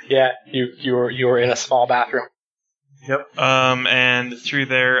 Yeah, you're in a small bathroom. Yep. And through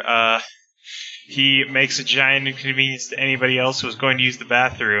there, he makes a giant inconvenience to anybody else who was going to use the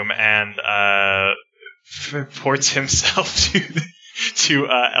bathroom, and ports himself to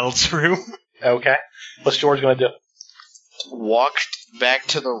El's room. Okay. What's George gonna do? Walk back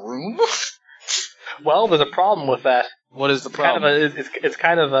to the room? Well, there's a problem with that. What is the problem? It's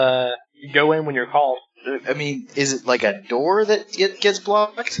kind of you go in when you're called. I mean, is it like a door that gets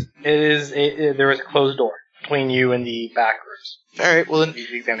blocked? There is a closed door between you and the back rooms. Alright, well then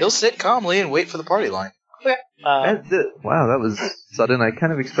he'll sit calmly and wait for the party line. Okay. Wow, that was sudden. I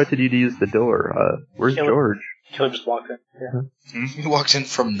kind of expected you to use the door. Where's George? Caleb just walked in. Yeah. He walks in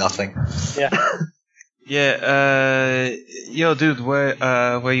from nothing. Yeah. Yeah, yo dude,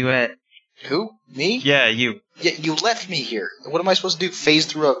 where you at? Who? Me? Yeah, you. Yeah, you left me here. What am I supposed to do? Phase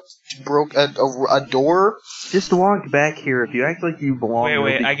through a door? Just walk back here. If you act like you belong,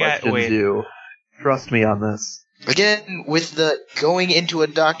 you. Trust me on this. Again, with the going into a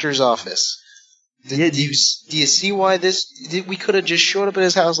doctor's office. Do you see why we could have just showed up at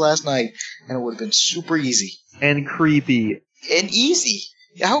his house last night, and it would have been super easy. And creepy. And easy.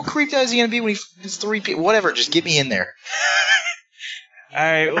 How creeped out is he going to be when it's 3 people? Whatever, just get me in there.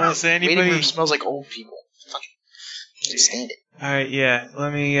 Alright, well, is anybody... Waiting room smells like old people. Fucking can't stand it. Alright, yeah,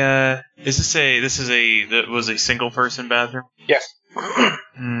 let me, was a single person bathroom? Yes.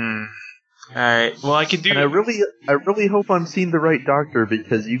 Alright, well I could do... And I really hope I'm seeing the right doctor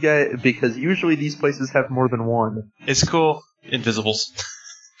because usually these places have more than one. It's cool. Invisibles.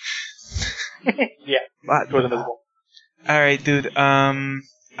 Yeah, it was invisible. Alright, dude, I'll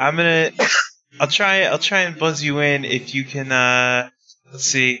try and buzz you in if you can, let's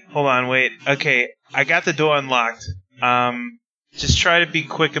see, hold on, wait, okay, I got the door unlocked, just try to be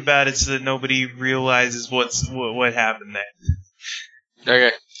quick about it so that nobody realizes what happened there.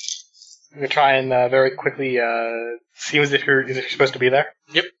 Okay. I'm gonna try and very quickly seem as if you're supposed to be there.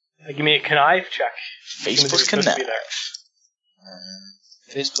 Yep. Give me a connive check. Face Seem as if plus you're supposed to be connive.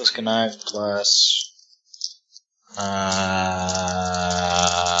 there. Face plus connive plus...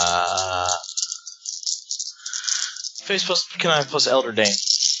 Face plus connive plus Elder Dane.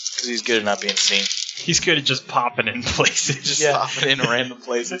 Because he's good at not being seen. He's good at just popping in places. Just popping in random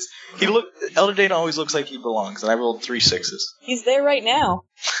places. Elder Dane always looks like he belongs, and I rolled 3 6s. He's there right now.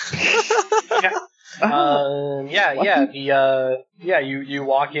 You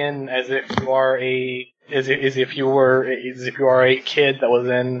walk in as if you are a kid that was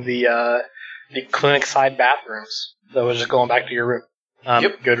in the clinic side bathrooms that was just going back to your room.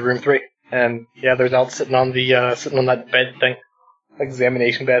 Yep. Go to room 3, and there's Al sitting on that bed thing,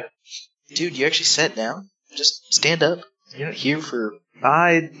 examination bed. Dude, you actually sat down? Just stand up. You're not here for...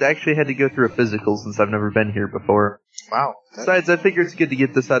 I actually had to go through a physical since I've never been here before. Wow. Besides, I figure it's good to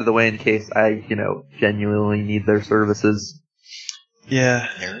get this out of the way in case I, genuinely need their services. Yeah.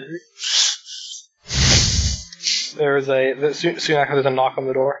 Soon after there's a knock on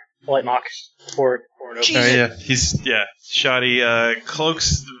the door. A light knock before it opens. Oh yeah, Shoddy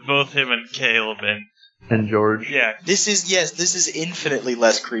cloaks both him and Caleb in. And George. Yeah. This is infinitely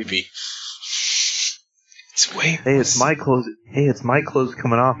less creepy. It's way Hey, it's my clothes. Hey, it's my clothes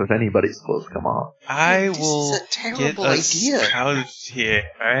coming off if anybody's clothes come off. I This will is a terrible get us idea. out of here,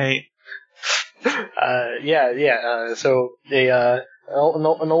 alright? So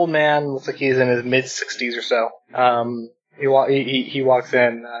an old man looks like he's in his mid-60s or so. He walks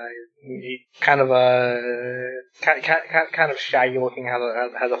in. He kind of shaggy looking,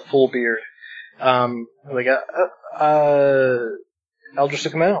 has a full beard. Eldridge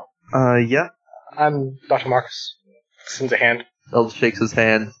Sacramento. Yeah. I'm Dr. Marcus. Sends a hand. Eldridge shakes his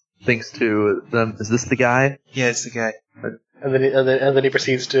hand, thinks to them, is this the guy? Yeah, it's the guy. And then he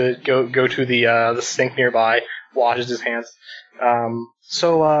proceeds to go to the sink nearby, washes his hands. What's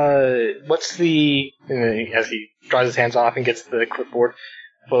the... As he dries his hands off and gets the clipboard,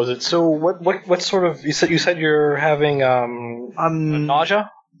 closes it. So what sort of... You said you're having nausea?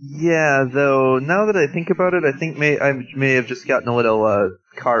 Yeah, though, now that I think about it, I think I may have just gotten a little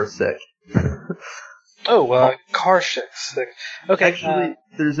car sick. Car sick. Okay. Actually,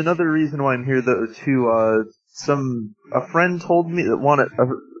 there's another reason why I'm here, though, too. A friend told me that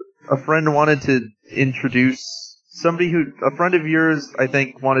a friend wanted to introduce a friend of yours, I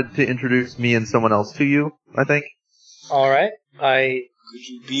think, wanted to introduce me and someone else to you, I think. Alright. Could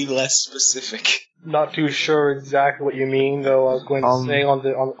you be less specific? Not too sure exactly what you mean, though. I was going to say on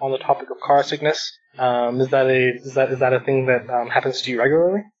the topic of car sickness. Is that a thing that happens to you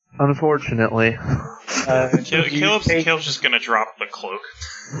regularly? Unfortunately. Caleb's just gonna drop the cloak.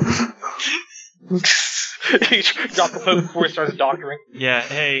 Drop the cloak before he starts doctoring. Yeah,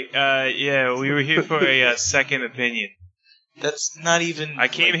 hey, we were here for a second opinion. That's not even... I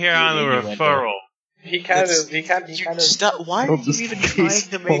came here on a referral. He kind of. Stop. Why are you even trying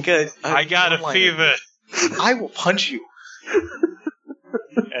to make I got a fever. I will punch you.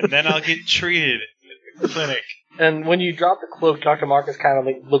 And then I'll get treated at the clinic. And when you drop the cloak, Dr. Marcus kind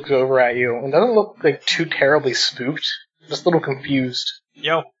of looks over at you and doesn't look too terribly spooked, just a little confused.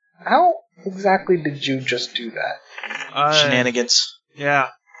 Yo. How exactly did you just do that? Shenanigans. Yeah.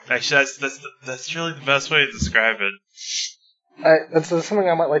 Actually, that's really the best way to describe it. That's something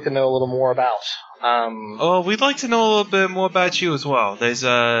I might like to know a little more about. We'd like to know a little bit more about you as well. There's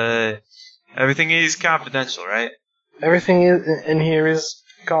everything is confidential, right? Everything in here is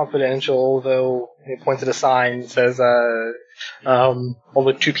confidential, though he points at a sign that says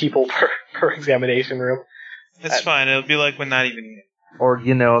only 2 people per examination room. It's fine. It'll be like we're not even here. Or,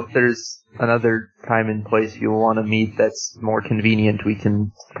 if there's another time and place you want to meet that's more convenient, we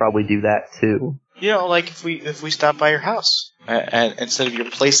can probably do that too. Like if we stop by your house and instead of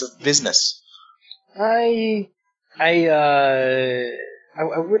your place of business. I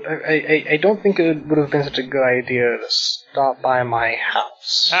don't think it would have been such a good idea to stop by my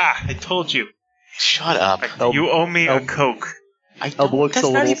house. I told you. Shut up. You owe me a Coke. Elb looks a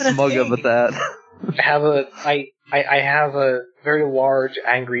little smug up at that. I have a very large,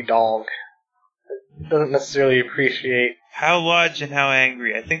 angry dog. It doesn't necessarily appreciate. How large and how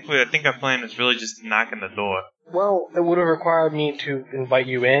angry? I think our plan was really just to knock on the door. Well, it would have required me to invite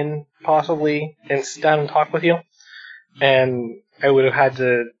you in, possibly, and sit down and talk with you. And I would have had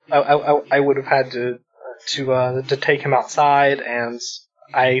to. I would have had to take him outside, and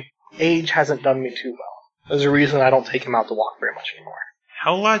age hasn't done me too well. There's a reason I don't take him out to walk very much anymore.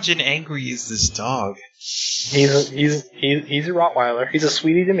 How large and angry is this dog? He's a Rottweiler. He's a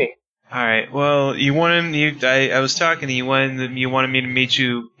sweetie to me. Alright, well, you wanted, I was talking to you, you wanted me to meet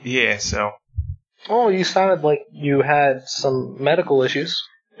you here, so. Oh, you sounded like you had some medical issues.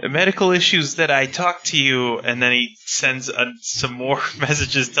 The medical issues that I talked to you, and then he sends some more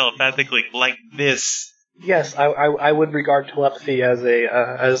messages telepathically, like this. Yes, I would regard telepathy as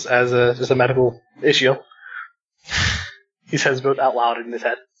a medical issue. He says both out loud in his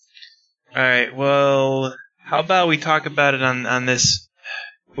head. Alright, well, how about we talk about it on this...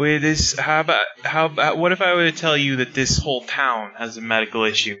 Wait, how about, what if I were to tell you that this whole town has a medical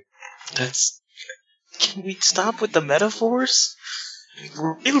issue? Can we stop with the metaphors?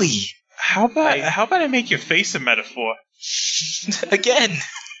 Really? How about I make your face a metaphor? Again!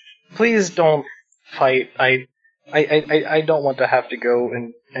 Please don't fight. I don't want to have to go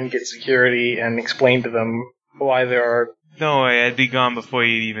and get security and explain to them why there are... No way, I'd be gone before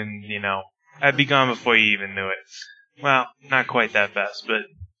you even, I'd be gone before you even knew it. Well, not quite that fast, but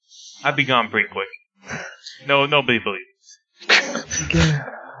I'd be gone pretty quick. No, nobody believes.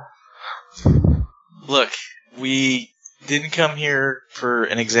 Look, we didn't come here for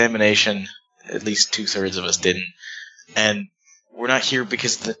an examination. At least 2/3 of us didn't. And we're not here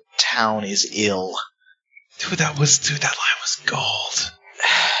because the town is ill. Dude, that line was gold.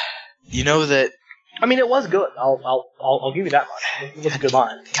 You know that... I mean, it was good. I'll give you that much. It was a good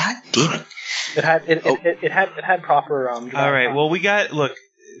line. God damn it. It had proper. All right. Well, look.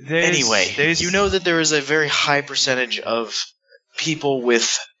 Anyway, you know that there is a very high percentage of people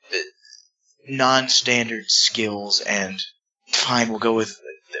with non-standard skills, and fine, we'll go with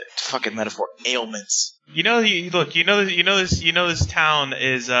the fucking metaphor, ailments. This town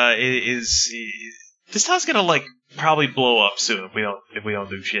is this town's gonna probably blow up soon if we don't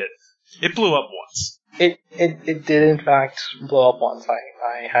do shit. It blew up once. It did in fact blow up once.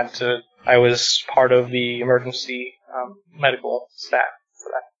 I was part of the emergency medical staff for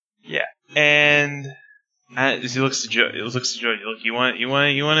that. Yeah, and he looks to George. Look, you want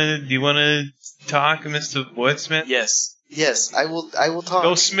to talk, Mr. Wordsmith? Yes, I will talk.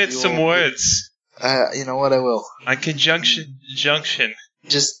 Go smith some words. You know what? I will. On conjunction.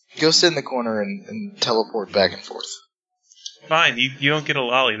 Just go sit in the corner and teleport back and forth. Fine, you don't get a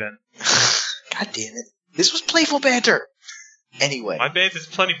lolly then. God damn it. This was playful banter. Anyway. My banter's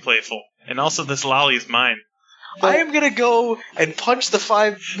plenty playful. And also this lolly is mine. I am gonna go and punch the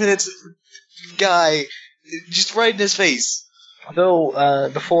 5 minutes guy just right in his face. Though,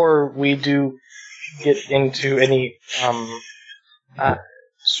 before we do get into any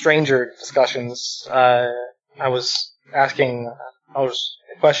stranger discussions, I was asking a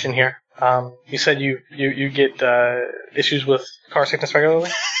question here. You said you get issues with car sickness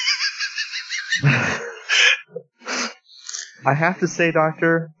regularly? I have to say,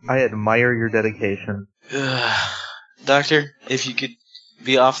 Doctor, I admire your dedication. Doctor, if you could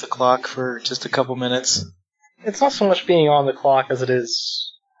be off the clock for just a couple minutes. It's not so much being on the clock as it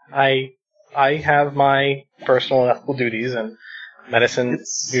is I have my personal and ethical duties, and medicine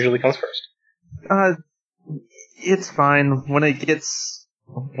usually comes first. It's fine. When it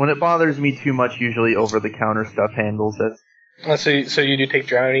bothers me too much, usually over-the-counter stuff handles it. So you do take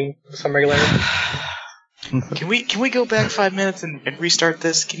Dramamine with some regularity? Can we go back 5 minutes and restart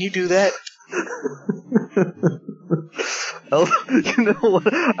this? Can you do that? You know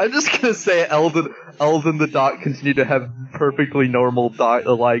what? I'm just gonna say Eldon the doc continue to have perfectly normal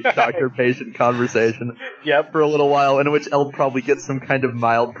doctor-patient conversation. Yep. For a little while, in which Eld probably gets some kind of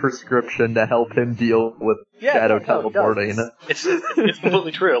mild prescription to help him deal with shadow teleporting. It's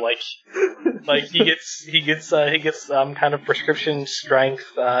completely true. Like he gets kind of prescription strength,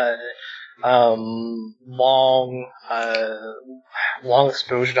 long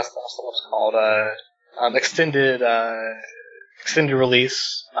exposure. That's what it's called. Extended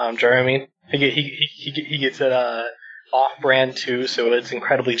release. Dramamine. He gets it off-brand too, so it's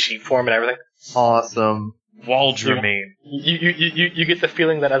incredibly cheap for him and everything. Awesome. Waldramine. You get the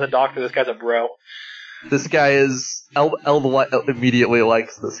feeling that as a doctor, this guy's a bro. This guy is Eld immediately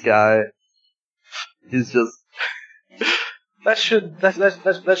likes this guy. He's just that should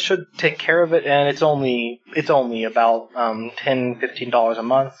take care of it, and it's only about $10-15 a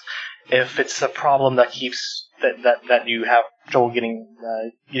month. If it's a problem that keeps that you have trouble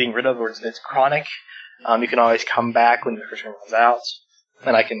getting rid of, or it's chronic, you can always come back when the prescription runs out,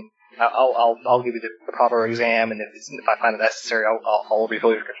 and I'll give you the proper exam, and if I find it necessary, I'll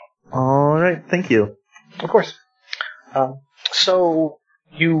refill your prescription. All right, thank you. Of course. So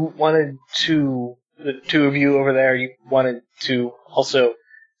you wanted to, the two of you over there, you wanted to also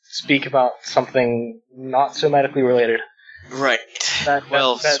speak about something not so medically related. Right. That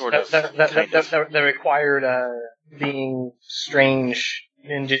required being strange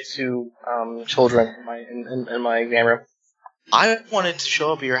ninjutsu children in my exam room. I wanted to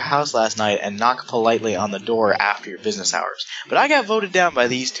show up at your house last night and knock politely on the door after your business hours, but I got voted down by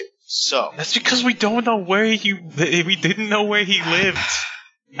these two. So That's because we don't know where we didn't know where he lived.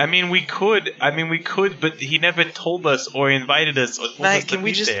 I mean, we could, but he never told us or invited us or told us to can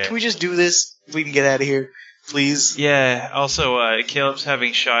we be there. just do this? We can get out of here, please. Yeah. Also, Caleb's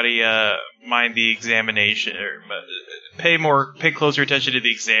having Shoddy mind the examination, or pay closer attention to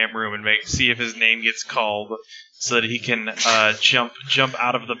the exam room and see if his name gets called, so that he can jump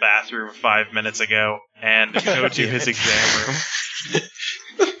out of the bathroom 5 minutes ago and go to his exam room.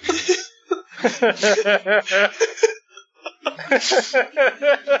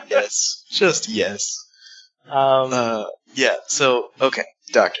 Yes, just yes. Yeah. So okay,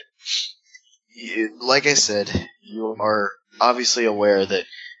 Doctor. Like I said, you are obviously aware that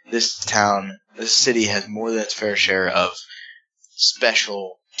this city has more than its fair share of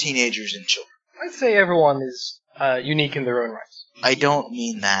special teenagers and children. I'd say everyone is unique in their own rights. I don't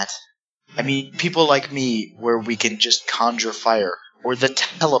mean that. I mean people like me, where we can just conjure fire, or the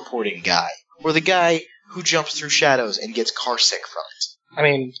teleporting guy, or the guy who jumps through shadows and gets car sick from it. I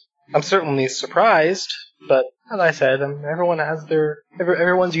mean, I'm certainly surprised, but as I said,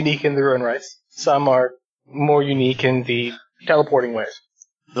 everyone's unique in their own rights. Some are more unique in the teleporting ways.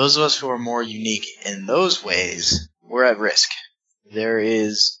 Those of us who are more unique in those ways, we're at risk. There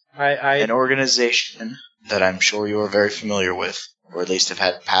is an organization that I'm sure you are very familiar with, or at least have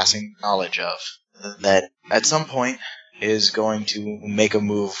had passing knowledge of, that at some point is going to make a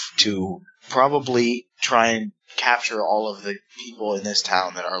move to probably try and capture all of the people in this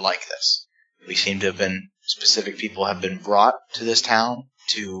town that are like this. We seem to have specific people have been brought to this town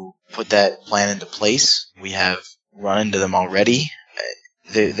to put that plan into place. We have run into them already.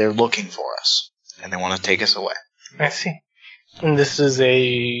 They're looking for us, and they want to take us away. I see. And this is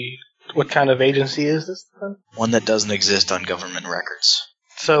what kind of agency is this then? One that doesn't exist on government records.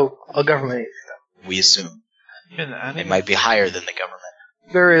 So, a government agency. We assume. It might be higher than the government.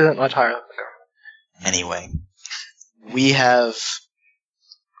 There isn't much higher than the government. Anyway, we have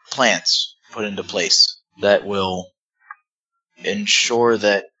plans put into place that will ensure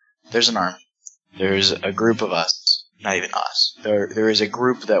that there's an army. There's a group of us. Not even us. There is a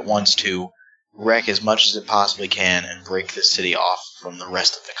group that wants to wreck as much as it possibly can and break the city off from the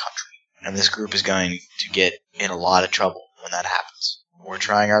rest of the country. And this group is going to get in a lot of trouble when that happens. We're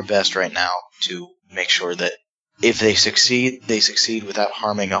trying our best right now to make sure that if they succeed without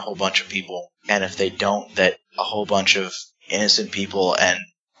harming a whole bunch of people. And if they don't, that a whole bunch of innocent people and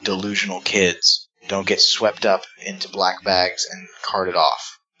delusional kids don't get swept up into black bags and carted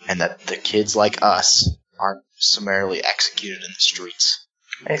off. And that the kids like us aren't summarily executed in the streets.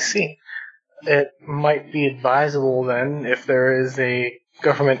 I see. It might be advisable then, if there is a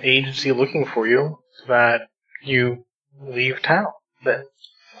government agency looking for you, that you leave town then.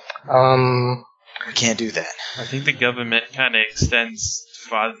 We can't do that. I think the government kind of extends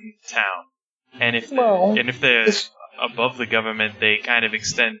farther than the town. And if they're above the government, they kind of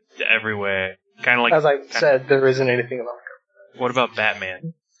extend to everywhere. Kind of like. As I said, there isn't anything about the government. What about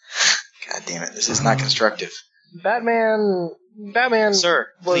Batman? God damn it! This is not constructive. Batman. Sir,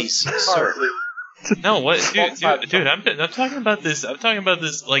 please, sir. No, what, dude? I'm talking about this. I'm talking about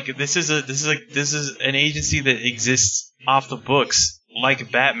this. Like, this is an agency that exists off the books,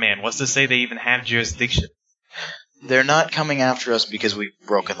 like Batman. What's to say they even have jurisdiction? They're not coming after us because we've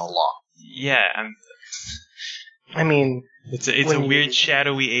broken the law. Yeah, I mean, it's a weird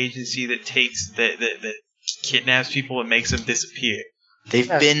shadowy agency that that kidnaps people and makes them disappear. They've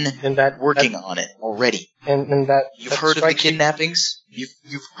been working on it already. And that you've heard of the kidnappings?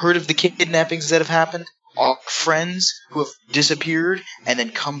 You've heard of the kidnappings that have happened? Our friends who have disappeared and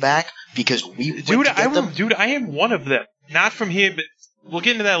then come back because we went to get them? Dude, I am one of them. Not from here, but we'll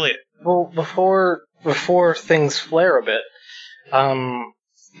get into that later. Well, before things flare a bit, an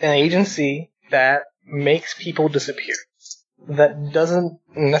agency that makes people disappear, that doesn't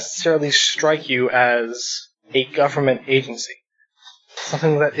necessarily strike you as a government agency.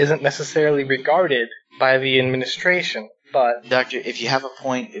 Something that isn't necessarily regarded by the administration, but... Doctor, if you have a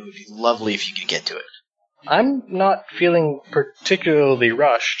point, it would be lovely if you could get to it. I'm not feeling particularly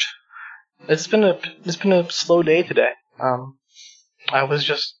rushed. It's been a slow day today. I was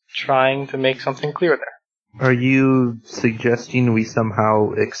just trying to make something clear there. Are you suggesting we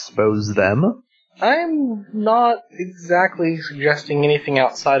somehow expose them? I'm not exactly suggesting anything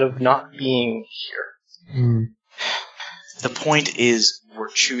outside of not being here. The point is, we're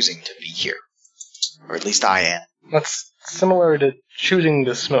choosing to be here. Or at least I am. That's similar to choosing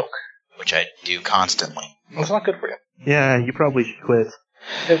to smoke. Which I do constantly. It's not good for you. Yeah, you probably should quit.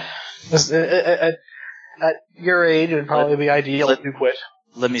 At your age, it would probably be ideal to quit.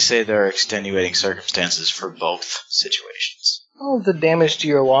 Let me say there are extenuating circumstances for both situations. Well, the damage to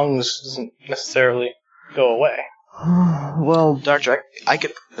your lungs doesn't necessarily go away. Well, Doctor, I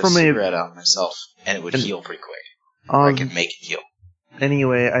could put a From a- cigarette out myself, and it would heal pretty quick. Or I could make it heal.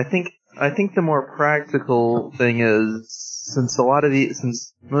 anyway, I think the more practical thing is, since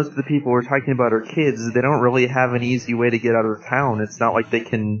most of the people we're talking about are kids, they don't really have an easy way to get out of town. It's not like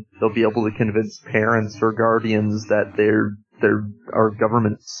they'll be able to convince parents or guardians that there are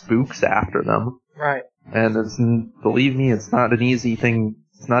government spooks after them. Right. And believe me, it's not an easy thing.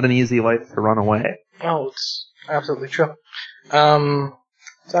 It's not an easy life to run away. Oh, it's absolutely true.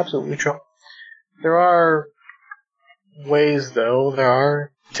 It's absolutely true. There are ways, though. There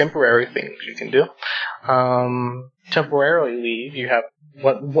are temporary things you can do. Temporarily leave. You have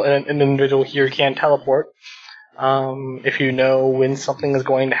an individual here can teleport. If you know when something is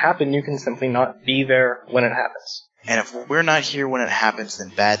going to happen, you can simply not be there when it happens. And if we're not here when it happens, then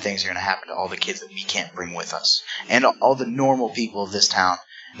bad things are going to happen to all the kids that we can't bring with us. And all the normal people of this town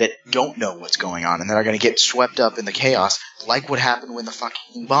that don't know what's going on and that are going to get swept up in the chaos, like what happened when the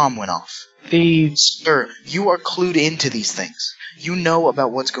fucking bomb went off. Sir, you are clued into these things. You know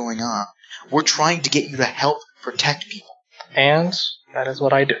about what's going on. We're trying to get you to help protect people. And that is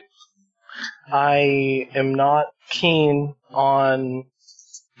what I do. I am not keen on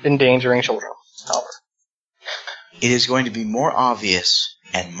endangering children, however. It is going to be more obvious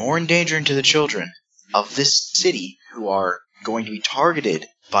and more endangering to the children of this city who are going to be targeted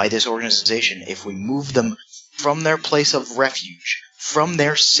by this organization if we move them from their place of refuge, from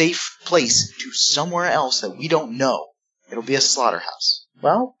their safe place to somewhere else that we don't know. It'll be a slaughterhouse.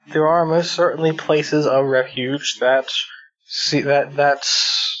 Well, there are most certainly places of refuge that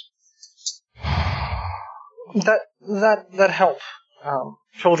help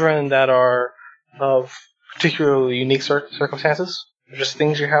children that are of particularly unique circumstances. They're just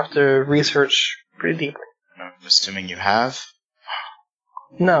things you have to research pretty deeply. I'm assuming you have.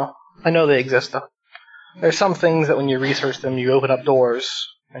 No, I know they exist though. There's some things that when you research them, you open up doors,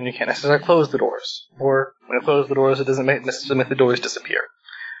 and you can't necessarily close the doors. Or when you close the doors, it doesn't necessarily make the doors disappear.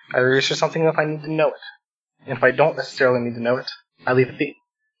 I research something if I need to know it. And if I don't necessarily need to know it, I leave it be.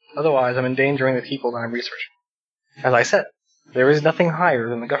 Otherwise, I'm endangering the people that I'm researching. As I said, there is nothing higher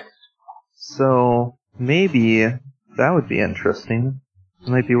than the government. So maybe that would be interesting. It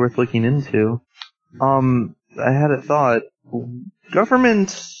might be worth looking into. I had a thought.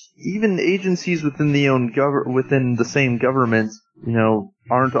 Government, even agencies within within the same government,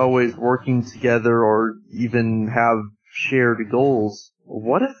 aren't always working together or even have shared goals.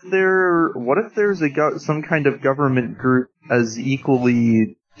 What if there's some kind of government group as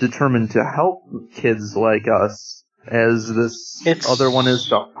equally determined to help kids like us as this other one is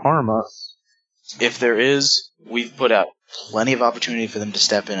to harm us? If there is, we've put out plenty of opportunity for them to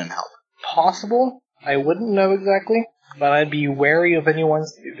step in and help. Possible? I wouldn't know exactly, but I'd be wary of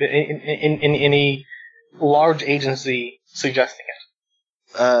anyone's in any large agency suggesting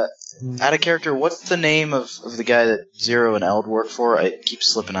it. Out of character, what's the name of the guy that Zero and Eld work for? It keeps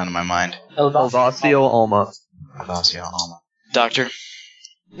slipping out of my mind. Elvasio Alma. Elvasio Alma. Doctor?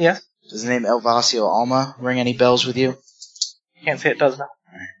 Yes? Does the name Elvasio Alma ring any bells with you? Can't say it does now.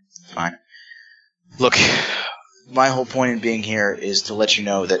 Alright, fine. Look, my whole point in being here is to let you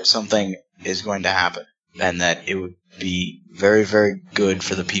know that something is going to happen, and that it would be very, very good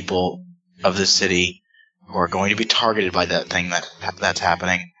for the people of this city who are going to be targeted by that thing that's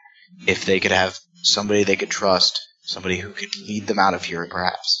happening, if they could have somebody they could trust, somebody who could lead them out of here,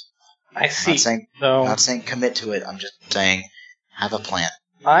 perhaps. I see. I'm not saying commit to it, I'm just saying have a plan.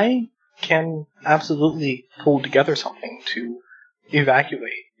 I can absolutely pull together something to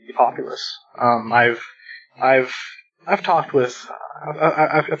evacuate the populace. I've talked with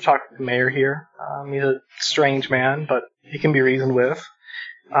the mayor here. He's a strange man, but he can be reasoned with.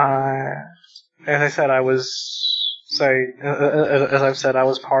 As I've said, I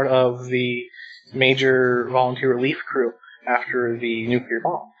was part of the major volunteer relief crew after the nuclear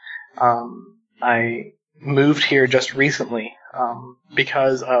bomb. I moved here just recently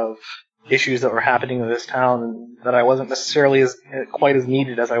because of issues that were happening in this town, and that I wasn't necessarily quite as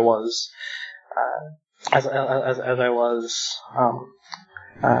needed as I was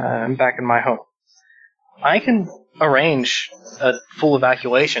back in my home. I can arrange a full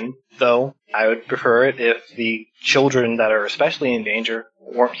evacuation, though I would prefer it if the children that are especially in danger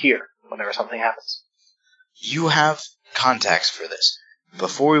weren't here whenever something happens. You have contacts for this.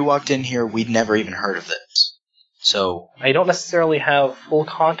 Before we walked in here, we'd never even heard of this. So I don't necessarily have full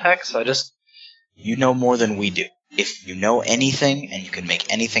contacts, I just... You know more than we do. if you know anything and you can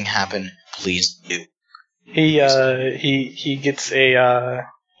make anything happen, please do. He gets a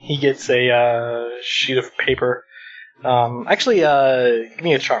sheet of paper. Give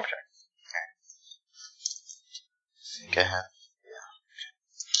me a charm check. Go ahead.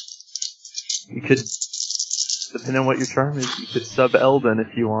 You could, depending on what your charm is, you could sub Eldon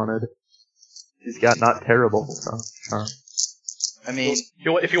if you wanted. He's got not terrible charm. I mean,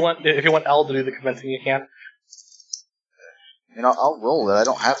 If you want Elle to do the convincing, you can. I'll roll it. I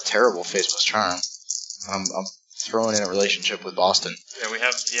don't have terrible face plus charm. I'm throwing in a relationship with Boston. Yeah, we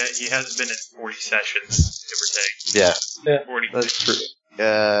have. Yeah, he has been in 40 sessions, give Yeah. or take. 40. That's true.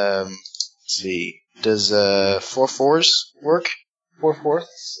 Let's see. Does 4 fours work? 4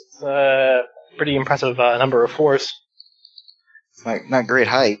 fourths. Pretty impressive number of fours. Not great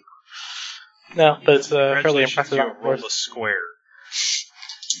height. No, but it's fairly Congratulations, impressive you number of rolled fours. a square.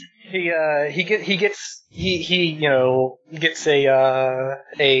 He gets a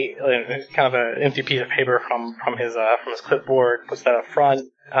kind of an empty piece of paper from his clipboard, puts that up front,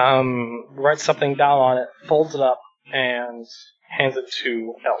 writes something down on it, folds it up, and hands it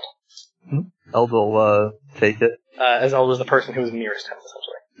to Eld. Eld will take it. As Eld is the person who is nearest him,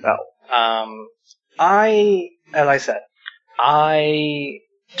 essentially. Oh. As I said, I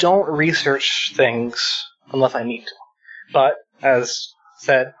don't research things unless I need to. But, as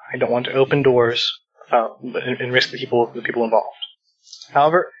said, I don't want to open doors and risk the people involved.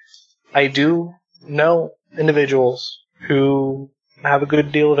 However, I do know individuals who have a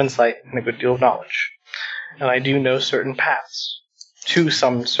good deal of insight and a good deal of knowledge. And I do know certain paths to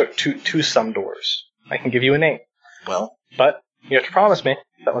some doors. I can give you a name. Well, But you have to promise me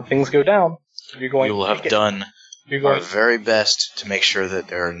that when things go down, you're going we will to have done our very best to make sure that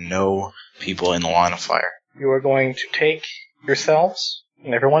there are no people in the line of fire. You are going to take yourselves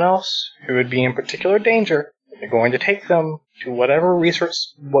and everyone else who would be in particular danger. You're going to take them to whatever research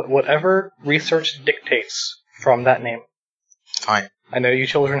dictates from that name. Fine. I know you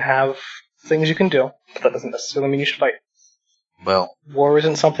children have things you can do, but that doesn't necessarily mean you should fight. Well, War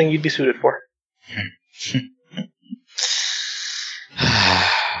isn't something you'd be suited for.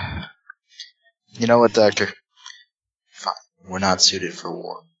 you know what, Doctor? Fine. We're not suited for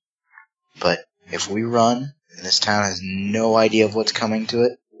war. But if we run, and this town has no idea of what's coming to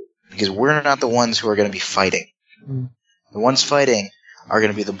it, because we're not the ones who are going to be fighting. The ones fighting are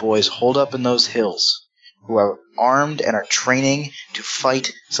going to be the boys holed up in those hills, who are armed and are training to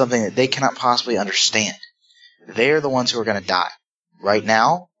fight something that they cannot possibly understand. They are the ones who are going to die. Right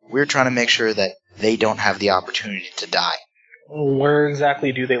now, we're trying to make sure that they don't have the opportunity to die. Where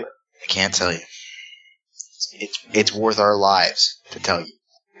exactly do they live? I can't tell you. It's worth our lives to tell you.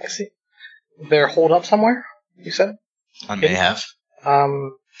 I see. They're holed up somewhere, you said? I may have.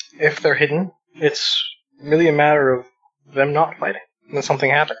 If they're hidden, it's really a matter of them not fighting when something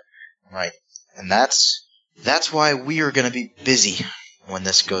happens. Right. And that's why we are going to be busy when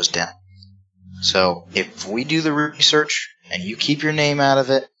this goes down. So, if we do the research and you keep your name out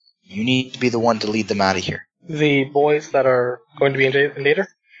of it, you need to be the one to lead them out of here. The boys that are going to be in danger?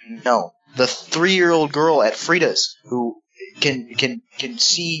 No. The 3-year-old girl at Frieda's who can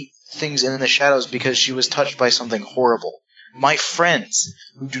see things in the shadows because she was touched by something horrible. My friends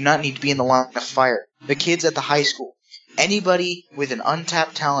who do not need to be in the line of fire. The kids at the high school. Anybody with an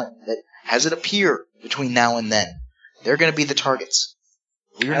untapped talent that has it appear between now and then. They're going to be the targets.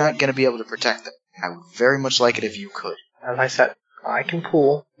 We're not going to be able to protect them. I would very much like it if you could. As I said, I can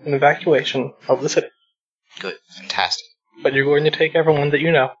pull an evacuation of the city. Good. Fantastic. But you're going to take everyone that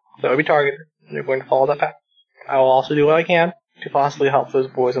you know that will be targeted, and you're going to follow that path. I will also do what I can to possibly help those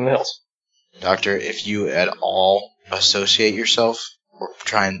boys in the hills. Doctor, if you at all associate yourself or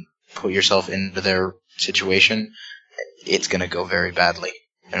try and put yourself into their situation, it's going to go very badly.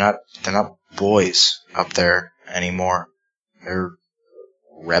 They're not boys up there anymore. They're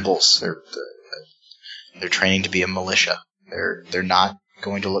rebels. They're training to be a militia. They're not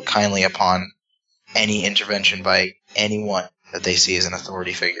going to look kindly upon any intervention by anyone that they see as an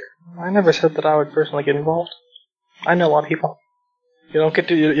authority figure. I never said that I would personally get involved. I know a lot of people. You don't get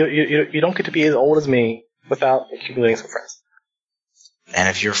to be as old as me without accumulating some friends. And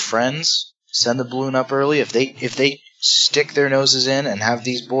if you're friends, send the balloon up early. If they stick their noses in and have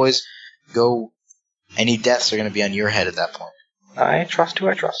these boys go, any deaths are going to be on your head at that point. I trust who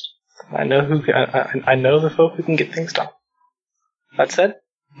I trust. I know I know the folk who can get things done. That said,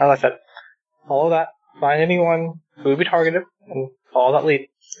 as I said, follow that. Find anyone who would be targeted and follow that lead.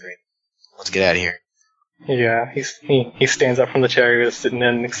 Great. Let's get out of here. Yeah, he stands up from the chair he was sitting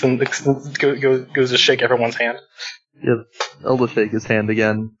in and goes to shake everyone's hand. Yeah, Eld will shake his hand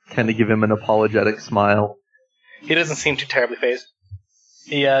again, kind of give him an apologetic smile. he doesn't seem too terribly phased.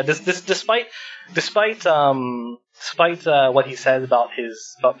 He despite what he says about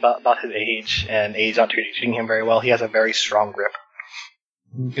his age and age not treating him very well, he has a very strong grip.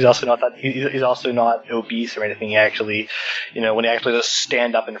 He's also not obese or anything. He actually, when he actually does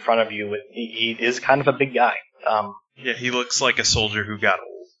stand up in front of you, he is kind of a big guy. Yeah, he looks like a soldier who got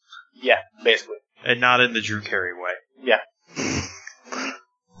old. Yeah, basically. And not in the Drew Carey way. Yeah.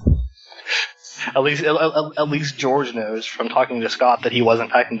 At least George knows from talking to Scott that he was in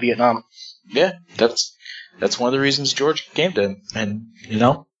fact in Vietnam. Yeah, that's one of the reasons George came to him, and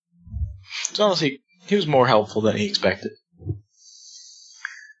it's honestly he was more helpful than he expected.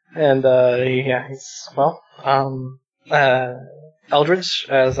 And Eldridge,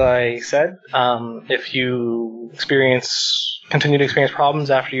 as I said, if you continue to experience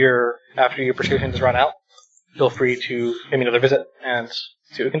problems after your prescription is run out, feel free to give me another visit and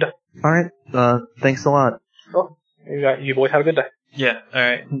see what we can do. All right. Thanks a lot. Cool. You boys have a good day. Yeah,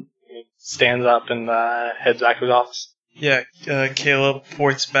 alright. He stands up and heads back to his office. Yeah, Caleb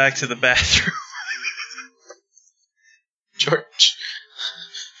ports back to the bathroom.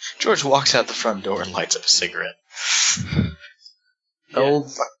 George walks out the front door and lights up a cigarette.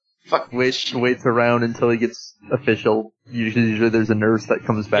 Old waits around until he gets official. Usually there's a nurse that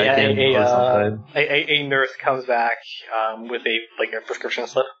comes back in or something. A nurse comes back with a prescription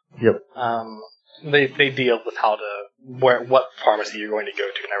slip. Yep. They deal with what pharmacy you're going to go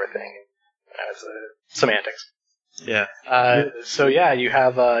to and everything. It's semantics. Yeah. So yeah, you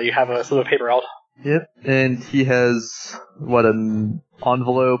have a slip of paper out. Yep. And he has an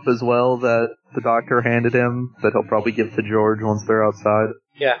envelope as well that the doctor handed him that he'll probably give to George once they're outside.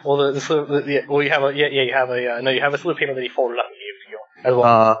 Yeah. Well, you have a slip of paper that he folded up and gave to you as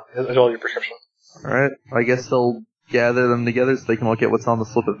well as your prescription. All right. I guess they'll gather them together so they can look at what's on the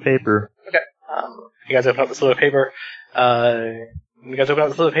slip of paper. Okay. You guys open up the slip of paper.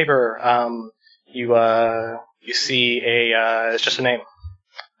 You see it's just a name.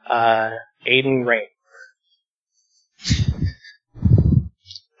 Aiden Rain.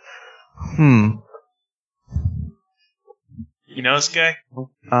 You know this guy?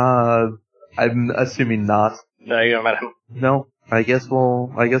 I'm assuming not. No, you don't met him. No. I guess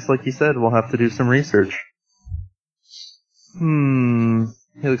like you said, we'll have to do some research. He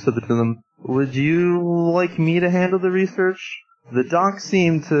looks up to them. Would you like me to handle the research? The doctor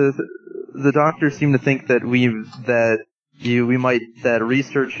seemed to think that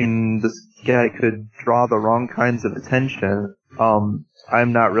researching this guy could draw the wrong kinds of attention.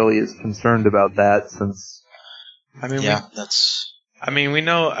 I'm not really as concerned about that since. We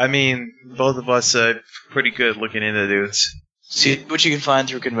know. Both of us are pretty good looking into dudes. See what you can find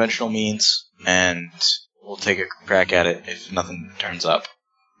through conventional means, and we'll take a crack at it if nothing turns up.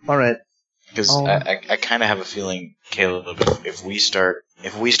 All right. Because I kind of have a feeling, Caleb, if we start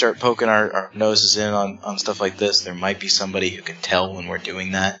poking our noses in on stuff like this, there might be somebody who can tell when we're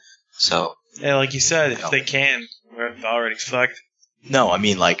doing that. So yeah, like you said, if they can, we're already fucked. No, I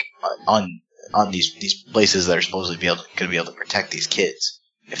mean like on these places that are supposedly going to be able to protect these kids.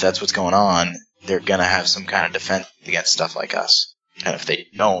 If that's what's going on, they're gonna have some kind of defense against stuff like us. And if they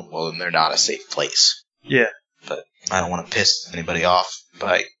don't, well, then they're not a safe place. Yeah. But I don't want to piss anybody off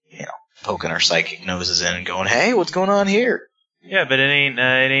by poking our psychic noses in and going, "Hey, what's going on here?" Yeah, but it ain't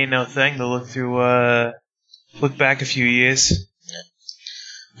no thing to look back a few years. Yeah.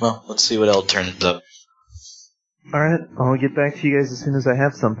 Well, let's see what else turns up. Alright, I'll get back to you guys as soon as I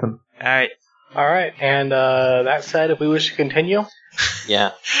have something. Alright, and that said, if we wish to continue...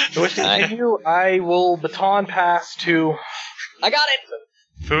 Yeah. If we wish to continue, I will baton pass to... I got it!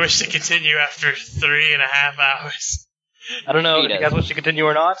 If we wish to continue after 3.5 hours... I don't know if you guys wish to continue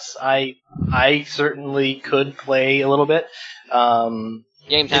or not. I certainly could play a little bit.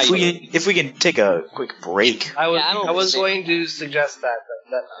 If we can take a quick break. I was going to suggest that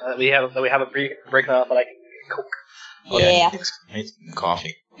we have a break now, but I can Coke. Yeah. I need some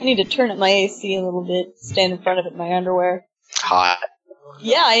coffee. I need to turn up my AC a little bit. Stand in front of it in my underwear. Hot.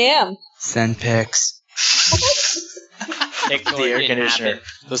 Yeah, I am. Send pics. The air conditioner.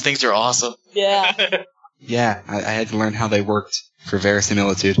 Those things are awesome. Yeah. Yeah, I had to learn how they worked for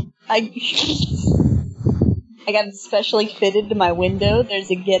verisimilitude. I got it specially fitted to my window. There's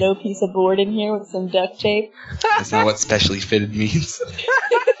a ghetto piece of board in here with some duct tape. That's not what specially fitted means.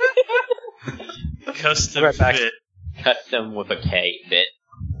 Custom fit. Custom with a K fit.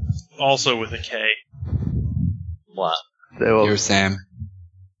 Also with a K. What? You're Sam.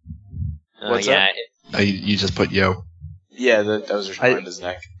 What's yeah. up? You just put yo. Yeah, that was responding to his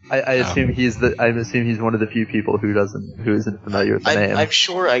neck. I assume he's one of the few people who isn't familiar with the name. I'm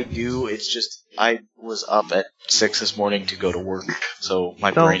sure I do. It's just I was up at 6 this morning to go to work, so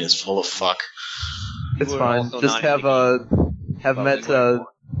my brain is full of fuck. It's We're fine. also Just not have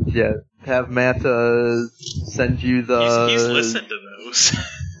Matt send you the. He's listened to those.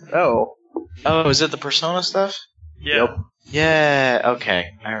 Oh. Oh, is it the Persona stuff? Yeah. Yep. Yeah. Okay,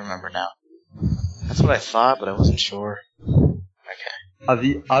 I remember now. That's what I thought, but I wasn't sure.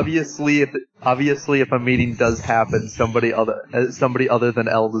 Obviously, if a meeting does happen, somebody other than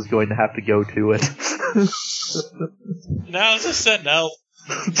Eld is going to have to go to it. No, it's just said no.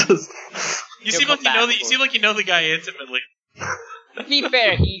 You seem like you know the guy intimately. To be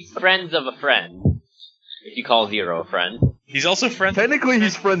fair, he's friends of a friend. If you call Zero a friend. He's also friends. Technically,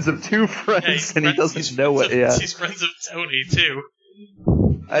 he's friends of two friends, and he doesn't know it yet. He's friends of Tony too.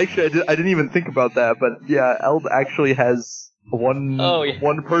 Actually, I didn't even think about that, but yeah, Eld actually has one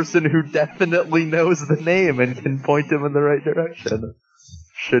person who definitely knows the name and can point him in the right direction.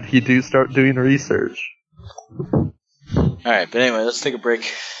 Should he start doing research? Alright, but anyway, let's take a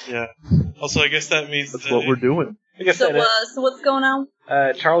break. Yeah. Also, I guess that means That's what we're doing. So what's going on?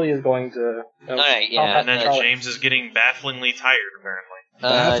 Charlie is going to. Alright, yeah. And then James is getting bafflingly tired, apparently.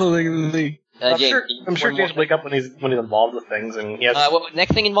 Bafflingly. I'm James, sure James will wake up when he's involved with things, and he has.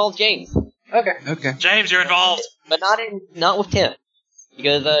 Next thing involves James. Okay. James, you're involved. But not with Tim.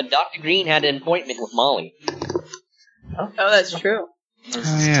 Because Dr. Green had an appointment with Molly. Oh, that's true.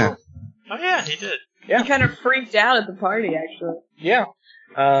 Oh, yeah. Oh yeah, he did. Yeah. He kind of freaked out at the party, actually. Yeah.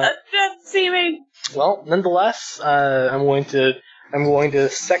 See me. Well, nonetheless, I'm going to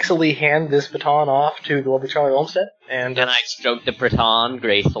sexily hand this baton off to the lovely Charlie Olmsted, and And I stroked the baton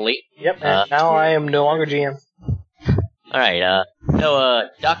gracefully. yep. And now I am no longer GM. Alright, so,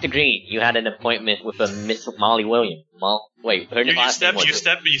 Dr. Green, you had an appointment with a Miss Molly Williams. Wait, her last name was... You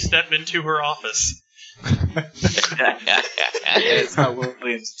step into her office. It's not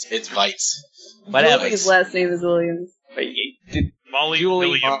Williams, it's Vites. Whatever. His last name is Williams. Molly Julie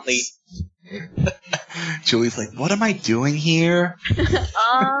Williams. Molly. Julie's like, what am I doing here?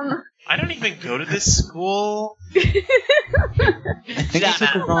 I don't even go to this school. I think I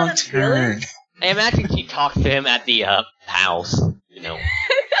took a wrong turn. I imagine she talks to him at the, house, you know.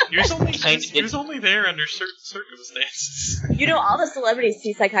 He was only there under certain circumstances. You know, all the celebrities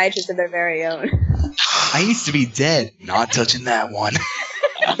see psychiatrists of their very own. I used to be dead. Not touching that one.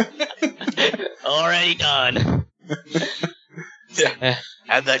 Already done. Yeah,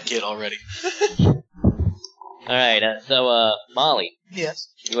 had that kid already. Alright, so, Molly. Yes.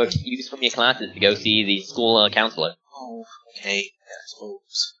 You were excused from your classes to go see the school counselor. Oh, okay, I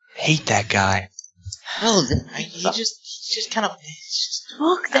suppose. Hate that guy. He just kind of...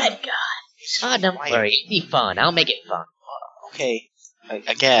 Fuck that guy. Oh, don't worry. It'll be fun. I'll make it fun. Okay,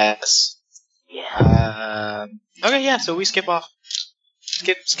 I guess. Yeah. Okay, yeah, so we skip off.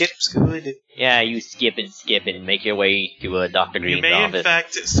 Skip. Yeah, you skip and make your way to Dr. Green's You may office. in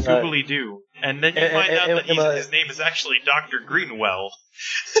fact scoobily do, and then you find out that his name is actually Dr. Greenwell.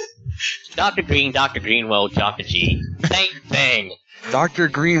 Dr. Green, Dr. Greenwell, Dr. G. Same thing. Dr.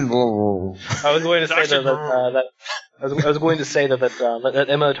 Greenwell. I was going to say Dr. that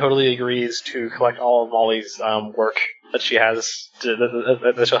Emma totally agrees to collect all of Molly's work that she has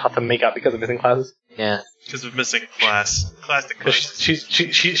that she'll have to make up because of missing classes. Yeah. Because of missing class. Classic crisis.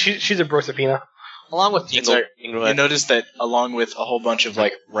 She's a Brosephina. Along with Jingle. You notice that along with a whole bunch of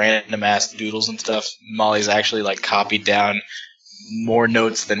like random ass doodles and stuff, Molly's actually like copied down more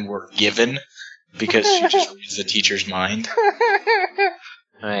notes than were given because she just reads the teacher's mind.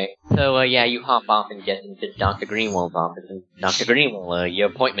 Alright, so, yeah, you hop off and get into Dr. Greenwell's office. And Dr. Greenwell, your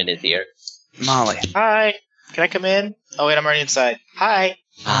appointment is here. Molly. Hi, can I come in? Oh wait, I'm already inside. Hi.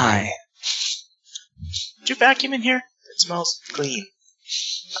 Hi. Did you vacuum in here? It smells clean.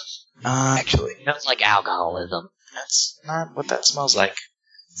 Actually. Smells like alcoholism. That's not what that smells like.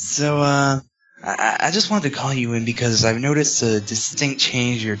 So, I just wanted to call you in because I've noticed a distinct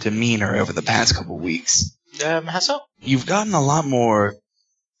change in your demeanor over the past couple weeks. How so? You've gotten a lot more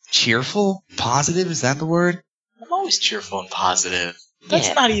cheerful, positive, is that the word? I'm always cheerful and positive. That's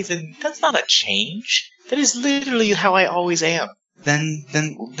Yeah. that's not a change. That is literally how I always am. Then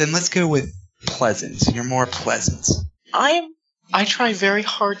let's go with pleasant. You're more pleasant. I try very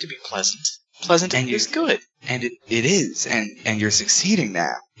hard to be pleasant. Pleasant And is good. And it is, and you're succeeding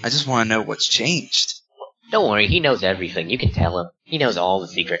now. I just want to know what's changed. Don't worry, he knows everything. You can tell him. He knows all the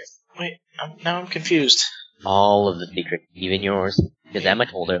secrets. Wait, now I'm confused. All of the secrets, even yours. Because Emma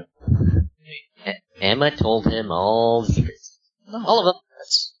told him. Emma told him all the secrets. No, All of them.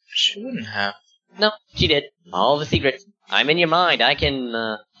 she wouldn't have. No, she did. All the secrets. I'm in your mind. I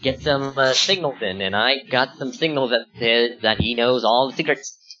can get some signals in, and I got some signals that says that he knows all the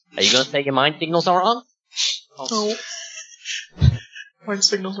secrets. Are you gonna say your mind signals are wrong? No. Mind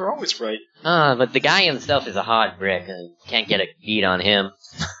signals are always right. But the guy himself is a hard brick. Can't get a beat on him.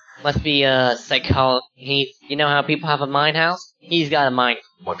 Must be a psychologist. You know how people have a mind house? He's got a mind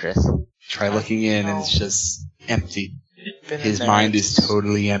fortress. Try looking in, and it's just empty. Been in His there. mind is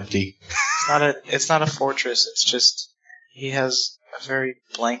totally empty. It's not a fortress. It's just he has a very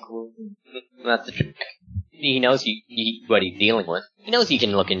blank room. That's the trick. He knows what he's dealing with. He knows he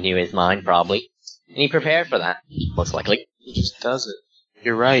can look into his mind, probably. And he prepared for that, most likely. He just does it.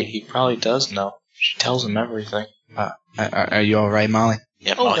 You're right. He probably does know. She tells him everything. Are you alright, Molly?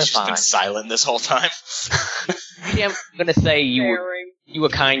 Yeah, Oh, Molly's they're just been fine. silent this whole time. Yeah, I'm gonna say you were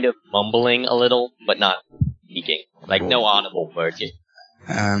kind of mumbling a little, but not speaking. Like, no audible words.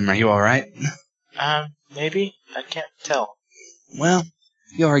 Are you alright? Maybe? I can't tell. Well,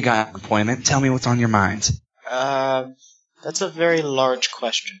 you already got an appointment. Tell me what's on your mind. That's a very large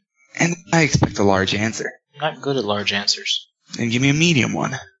question. And I expect a large answer. I'm not good at large answers. Then give me a medium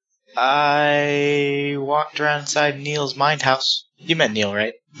one. I walked around inside Neil's mind house. You met Neil,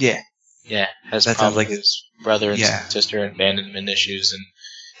 right? Yeah. Yeah, has That sounds problems like- with his brother and Yeah. sister and abandonment issues and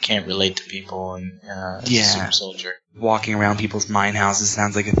can't relate to people and is Yeah. a super soldier. Walking around people's mind houses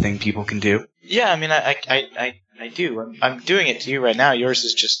sounds like a thing people can do. Yeah, I mean, I do. I'm doing it to you right now. Yours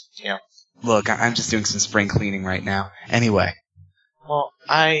is just, Look, I'm just doing some spring cleaning right now. Anyway, Well,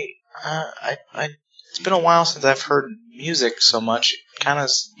 it's been a while since I've heard music so much. It kind of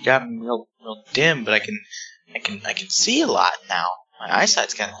gotten real dim, but I can see a lot now. My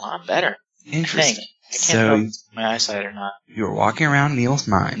eyesight's gotten a lot better. interesting. I can't So tell if it's my eyesight or not. you were walking around Neil's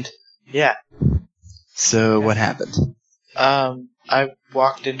mind. Yeah. So what happened? I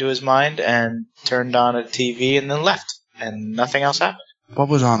walked into his mind and turned on a TV and then left, and nothing else happened. What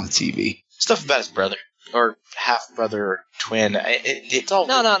was on the TV? Stuff about his brother or half brother or twin. It's all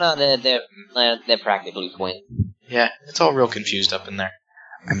No, they're practically twins. yeah. It's all real confused up in there.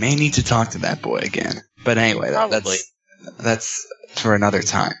 I may need to talk to that boy again. But anyway, Probably. that's for another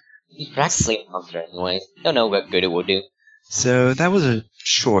time. He's practically a monster anyways. Don't know what good it will do. So that was a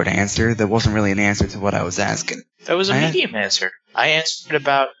short answer. That wasn't really an answer to what I was asking. That was a I- medium answer. I answered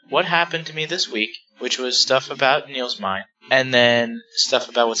about what happened to me this week, which was stuff about Neil's mind, and then stuff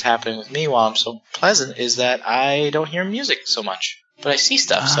about what's happening with me while I'm so pleasant is that I don't hear music so much, but I see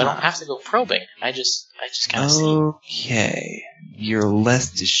stuff, so I don't have to go probing. I just kind of see. Okay. You're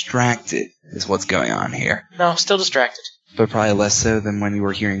less distracted is what's going on here. No, still distracted. But probably less so than when you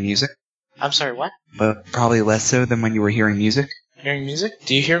were hearing music. I'm sorry, what? But probably less so than when you were hearing music. Hearing music?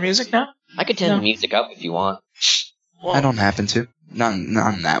 Do you hear music now? I could turn No. the music up if you want. Well, I don't happen to. Not in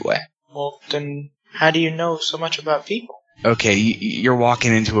that way. Well, then how do you know so much about people? Okay, you're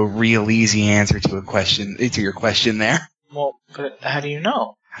walking into a real easy answer to your question there. Well, but how do you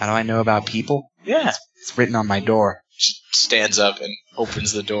know? How do I know about people? Yeah. It's written on my door. Stands up and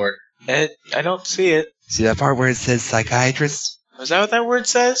opens the door. I don't see it. See that part where it says psychiatrist? Is that what that word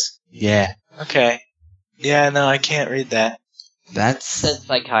says? Yeah. Okay. Yeah, no, I can't read that. That's Says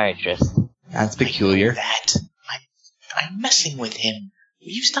psychiatrist. peculiar. I know that. I'm messing with him. Will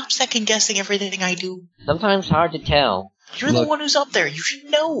you stop second guessing everything I do? Sometimes hard to tell. You're Look. the one who's up there. You should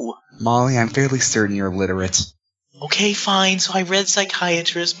know. Molly, I'm fairly certain you're literate. Okay, fine. So I read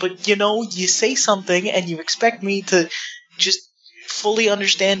psychiatrist, but you say something and you expect me to just fully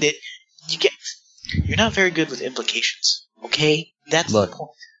understand it. You're not very good with implications. Okay? That's Look. the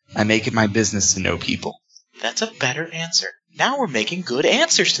point. I make it my business to know people. That's a better answer. Now we're making good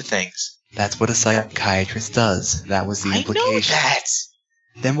answers to things. That's what a psychiatrist does. That was the I know implication. that.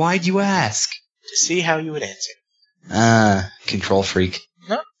 Then why'd you ask? To see how you would answer. Control freak.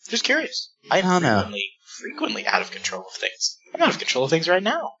 No, just curious. I'm Oh, no. frequently out of control of things. I'm out of control of things right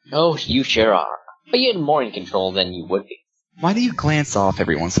now. Oh, you sure are. But you're more in control than you would be. Why do you glance off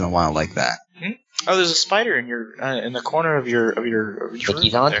every once in a while like that? Oh, there's a spider in your in the corner of your Think room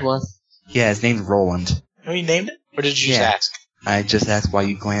he's up on there. to us? Yeah, his name's Roland. Oh, you named it, or did you just Yeah. ask? I just asked why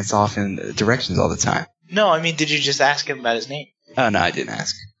you glance off in directions all the time. No, I mean, did you just ask him about his name? Oh, no, I didn't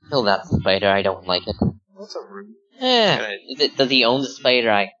ask. Kill that spider, I don't like it. That's a rude. Does he own the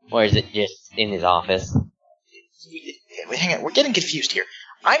spider, or is it just in his office? Wait, hang on, we're getting confused here.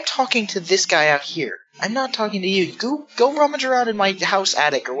 I'm talking to this guy out here. I'm not talking to you. Go rummage around in my house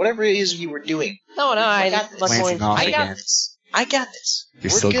attic or whatever it is you were doing. No, I I got this this. is Glancing off I got again. this. I got this. You're We're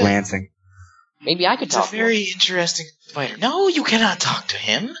still good. glancing. Maybe I could It's talk a to him. very interesting spider. No, you cannot talk to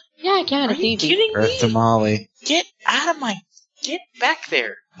him. Yeah, I can. Are It's you easy. kidding Earth to me? Molly. Get out of my Get back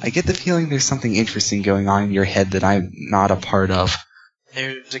there. I get the feeling there's something interesting going on in your head that I'm not a part of.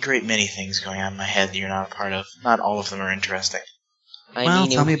 There's a great many things going on in my head that you're not a part of. Not all of them are interesting.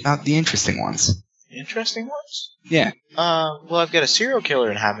 Tell me about the interesting ones. Interesting ones? Yeah. Well, I've got a serial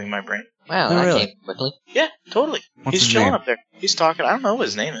killer inhabiting my brain. Wow, Oh, that really? came quickly. Yeah, totally. What's He's his chilling name? up there. He's talking. I don't know what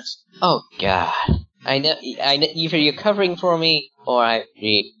his name is. Oh God, I know. Either you're covering for me, or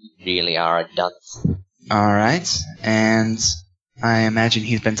you really are a dunce. Alright, and I imagine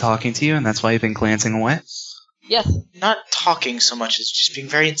he's been talking to you, and that's why you've been glancing away? Yes, Not talking so much as just being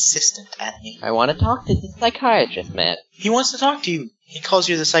very insistent at me. I want to talk to the psychiatrist man. He wants to talk to you. He calls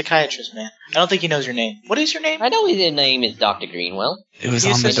you the psychiatrist, man. I don't think he knows your name. What is your name? I know his name is Dr. Greenwell. It was He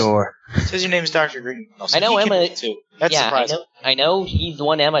on the says- door. It says your name is Dr. Green. Also, I know he can Emma- do it too. That's yeah, surprising. I know. He's the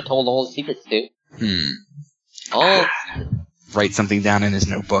one Emma told all the secrets to. Oh, Write something down in his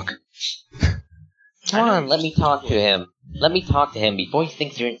notebook. come on, let me talk to him. Let me talk to him before he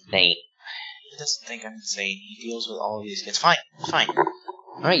thinks you're insane. He doesn't think I'm insane. He deals with all of these kids. Fine.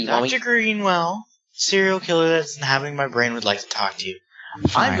 Alright, you want me? Dr. Greenwell, serial killer that's inhabiting my brain, would like to talk to you.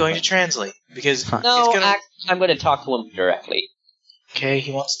 Fine. I'm going to translate because Fine. No, it's gonna. actually, I'm going to talk to him directly. Okay,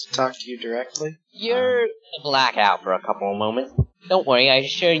 he wants to talk to you directly. You're gonna black out for a couple of moments. Don't worry, I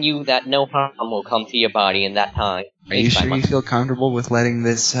assure you that no harm will come to your body in that time. Are you sure you feel comfortable with letting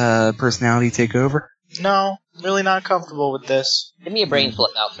this personality take over? No, really not comfortable with this. Give me a brain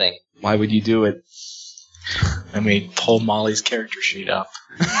flip out thing. Why would you do it? Let me pull Molly's character sheet up.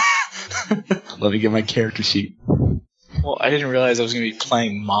 Let me get my character sheet. Well, I didn't realize I was going to be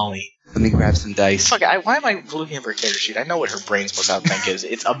playing Molly. Let me grab some dice. Fuck, why am I looking at her character sheet? I know what her brain supposed to think is.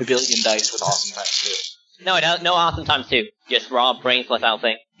 It's a billion dice with awesome times too. No, no awesome times two. Just raw brain flip out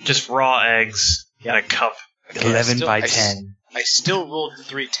thing. Just raw eggs in a cup. 11 still- by I s- 10. I still rolled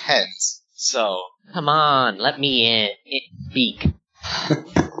 3 10s, so Come on, let me speak.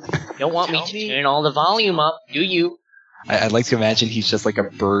 Don't want me Tell to me. turn all the volume up, do you? I'd like to imagine he's just like a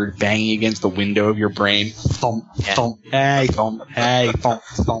bird banging against the window of your brain. Thump, Yeah. thump, hey, thump, hey, thump,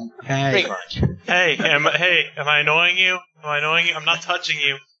 thump, hey. Pretty much. Hey, am I annoying you? Am I annoying you? I'm not touching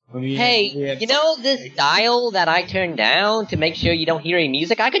you. Hey, you know this dial that I turned down to make sure you don't hear any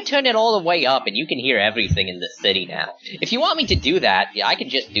music? I could turn it all the way up and you can hear everything in the city now. If you want me to do that, yeah, I can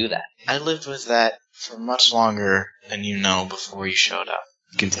just do that. I lived with that for much longer than you know before you showed up.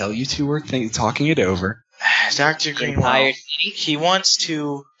 I can tell you two are talking it over. Dr. Entire Greenwell, city? he wants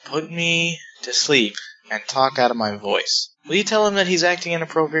to put me to sleep and talk out of my voice. Will you tell him that he's acting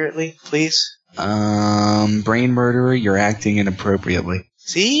inappropriately, please? Brain murderer, you're acting inappropriately.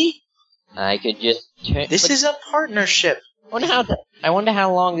 See? I could just turn... This is a partnership. I wonder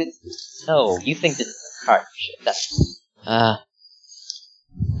how long this... Oh, you think this is a partnership. That's...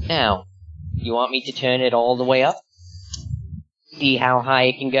 Now, you want me to turn it all the way up? See how high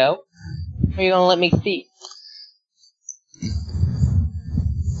it can go? Or are you gonna let me speak?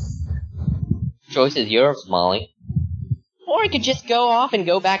 Choice is yours, Molly. Or I could just go off and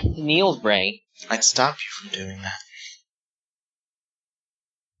go back into Neil's brain. I'd stop you from doing that.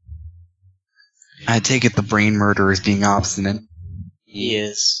 I take it the brain murderer is being obstinate. He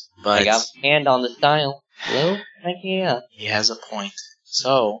is, I but got my hand on the style. Hello? Thank you. Yeah. he has a point.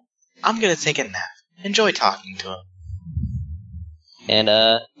 So, I'm gonna take a nap. Enjoy talking to him.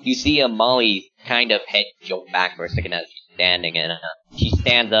 And, you see Molly's kind of head jolt back for a second as she's standing, and, she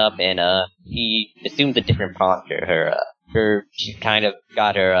stands up and, she assumes a different posture. She's kind of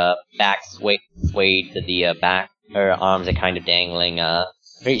got her, back swayed to the, back. Her arms are kind of dangling,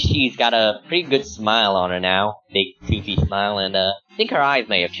 she's got a pretty good smile on her now. Big, toothy smile, and, I think her eyes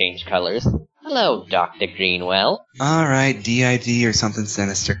may have changed colors. Hello, Dr. Greenwell. Alright, DID or something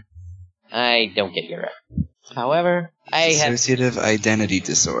sinister. I don't get your reference. However, I have... Dissociative identity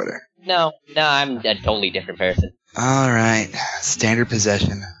disorder. No, I'm a totally different person. Alright, standard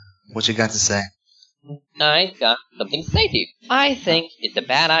possession. What you got to say? I got something to say to you. I think it's a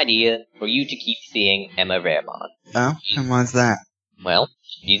bad idea for you to keep seeing Emma Rarebon. Oh, and what's that? Well,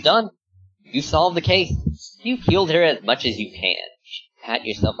 she's done. You solved the case. You healed her as much as you can. Pat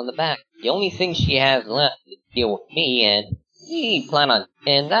yourself on the back. The only thing she has left is to deal with me,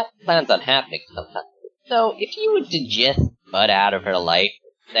 and that plans on happening sometime. So, if you were to just butt out of her life,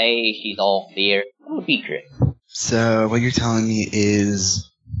 say she's all clear, that would be great. So, what you're telling me is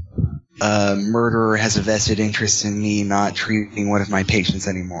a murderer has a vested interest in me not treating one of my patients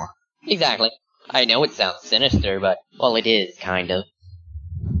anymore. Exactly. I know it sounds sinister, but, well, it is, kind of.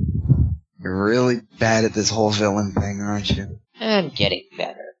 You're really bad at this whole villain thing, aren't you? I'm getting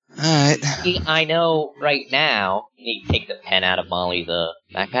better. Alright. See, I know right now, you take the pen out of Molly's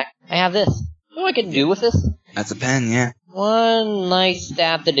backpack. I have this. What I can do with this? That's a pen, yeah. One nice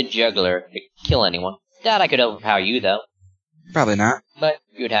stab to the jugular to kill anyone. Doubt I could overpower you, though. Probably not. But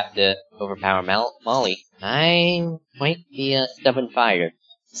you'd have to overpower Molly. I'm quite the stubborn fighter.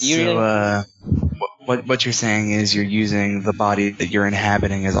 So, what you're saying is you're using the body that you're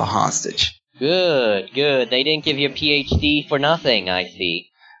inhabiting as a hostage. Good. They didn't give you a PhD for nothing, I see.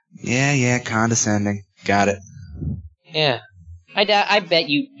 Yeah, condescending. Got it. Yeah. I bet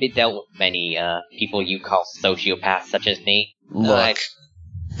you dealt with many people you call sociopaths such as me. Look.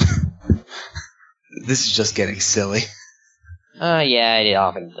 This is just getting silly. Yeah, it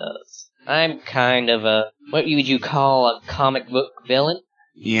often does. I'm kind of what would you call a comic book villain?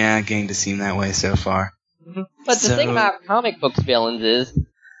 Yeah, getting to seem that way so far. But the thing about comic books villains is,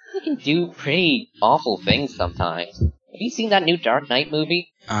 they can do pretty awful things sometimes. Have you seen that new Dark Knight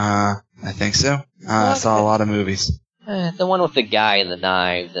movie? I think so. I saw a lot of movies. The one with the guy and the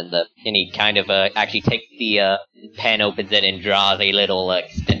knives and he kind of actually takes the pen, opens it, and draws a little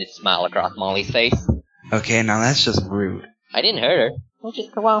extended smile across Molly's face. Okay, now that's just rude. I didn't hurt her. We'll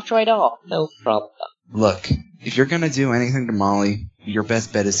just go off right off. No problem. Look, if you're gonna do anything to Molly, your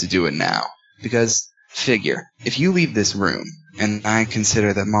best bet is to do it now. Because, figure, if you leave this room, and I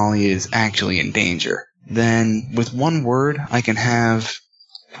consider that Molly is actually in danger, then with one word, I can have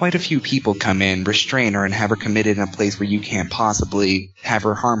quite a few people come in, restrain her, and have her committed in a place where you can't possibly have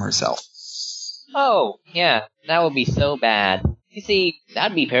her harm herself. Oh, yeah, that would be so bad. You see,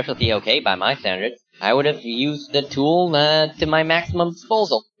 that'd be perfectly okay by my standards. I would have used the tool to my maximum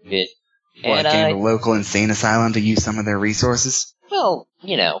disposal. What, getting the local insane asylum to use some of their resources? Well,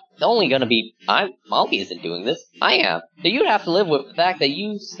 only gonna be... Molly isn't doing this. I am. So you'd have to live with the fact that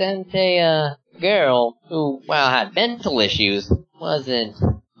you sent a, girl who, had mental issues, wasn't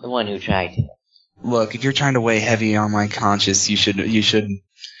the one who tried to. Look, if you're trying to weigh heavy on my conscience, you should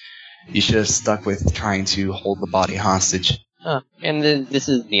have stuck with trying to hold the body hostage. And this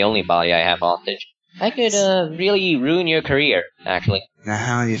is the only body I have hostage. I could, really ruin your career, actually. Now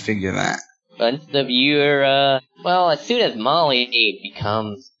how do you figure that? But instead of your, as soon as Molly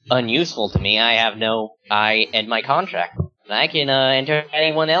becomes unuseful to me, I end my contract. I can, enter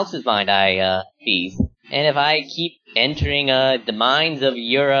anyone else's mind I sees. And if I keep entering, the minds of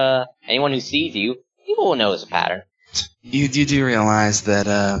your, anyone who sees you, people will notice a pattern. You do realize that,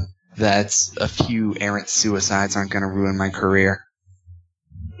 that a few errant suicides aren't gonna ruin my career?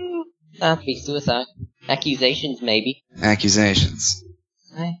 Not be suicide. Accusations, maybe. Accusations?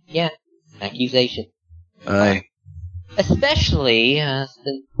 Yeah. Accusation. Aye. Especially,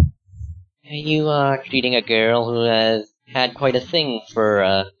 since you are treating a girl who has had quite a thing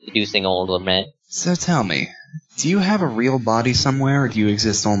for, seducing older men. So tell me, do you have a real body somewhere, or do you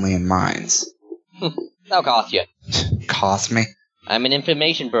exist only in minds? That'll cost you. Cost me? I'm an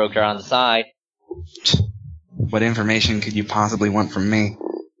information broker on the side. What information could you possibly want from me?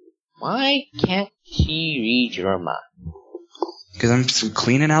 Why can't she read your mind? Because I'm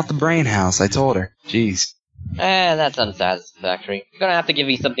cleaning out the brain house, I told her. Jeez. That's unsatisfactory. You're gonna have to give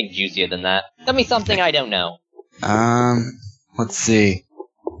me something juicier than that. Tell me something I don't know. Let's see.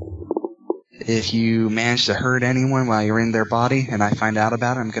 If you manage to hurt anyone while you're in their body, and I find out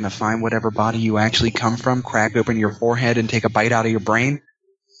about it, I'm gonna find whatever body you actually come from, crack open your forehead, and take a bite out of your brain.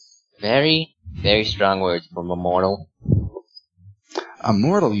 Very, very strong words from a mortal. A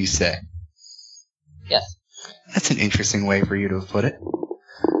mortal, you say? Yes. That's an interesting way for you to have put it.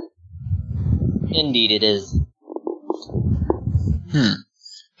 Indeed it is.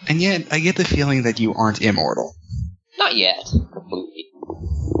 And yet, I get the feeling that you aren't immortal. Not yet. Completely.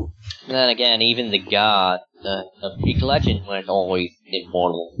 And then again, even the gods of Greek legend weren't always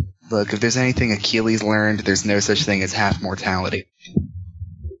immortal. Look, if there's anything Achilles learned, there's no such thing as half mortality.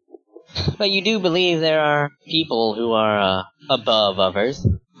 But you do believe there are people who are, above others.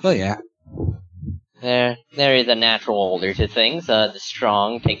 Well, yeah. There is a natural order to things. The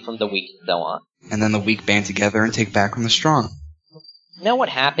strong take from the weak and so on. And then the weak band together and take back from the strong. You know what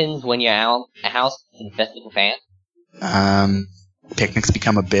happens when you're out a house infested with ants? Picnics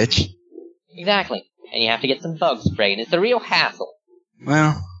become a bitch. Exactly. And you have to get some bug sprayed. It's a real hassle.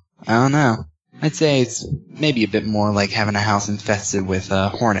 Well, I don't know. I'd say it's maybe a bit more like having a house infested with,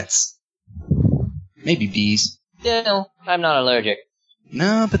 hornets. Maybe bees. Still, I'm not allergic.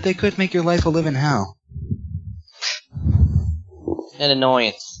 No, but they could make your life a living hell. An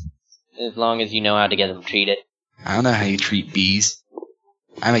annoyance. As long as you know how to get them treated. I don't know how you treat bees.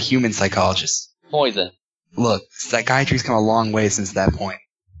 I'm a human psychologist. Poison. Look, psychiatry's come a long way since that point.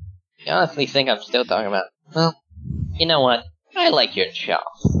 You honestly think I'm still talking about... Well, you know what? I like your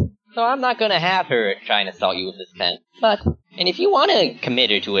chops. So I'm not gonna have her try and assault you with this pen. And if you want to commit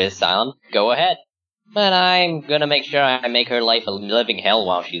her to an asylum, go ahead. But I'm gonna make sure I make her life a living hell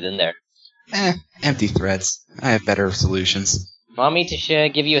while she's in there. Empty threats. I have better solutions. Want me to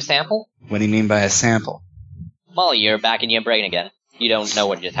give you a sample? What do you mean by a sample? Molly, you're back in your brain again. You don't know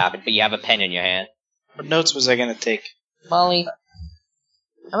what just happened, but you have a pen in your hand. What notes was I gonna take? Molly,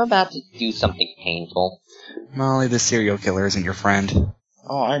 I'm about to do something painful. Molly, the serial killer isn't your friend.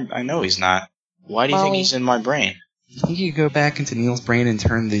 Oh, I know he's not. Why do you think Molly. he's in my brain? Think you could go back into Neil's brain and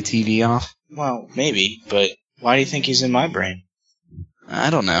turn the TV off? Well, maybe, but why do you think he's in my brain? I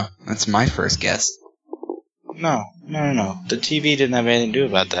don't know. That's my first guess. No. The TV didn't have anything to do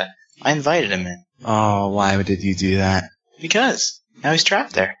about that. I invited him in. Oh, why did you do that? Because. Now he's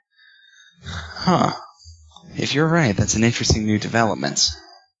trapped there. Huh. If you're right, that's an interesting new development.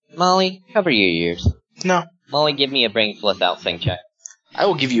 Molly, cover your ears. No. Molly, give me a brain plus outsync check. I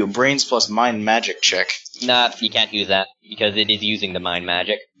will give you a brains plus mind magic check. Nah, you can't use that, because it is using the mind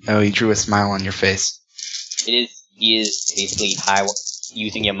magic. Oh, he drew a smile on your face. He is basically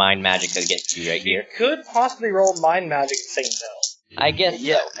using your mind magic against you right here. Could possibly roll mind magic thing though. I guess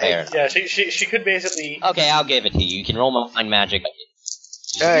so, fair enough. Yeah, she could basically. Okay, I'll give it to you. You can roll mind magic.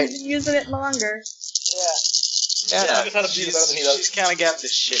 Alright. She's been using it longer. Fair enough. Just how to beat it better than he does. She's kind of got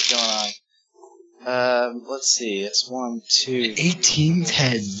this shit going on. Let's see. It's 1, 2, 18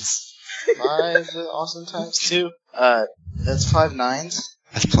 tens. 5 awesome times 2. That's 5 nines.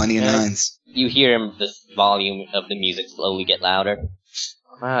 That's plenty of Yeah. nines. You hear the volume of the music slowly get louder.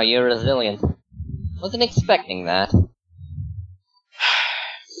 Wow, you're resilient. Wasn't expecting that.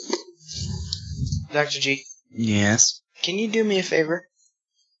 Dr. G, Yes. can you do me a favor?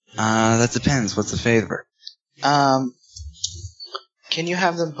 That depends. What's the favor? Can you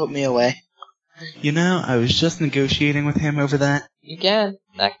have them put me away? You know, I was just negotiating with him over that. You can.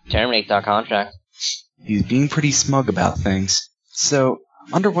 That terminates our contract. He's being pretty smug about things. So,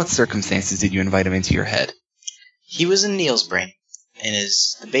 under what circumstances did you invite him into your head? He was in Neil's brain, in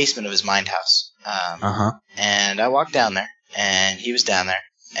the basement of his mind house. Uh-huh. And I walked down there, and he was down there,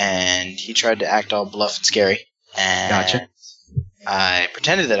 and he tried to act all bluff and scary. And Gotcha. I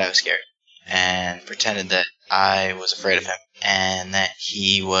pretended that I was scared, and pretended that I was afraid of him, and that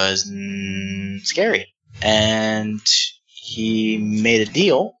he was scary. And he made a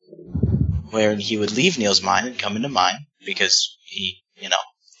deal where he would leave Neil's mind and come into mine, because he,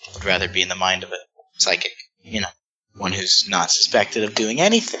 would rather be in the mind of a psychic, one who's not suspected of doing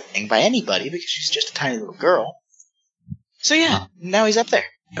anything by anybody because she's just a tiny little girl. So yeah, now he's up there.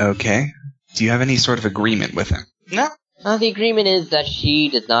 Okay. Do you have any sort of agreement with him? No? The agreement is that she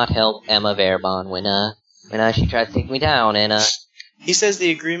does not help Emma Verbon when she tries to take me down, and He says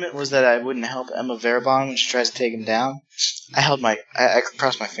the agreement was that I wouldn't help Emma Verbon when she tries to take him down. I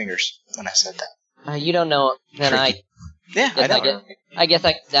crossed my fingers when I said that. you don't know. Then Yeah, I know. I guess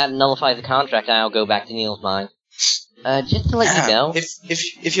that nullifies the contract, and I'll go back to Neil's mind. Just to let you know.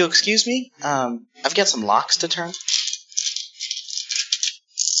 If you'll excuse me, I've got some locks to turn.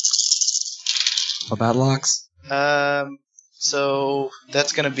 What about locks? So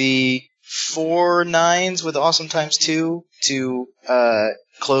that's gonna be 4 nines with awesome times 2 to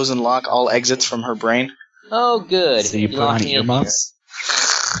close and lock all exits from her brain. Oh, good. So you put locked on me in earmuffs?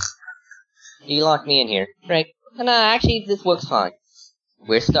 here. You locked me in here. Right. And actually, this works fine.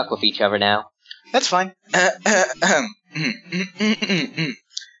 We're stuck with each other now. That's fine.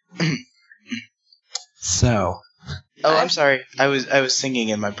 So, Oh, I'm sorry. I was singing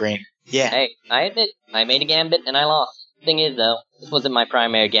in my brain. Yeah. Hey, I admit, I made a gambit and I lost. Thing is, though, this wasn't my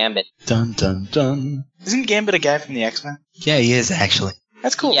primary gambit. dun dun dun. Isn't Gambit a guy from the X-Men? Yeah, he is, actually.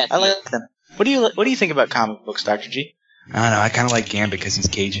 That's cool. Yes, I like them. What do you think about comic books, Dr. G? I don't know, I kind of like Gambit because he's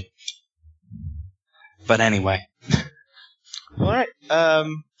Cajun. But anyway. Alright.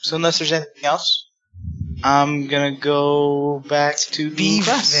 So unless there's anything else, I'm gonna go back to Be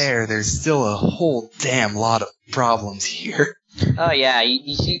class. fair, there's still a whole damn lot of problems here. Oh, yeah,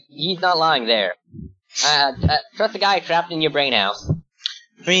 he's not lying there. Trust the guy trapped in your brain house.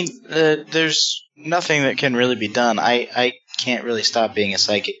 I mean, there's nothing that can really be done. I can't really stop being a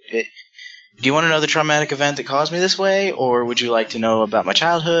psychic. Do you want to know the traumatic event that caused me this way, or would you like to know about my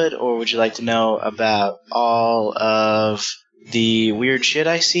childhood, or would you like to know about all of the weird shit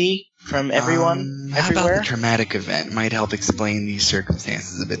I see from everyone How about everywhere? the traumatic event might help explain these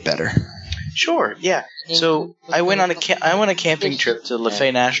circumstances a bit better. Sure, yeah. So I went on a camping trip to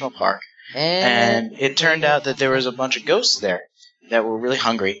Lefay National Park, and it turned out that there was a bunch of ghosts there that were really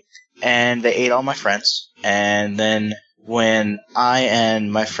hungry, and they ate all my friends. And then when I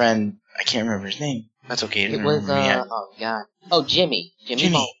and my friend, I can't remember his name. That's okay. It was, oh, God. Oh, Jimmy.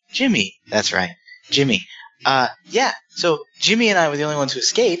 Jimmy. Jimmy. That's right. Jimmy. Yeah, so Jimmy and I were the only ones who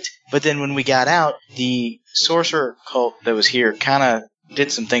escaped, but then when we got out, the sorcerer cult that was here kind of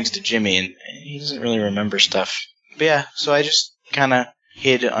did some things to Jimmy, and he doesn't really remember stuff. But yeah, so I just kind of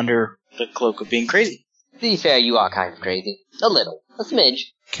hid under the cloak of being crazy. To be fair, you are kind of crazy. A little. A smidge.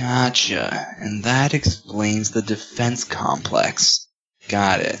 Gotcha. And that explains the defense complex.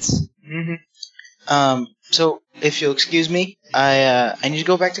 Got it. Mm-hmm. So if you'll excuse me, I need to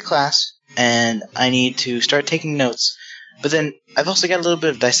go back to class, and I need to start taking notes. But then I've also got a little bit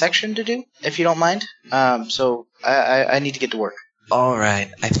of dissection to do, if you don't mind. So I need to get to work.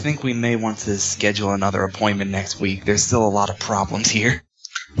 Alright, I think we may want to schedule another appointment next week. There's still a lot of problems here.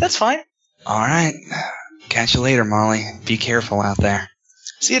 That's fine. Alright. Catch you later, Molly. Be careful out there.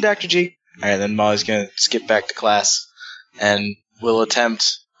 See you, Dr. G. Alright, then Molly's gonna skip back to class, and we'll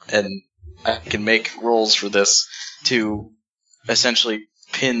attempt, and I can make rolls for this, to essentially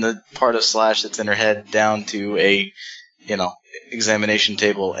pin the part of Slash that's in her head down to a, examination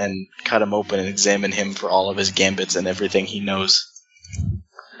table and cut him open and examine him for all of his gambits and everything he knows.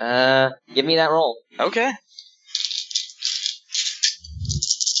 Give me that roll. Okay.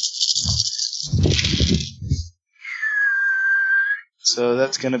 So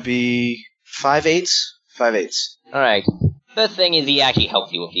that's gonna be 5 eighths. 5 eighths. Alright. First thing is he actually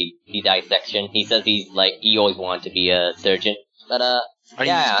helps you with the dissection. He says he always wanted to be a surgeon. But, I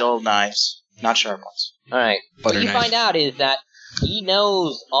use dull knives, not sharp ones. Alright. What you find out is that he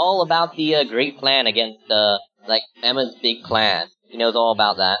knows all about the great plan against, Emma's big plan. He knows all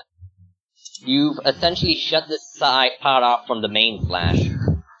about that. You've essentially shut this side part off from the main Slash.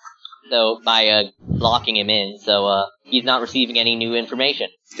 So, by, locking him in, so, he's not receiving any new information.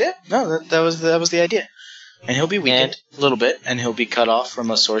 Yeah, no, that was the idea. And he'll be weakened a little bit, and he'll be cut off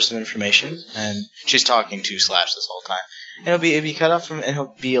from a source of information. And she's talking to Slash this whole time. And he'll be cut off from, and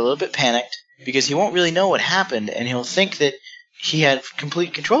he'll be a little bit panicked because he won't really know what happened, and he'll think that he had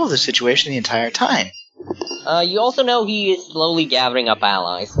complete control of the situation the entire time. You also know he is slowly gathering up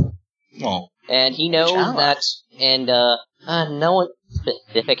allies. Well, and he knows that, and no one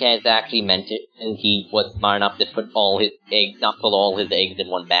specific has actually meant it, and he was smart enough to put all his eggs in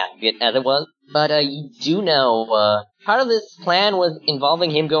one basket, as it was. But, you do know, part of this plan was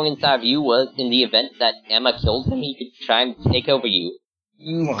involving him going inside of you was in the event that Emma killed him, he could try and take over you.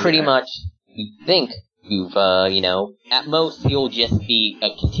 You think you've, at most he'll just be a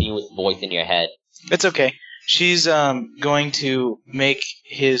continuous voice in your head. It's okay. She's, going to make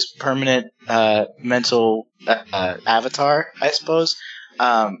his permanent, mental, avatar, I suppose,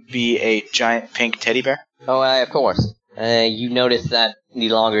 be a giant pink teddy bear. Oh, of course. You notice that the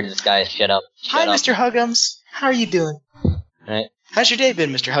longer this guy is shut up. Hi, Mr. Huggums. How are you doing? Right. How's your day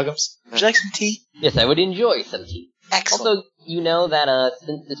been, Mr. Huggums? Would you like some tea? Yes, I would enjoy some tea. Excellent. Also, you know that,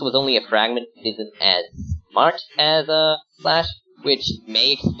 since this was only a fragment, it isn't as smart as, Slash, which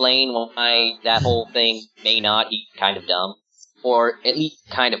may explain why that whole thing may not. He's kind of dumb. Or at least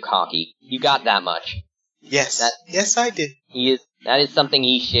kind of cocky. You got that much. Yes. Yes, I did. That is something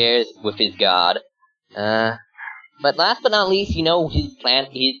he shares with his god. But last but not least, you know his plan,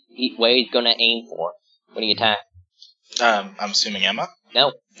 where he's gonna aim for when he attacks. I'm assuming Emma?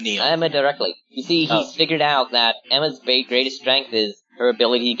 No. Neil. Emma directly. You see, he's figured out that Emma's greatest strength is her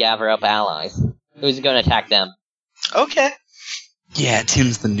ability to gather up allies. Who's gonna attack them? Okay. Yeah,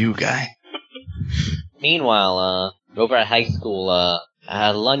 Tim's the new guy. Meanwhile, over at high school,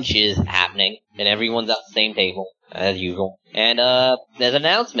 lunch is happening, and everyone's at the same table, as usual. And, there's an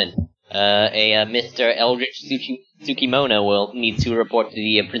announcement. Mr. Eldritch Tsukimono will need to report to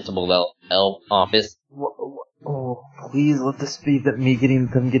the principal's office. Oh, please let this be them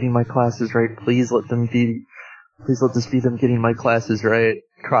getting my classes right. Please let this be them getting my classes right.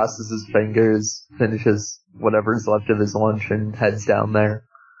 Crosses his fingers, finishes whatever's left of his lunch, and heads down there.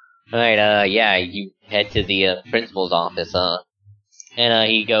 Alright, you head to the principal's office, and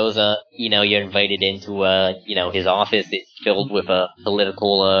he goes, you're invited into, his office. It's filled with,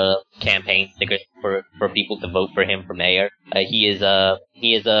 political, campaign stickers for people to vote for him for mayor. He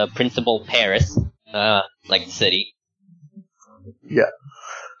is Principal Paris, like the city. Yeah.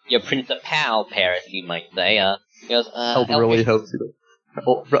 Your Principal Paris, you might say, he goes, Elder really hopes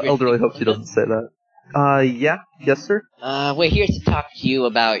he doesn't say that. Yeah? Yes, sir? We're here to talk to you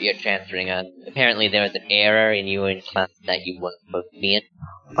about your transferring. Apparently there was an error and you were in class that you weren't supposed to be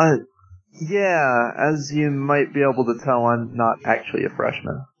in. Yeah, as you might be able to tell, I'm not actually a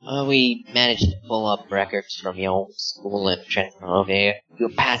freshman. We managed to pull up records from your old school and transfer over here.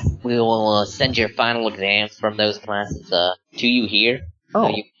 We will send your final exams from those classes, to you here. Oh.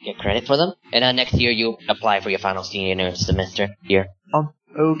 So you get credit for them. And, next year you apply for your final senior semester here.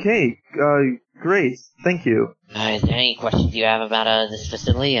 Okay, Great, thank you. Is there any questions you have about this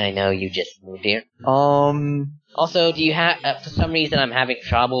facility? I know you just moved here. Also, do you have, for some reason I'm having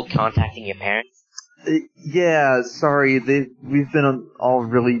trouble contacting your parents? Yeah, sorry, we've been all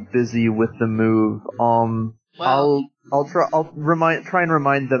really busy with the move. Well, I'll try and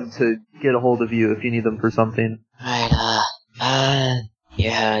remind them to get a hold of you if you need them for something. Right,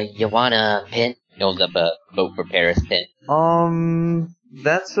 you want a pin? Holds up a vote for Paris pin.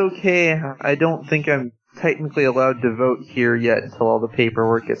 That's okay. I don't think I'm technically allowed to vote here yet until all the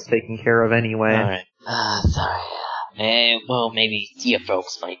paperwork gets taken care of anyway. Alright. Sorry. Well, maybe your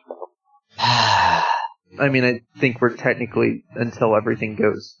folks might vote. I mean, I think we're technically, until everything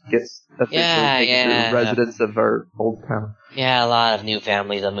gets officially taken to the residents of our old town. Yeah, a lot of new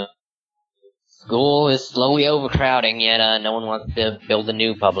families are moving. School is slowly overcrowding, yet no one wants to build a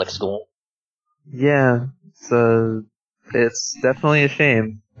new public school. Yeah, it's definitely a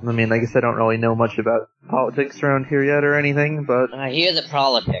shame. I mean, I guess I don't really know much about politics around here yet or anything, but... Here's the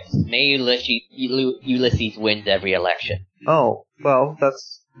politics. May Ulysses wins every election. Oh, well,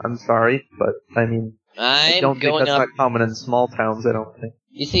 I'm sorry, but, I mean... I don't think that's not common in small towns, I don't think.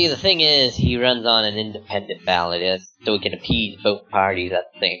 You see, the thing is, he runs on an independent ballot, so he can appease both parties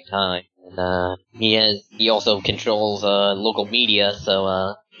at the same time. And, he also controls, local media,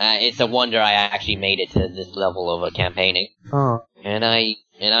 so, it's a wonder I actually made it to this level of campaigning. Oh. And I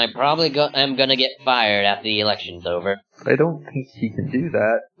probably am gonna get fired after the election's over. I don't think he can do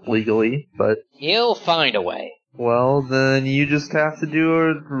that legally, but... He'll find a way. Well, then you just have to do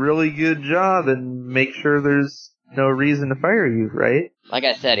a really good job and make sure there's no reason to fire you, right? Like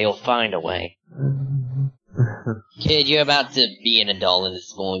I said, he'll find a way. Kid, you're about to be an adult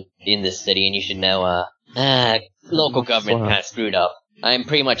in this city, and you should know, local government's kind of screwed up. I'm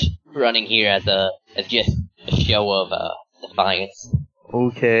pretty much running here as just a show of, defiance.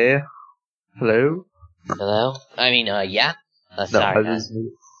 Okay. Hello? Hello? I mean, yeah? Sorry.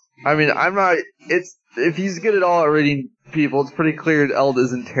 I'm not, if he's good at all at reading people, it's pretty clear Eld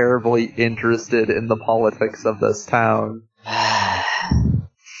isn't terribly interested in the politics of this town.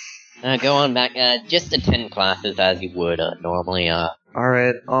 Go on back, just attend classes as you would, normally,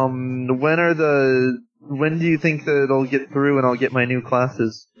 Alright, when do you think that it'll get through and I'll get my new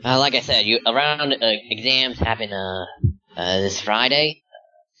classes? Like I said, exams happen, this Friday?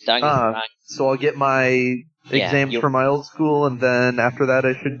 Starting this Friday. So I'll get my exams for my old school, and then after that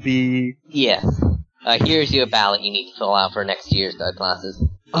I should be... Yes. Here's your ballot you need to fill out for next year's classes.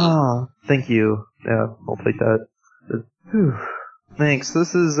 Thank you. Yeah, I'll take that. Whew. Thanks,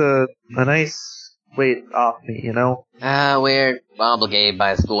 this is a nice weight off me, you know? We're obligated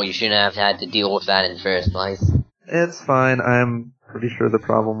by the school. You shouldn't have had to deal with that in the first place. It's fine, I'm pretty sure the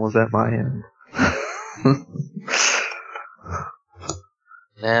problem was at my end.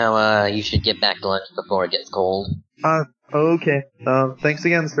 Now, you should get back to lunch before it gets cold. Okay. Thanks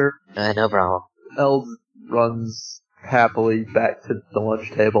again, sir. No problem. Eld runs happily back to the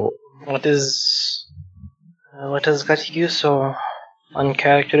lunch table. What has got you so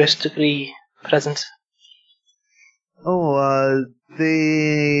uncharacteristically present? I'll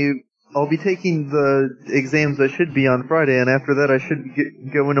be taking the exams I should be on Friday, and after that I should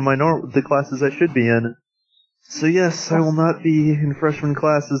go into the classes I should be in. So yes, I will not be in freshman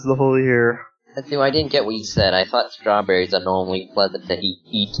classes the whole year. I didn't get what you said. I thought strawberries are normally pleasant to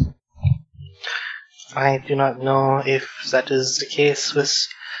eat. I do not know if that is the case with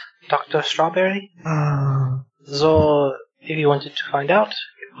Dr. Strawberry. So, if you wanted to find out,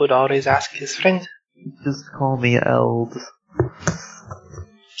 you could always ask his friend. Just call me Eld.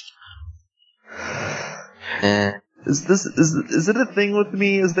 Is it a thing with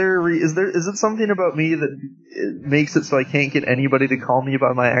me? Is it something about me that makes it so I can't get anybody to call me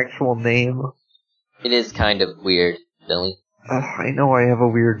by my actual name? It is kind of weird, Billy. I know I have a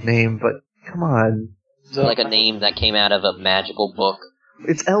weird name, but come on. It's like a name that came out of a magical book.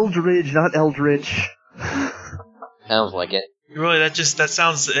 It's Eldridge, not Eldritch. Sounds like it. Really, that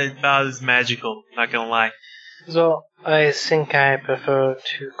sounds about as magical, not gonna lie. So, I think I prefer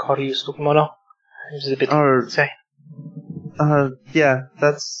to call you Sukimono. It's a bit say. Yeah,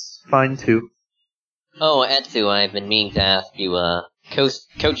 that's fine too. Oh, Etsu, I've been meaning to ask you,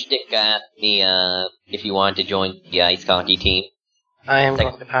 Coach Dick asked me, if you wanted to join the ice hockey team. I am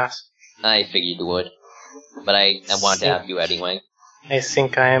going to pass. I figured you would. But I wanted to ask you anyway. I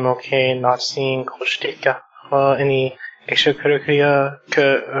think I am okay not seeing Coach Dick for any extracurricular...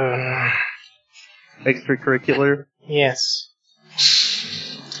 Extracurricular? Yes.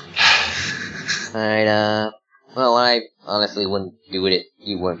 Alright, well, I honestly wouldn't do it if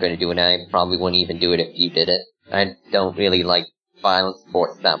you weren't going to do it, and I probably wouldn't even do it if you did it. I don't really like violent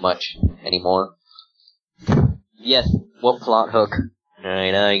sports that much anymore. Yes, what plot hook?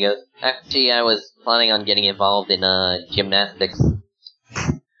 Alright, he goes, actually, I was planning on getting involved in, gymnastics.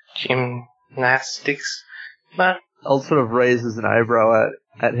 Gymnastics? But I'll sort of raises an eyebrow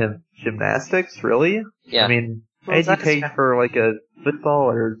at him. Gymnastics? Really? Yeah. I mean, Well, educate that's- for like a football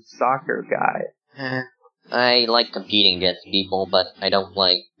or soccer guy. I like competing against people, but I don't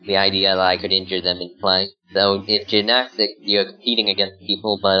like the idea that I could injure them in play. So, in gymnastics, you're competing against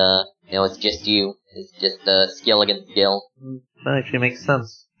people, but, it's just you. It's just, skill against skill. That actually makes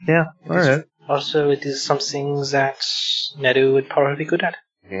sense. Yeah, alright. Also, it is something that Nedu would probably be good at.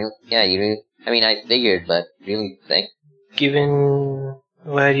 Yeah, you really, I mean, I figured, but really think. Given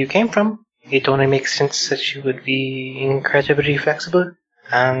where you came from, it only makes sense that you would be incredibly flexible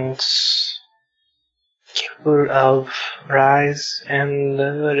and capable of rise and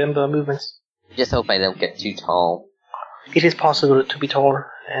limber movements. Just hope I don't get too tall. It is possible to be tall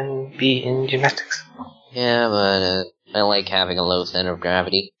and be in gymnastics. Yeah, but, I like having a low center of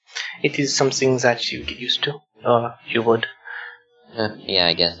gravity. It is something that you get used to, or you would. Yeah,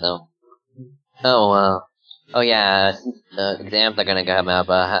 I guess so. Oh yeah, since the exams are gonna come up,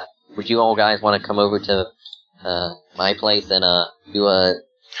 would you all guys want to come over to, my place and, do a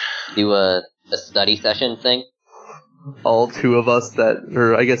study session thing? All two of us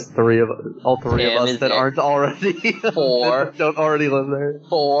or I guess all three Tim of us is that there. aren't already, Four. don't already live there.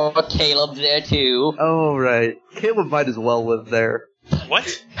 4, Caleb's there too. Oh, right. Caleb might as well live there.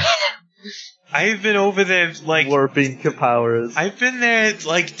 What? I've been over there like Warping powers. I've been there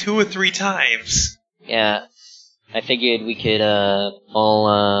like 2 or 3 times. Yeah, I figured we could,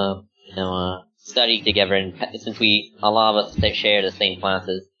 all, study together, and since a lot of us share the same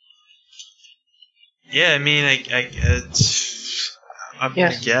classes. Yeah, I mean, I'm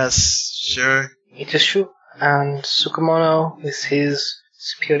Yes. gonna guess. Sure. It is true. And Tsukumono, with his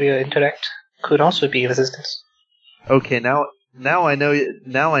superior intellect, could also be resistance. Okay, now I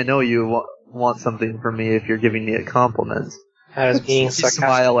know you want something from me if you're giving me a compliment. As being You sarcastic.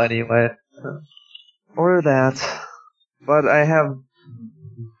 smile anyway. Or that. But I have.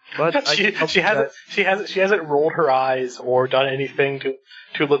 But She hasn't rolled her eyes or done anything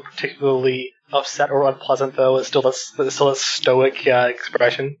to look particularly upset or unpleasant, though. It's still a stoic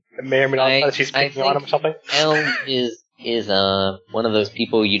expression. It may or may not that she's I picking on him or something. Elm is one of those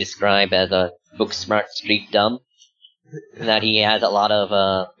people you describe as a book smart, street dumb. That he has a lot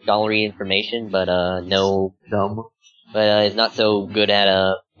of scholarly information, but no, dumb. but is not so good at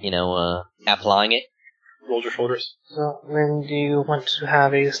applying it. Rolled your shoulders. So, when do you want to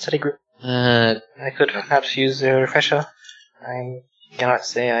have a study group? Uh, I could perhaps use a refresher. I cannot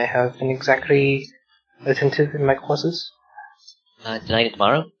say I have been exactly attentive in my courses. tonight and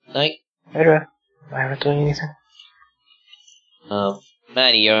tomorrow night. Later, I haven't done anything.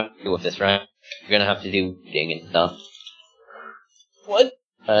 Maddie, you're good with this, right? You're gonna have to do reading and stuff. What?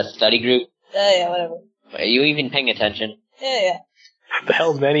 Study group. Yeah, whatever. Are you even paying attention? Yeah. What the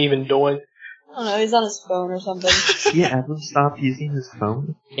hell's Manny even doing? I don't know, he's on his phone or something. Yeah, ever stop using his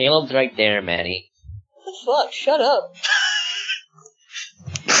phone? Caleb's right there, Maddie. What the fuck? Shut up.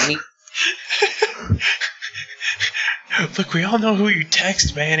 Look, we all know who you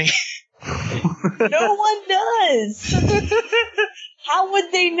text, Manny. No one does! How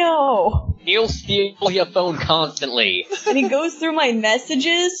would they know? He'll steal your phone constantly. And he goes through my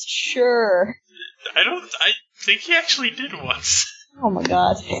messages? Sure. I think he actually did once. Oh my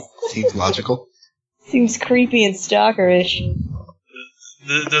god. Seems logical. Seems creepy and stalkerish.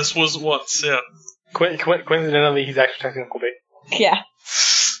 This was once, yeah. Coincidentally, he's actually texting Uncle B. Yeah.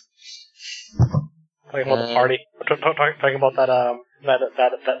 Talking about the party. Talking about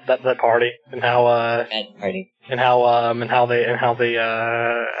that party and how Bad party. how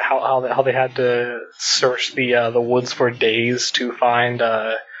they had to search the woods for days to find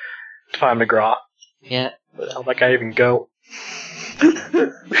McGraw. Yeah. Where the hell did that guy even go?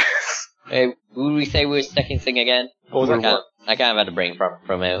 Hey, who did we say we were texting again? What was that? I kind of had a brain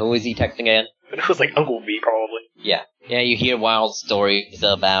from it. Who was he texting again? It was like Uncle V, probably. Yeah. Yeah, you hear wild stories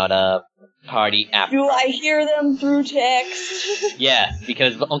about, party after. Do I hear them through text? Yeah,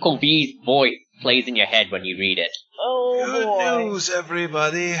 because Uncle V's voice plays in your head when you read it. Oh Good boy. news,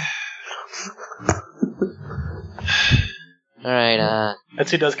 everybody. Alright,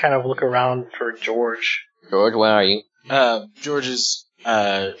 Betsy does kind of look around for George. George, where are you? George is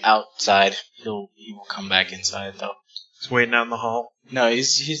outside. He will come back inside though. He's waiting out in the hall. No,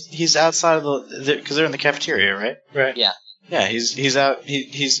 he's outside of because they're in the cafeteria, right? Right. Yeah. Yeah, he's out.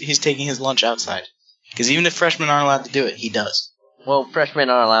 He's taking his lunch outside. Because even if freshmen aren't allowed to do it, he does. Well, freshmen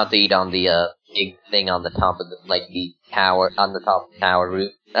are allowed to eat on the, big thing on the top of the tower, on the top of the tower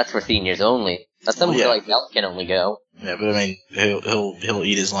roof. That's for seniors only. That's somewhere like Elf can only go. Yeah, but I mean, he'll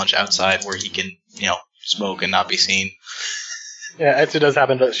eat his lunch outside where he can, smoke and not be seen. Yeah, Etsu does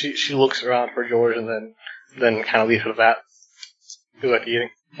happen, but she looks around for George and then kind of leaves with that. Who's like eating?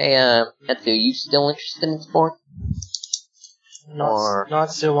 Hey, Etsu, you still interested in sport?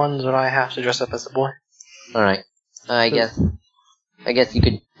 Not still ones where I have to dress up as a boy. Alright. I guess you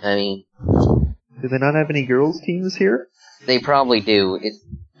could, Do they not have any girls' teams here? they probably do. It's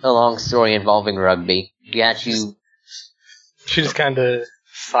a long story involving rugby. You... She just kind of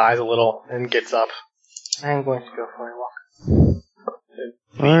sighs a little and gets up. I'm going to go for a walk.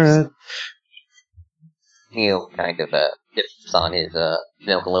 Alright. He'll kind of, dips on his,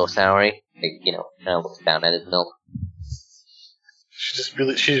 milk a little soury. Kind of looks down at his milk. She's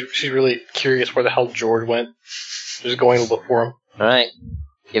really curious where the hell George went. Just going to look for him. Alright.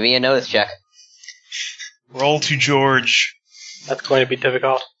 Give me a notice check. Roll to George. That's going to be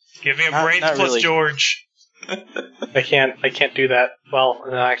difficult. Give me a brains plus really. George. I can't do that. Well,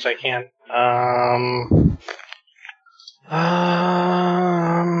 no, actually I can.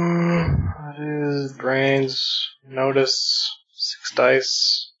 What is brains, notice, 6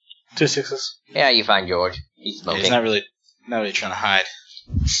 dice, 2 6s. Yeah, you find George. He's smoking. He's not really trying to hide.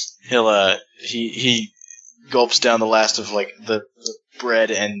 He'll he gulps down the last of the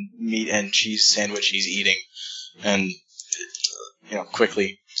bread and meat and cheese sandwich he's eating, and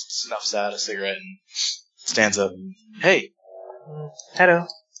quickly snuffs out a cigarette and stands up. Hey, Hello.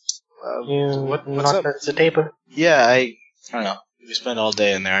 what's knocked up? at the table. Yeah, I don't know. We spent all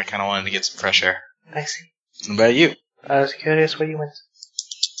day in there. I kind of wanted to get some fresh air. I see. What about you? I was curious where you went.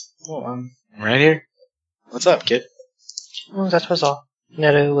 Well, I'm right here. What's up, kid? Well, that was all.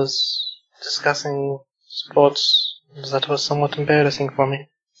 Neru was discussing sports. That was somewhat embarrassing for me.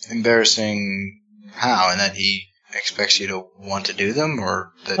 Embarrassing how? And that he expects you to want to do them,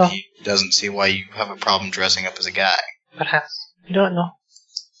 or that he doesn't see why you have a problem dressing up as a guy? Perhaps. You don't know.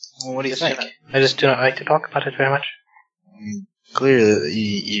 Well, what do you think? I just do not like to talk about it very much.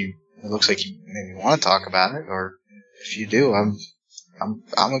 Clearly, it looks like you maybe want to talk about it, or if you do, I'm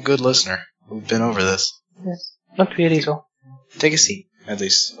a good listener. We've been over this. Yes. Not really so. Take a seat, at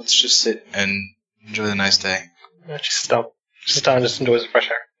least. Let's just sit and enjoy the nice day. Yeah, she's down. She's down and just enjoys the fresh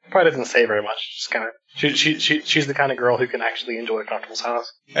air. Probably doesn't say very much. Just kind of. She's the kind of girl who can actually enjoy a comfortable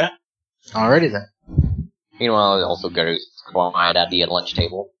silence. Yeah. Alrighty then. Meanwhile, also Garu's quiet at the lunch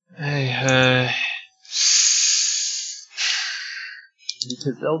table. Hey,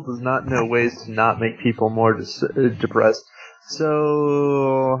 Because Elle does not know ways to not make people more depressed.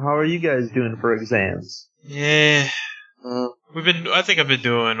 So, how are you guys doing for exams? yeah. I think I've been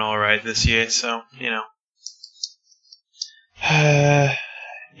doing alright this year, so, yeah,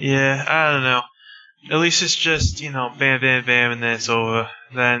 I don't know. At least it's just, bam, bam, bam, and then it's over.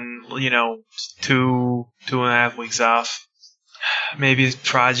 Then, 2.5 weeks off. Maybe a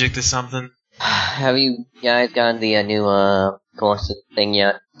project or something. Have you guys gotten the new course thing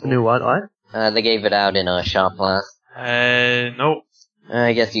yet? New what? They gave it out in a shop class. Nope.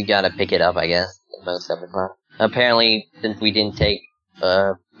 I guess you gotta pick it up, I guess. In most of it. Apparently, since we didn't take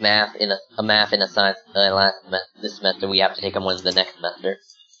math in a science this semester, we have to take them ones the next semester.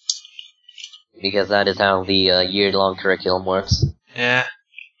 Because that is how the year-long curriculum works. Yeah.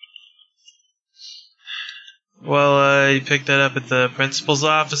 Well, you picked that up at the principal's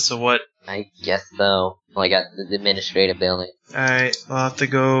office, or what? I guess so. Like at the administrative building. Alright, I'll have to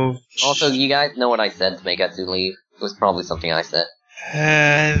go... Also, you guys know what I said to make Etsu leave. It was probably something I said.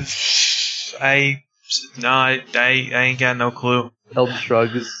 I ain't got no clue. Elle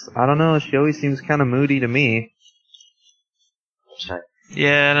shrugs. I don't know, she always seems kind of moody to me.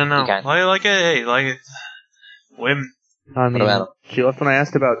 Yeah, I don't know. Okay. Like it. Whim. I mean, about she left when I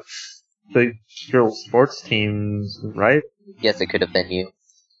asked about the girls' sports teams, right? Guess it could have been you.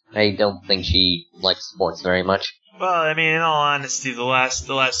 I don't think she likes sports very much. Well, I mean, in all honesty, the last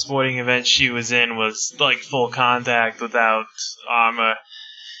sporting event she was in was like full contact without armor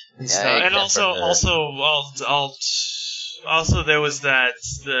and Yeah, stuff. And except also there was the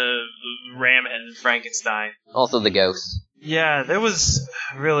ram and Frankenstein. Also the ghost. Yeah, there was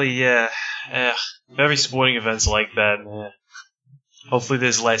really very sporting events like that. Hopefully,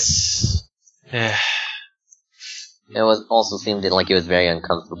 there's less. It also seemed like it was very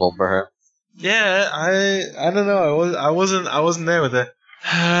uncomfortable for her. Yeah, I don't know. I wasn't there with it.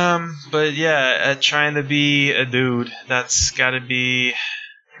 But yeah, trying to be a dude. That's got to be.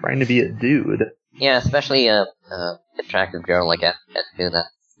 Trying to be a dude. Yeah, especially a attractive girl like Etsu.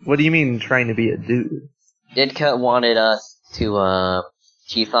 What do you mean, trying to be a dude? Didka wanted us to,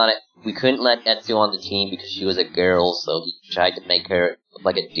 she thought it we couldn't let Etsu on the team because she was a girl, so he tried to make her look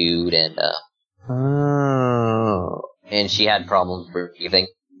like a dude, and Oh. and she had problems breathing.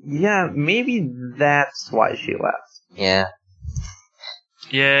 Yeah, maybe that's why she left. Yeah.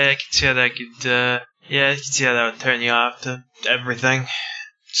 Yeah, I can see how that could. I can see how that would turn you off to everything,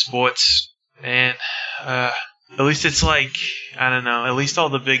 sports, and at least it's like I don't know. At least all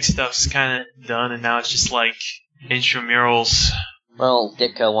the big stuff's kind of done, and now it's just like intramurals. Well,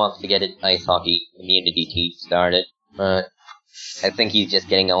 Ditko wants to get an ice hockey community team started, but I think he's just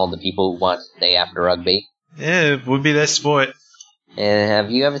getting all the people who want to stay after rugby. Yeah, it would be that sport. Have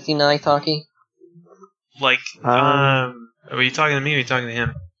you ever seen ice hockey? Like, are you talking to me or are you talking to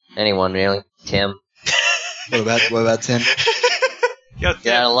him? Anyone, really? Tim? What about Tim? Yo,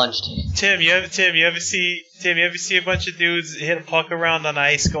 Get out of lunch. Tim, you ever see a bunch of dudes hit a puck around on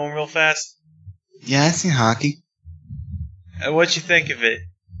ice going real fast? Yeah, I've seen hockey. What'd you think of it?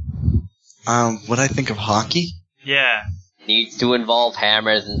 What I think of hockey? Yeah. Needs to involve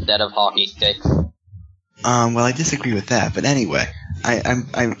hammers instead of hockey sticks. Well, I disagree with that, but anyway,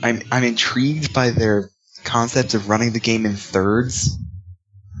 I'm intrigued by their concept of running the game in thirds.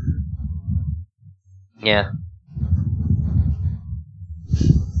 Yeah.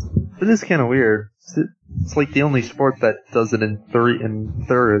 It is kind of weird. It's like the only sport that does it in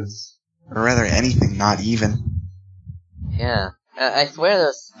thirds. Or rather, anything not even. Yeah. I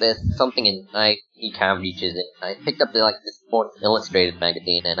swear there's something in he kind of reaches it. I picked up the Sports Illustrated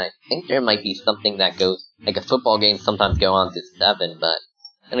magazine, and I think there might be something that goes, like a football game sometimes go on to 7, but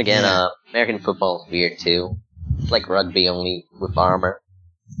then again, American football is weird too. It's like rugby, only with armor.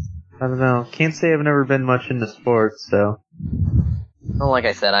 I don't know. Can't say I've never been much into sports, so. Well, like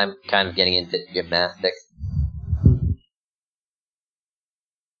I said, I'm kind of getting into gymnastics.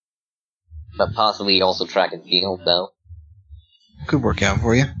 But possibly also track and field, though. Good workout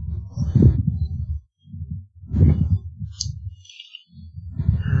for you.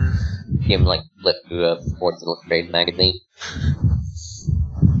 Give him, flip through a Sports Illustrated magazine.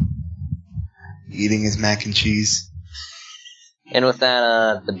 Eating his mac and cheese. And with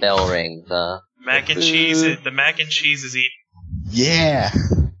that, the bell rings. Mac and cheese. The mac and cheese is eaten. Yeah!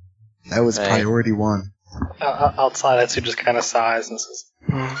 That was Right. priority 1. Outside, Etsu just kind of sighs and says,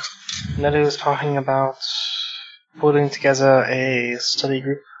 Nedu was talking about putting together a study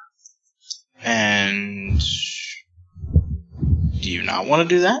group. And do you not want to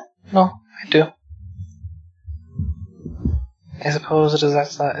do that? No, I do. I suppose it is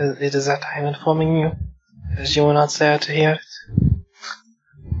that time informing you, as you were not there to hear it.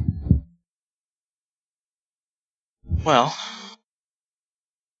 Well,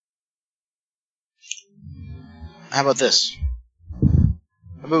 how about this?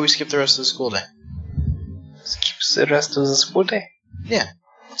 How about we skip the rest of the school day? Skip the rest of the school day. Yeah.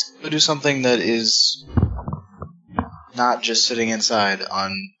 Let's go do something that is not just sitting inside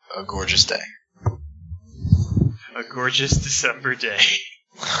on a gorgeous day. A gorgeous December day.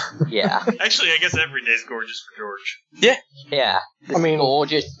 Yeah. Actually, I guess every day's gorgeous for George. Yeah. This I mean-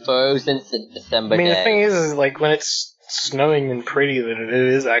 gorgeous frozen December I mean, day. the thing is like when it's snowing and pretty, then it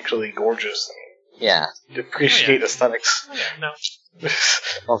is actually gorgeous. Yeah. You appreciate aesthetics. No.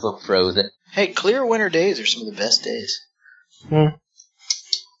 Also frozen. Hey, clear winter days are some of the best days.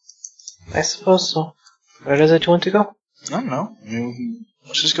 I suppose so. Where is it you want to go? I don't know. I mean,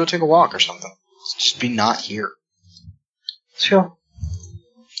 let's just go take a walk or something. Let's just be not here. Sure.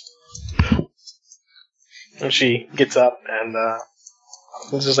 And she gets up and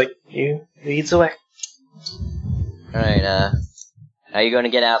it's just like, you leads away. Alright, how are you gonna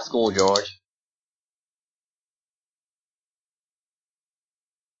get out of school, George?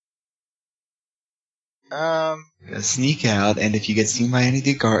 Sneak out, and if you get seen by any of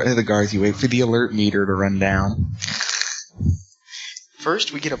the guards, you wait for the alert meter to run down.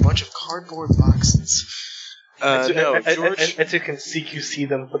 First, we get a bunch of cardboard boxes. George. As you can CQC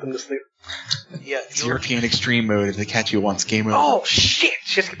them, put them to sleep. Yeah, It's George. European extreme mode. If they catch you once, game over. Oh shit!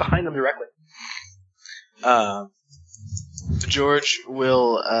 She has to get behind them directly. George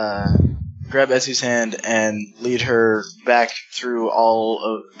will grab Etsy's hand and lead her back through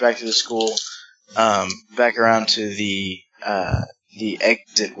back to the school, back around to the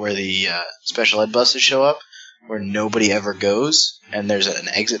exit where the special ed buses show up, where nobody ever goes, and there's an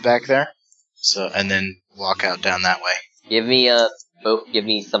exit back there. So, and then walk out down that way. Give me, both give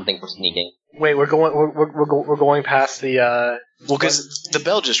me something for sneaking. Wait, we're going past the Well, because the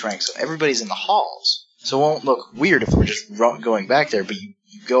bell just rang, so everybody's in the halls. So it won't look weird if we're just going back there, but you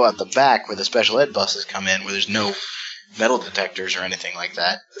go out the back where the special ed buses come in, where there's no metal detectors or anything like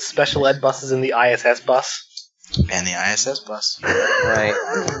that. special ed buses in the ISS bus. And the ISS bus. Right.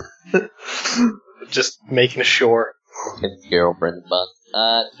 Just making sure. His girlfriend's bus.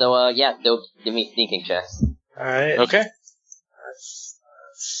 So give me sneaking checks. Alright. Okay.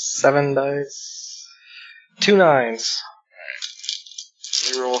 7 dice. 2 9s.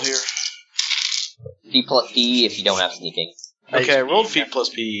 You roll here. D plus D if you don't have sneaking. Okay, I rolled feet plus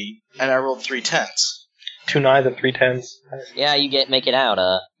P, and I rolled 3 10s. 2 9s and 3 10s. Yeah, you make it out.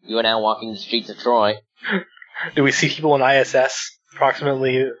 You are now walking the streets of Troy. Do we see people in ISS?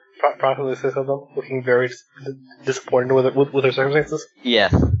 Approximately 6 of them, looking very disappointed with their circumstances?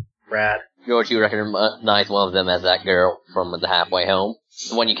 Yes. Rad. George, you recognize one of them as that girl from the halfway home.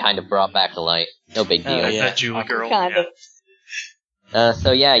 The one you kind of brought back to life. No big deal. yeah. That Julie girl. Kind of.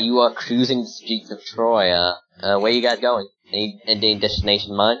 You are cruising the streets of Troy. Where you guys going? Any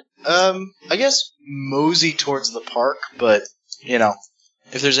destination in mind? I guess mosey towards the park, but,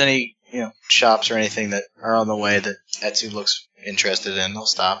 if there's any, shops or anything that are on the way that Etsu looks interested in, they'll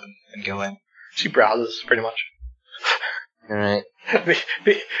stop and go in. She browses, pretty much. Alright.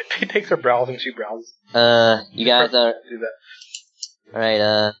 He takes her browsing, she browses. You guys are... Do that.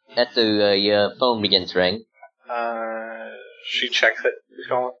 Alright, Etsu, your phone begins to ring. She checks it. Who's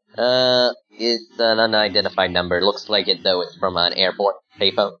calling? It's an unidentified number. Looks like it, though, it's from an airport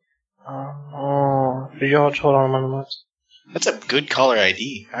payphone. George, hold on a moment. That's a good caller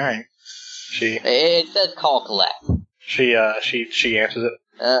ID. Alright. It says call collect. She answers it.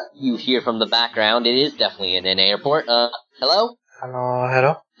 You hear from the background, it is definitely in an airport. Hello?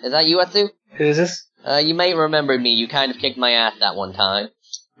 Hello? Is that you, Etsu? Who is this? You may remember me. You kind of kicked my ass that one time.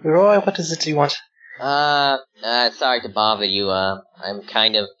 Roy, what is it you want? Sorry to bother you. I'm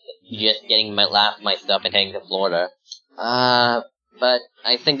kind of just getting my stuff and heading to Florida. But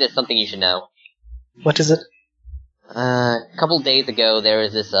I think there's something you should know. What is it? A couple days ago,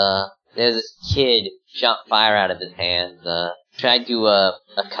 there's this kid shot fire out of his hands, tried to,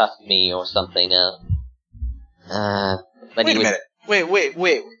 accost me or something, but Wait he a was... minute.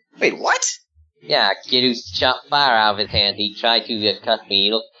 Wait, what? Yeah, a kid who shot fire out of his hands, he tried to accost me.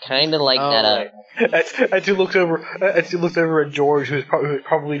 He looked kinda like that, I do looked over at George, who's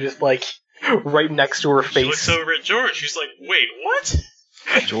probably just, like, right next to her face. She looks over at George. She's like, wait, what?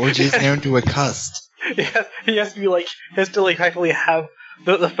 George is known to accost. He has to be like, actually have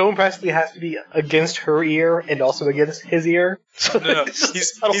the phone practically has to be against her ear and also against his ear. So No.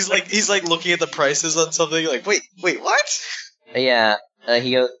 He's like looking at the prices on something. Like, wait, what? Yeah,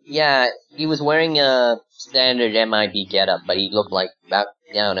 he goes, yeah, he was wearing a standard MIB getup, but he looked like about,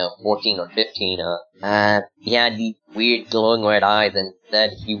 14 or 15, he had these weird glowing red eyes and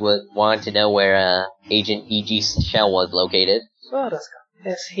said he wanted to know where, Agent E.G. Shell was located.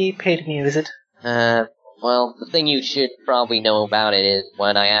 Yes, he paid me a visit. Well, the thing you should probably know about it is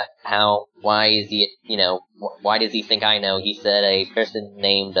when I asked why does he think I know, he said a person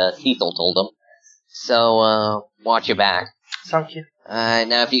named, Cecil told him. So, watch your back. Thank you.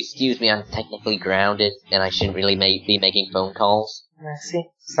 Now if you excuse me, I'm technically grounded, and I shouldn't really be making phone calls. I see.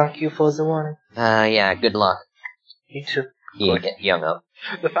 Thank you for the warning. Yeah, good luck. You too. He hung up.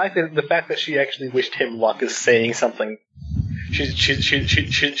 The fact that she actually wished him luck is saying something.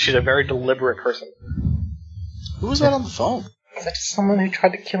 She's a very deliberate person. Who was that on the phone? That's someone who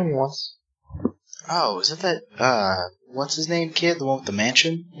tried to kill me once. Oh, is it that, what's his name, kid? The one with the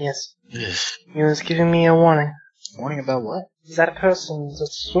mansion? Yes. Ugh. He was giving me a warning. Warning about what? That person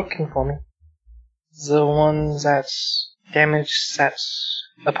that's looking for me. The one that damaged that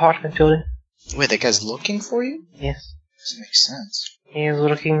apartment building. Wait, that guy's looking for you? Yes. Doesn't make sense. He is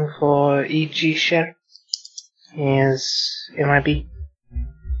looking for E.G. Shell. He is MIB.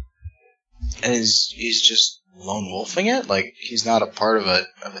 And he's just lone wolfing it? Like, he's not a part of a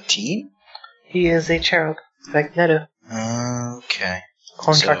team? He is a cherub, like Neto. Okay.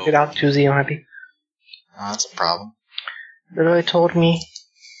 Contracted out to the MIB. That's a problem. Roy told me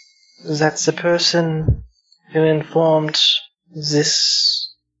that the person who informed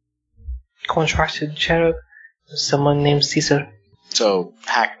this contracted cherub was someone named Caesar. So,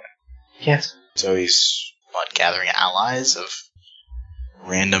 Hackman. Yes. So he's, gathering allies of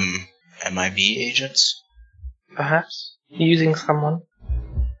random MIB agents? Perhaps. Using someone.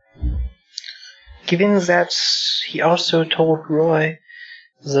 Given that he also told Roy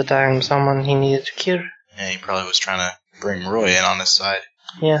that I am someone he needed to kill. Yeah, he probably was trying to bring Roy in on his side.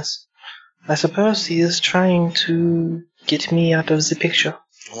 Yes. I suppose he is trying to get me out of the picture.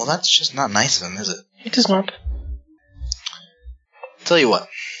 Well, that's just not nice of him, is it? It is not. Tell you what.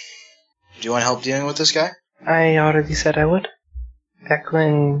 Do you want help dealing with this guy? I already said I would. Back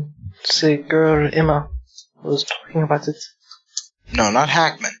when the girl Emma was talking about it. No, not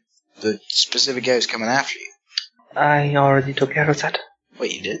Hackman. The specific guy who's coming after you. I already took care of that.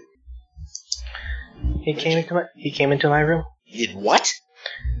 Wait, you did? He came into my room. You did what?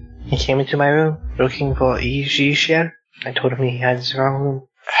 He came into my room looking for Ishishir. I told him he had the wrong room.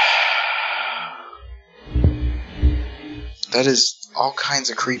 That is all kinds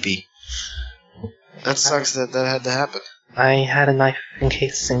of creepy. That sucks that had to happen. I had a knife in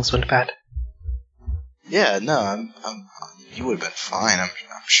case things went bad. Yeah, no, you would have been fine, I'm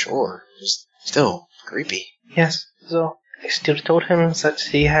sure. Just still creepy. Yes, so I still told him that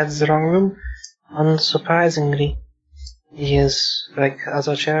he had the wrong room. Unsurprisingly, he is, like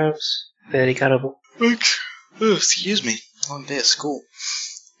other sheriffs, very gullible. Excuse me. Long day at school.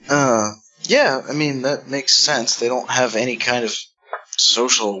 Yeah, I mean, that makes sense. They don't have any kind of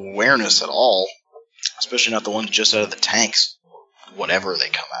social awareness at all. Especially not the ones just out of the tanks. Whatever they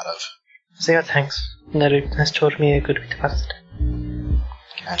come out of. They are tanks. Neri has told me a good bit about it.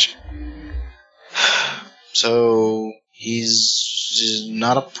 Gotcha. So, he's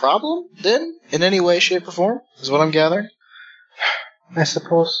not a problem, then? In any way, shape, or form? Is what I'm gathering? I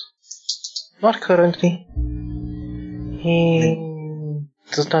suppose. Not currently. He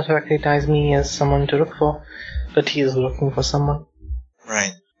does not recognize me as someone to look for, but he is looking for someone.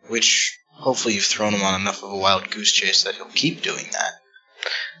 Right. Which, hopefully you've thrown him on enough of a wild goose chase that he'll keep doing that.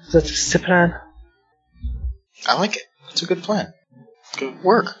 That is the plan. I like it. It's a good plan. Good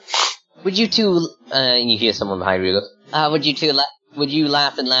work. Would you two, you hear someone behind you go, would you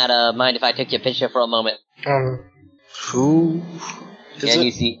laugh and lad, mind if I took your picture for a moment? Who is And it?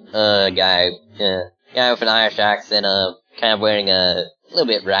 you see a guy with an Irish accent, kind of wearing a little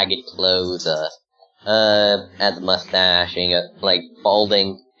bit ragged clothes, has a mustache, and like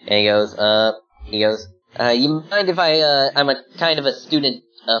balding, and he goes, you mind if I'm a kind of a student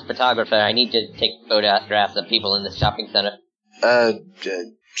photographer. I need to take photographs of people in the shopping center.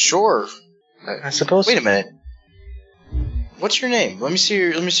 Sure. I suppose. Wait a minute. What's your name? Let me see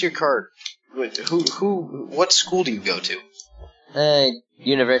your card. Wait, what school do you go to?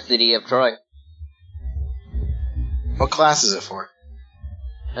 University of Troy. What class is it for?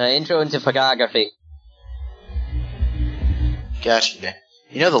 Intro into photography. Gotcha.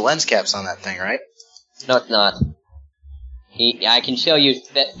 You know the lens cap's on that thing, right? No, it's not. I can show you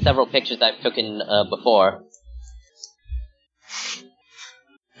several pictures I've taken before.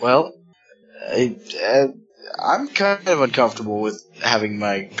 Well, I'm kind of uncomfortable with having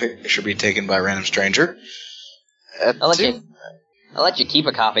my picture be taken by a random stranger. I'll let you keep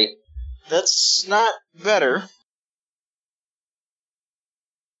a copy. That's not better.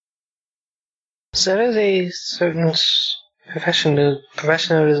 There is a certain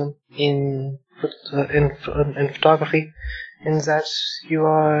professionalism in photography, in that you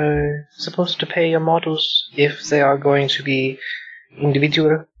are supposed to pay your models if they are going to be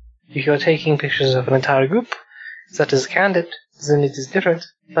individual. If you are taking pictures of an entire group, that is candid, then it is different.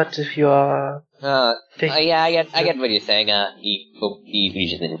 But if you are I get what you're saying. He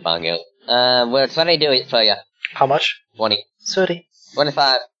just didn't find you. What I do it for you? How much? 20. 30.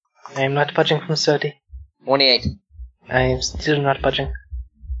 25. I am not budging from 30. 28. I am still not budging.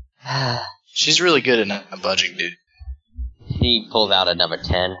 She's really good at not budging, dude. He pulls out a number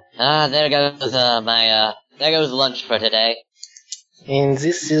 10. There goes there goes lunch for today. And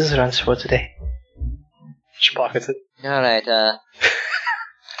this is lunch for today. She pockets it. Alright,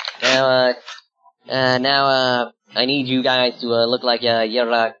 now I need you guys to look like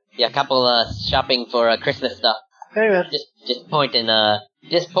you're a couple shopping for Christmas stuff. Very well. Just point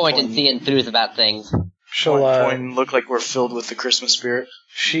and seeing throughs about things. She'll, point and look like we're filled with the Christmas spirit.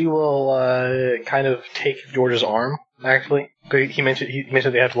 She will kind of take George's arm, actually. But he mentioned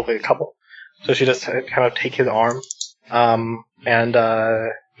they have to look like a couple. So she just kind of take his arm, and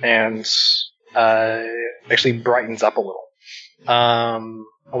actually brightens up a little.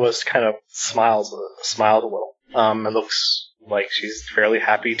 Almost kind of smiles a little. And looks like she's fairly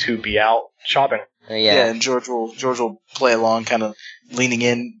happy to be out shopping. Yeah, and George will play along, kind of leaning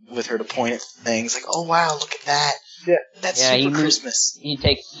in with her to point at things, like, "Oh wow, look at that! Yeah, that's super Christmas." He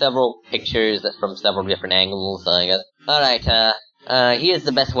takes several pictures from several different angles. So I go, all right, here's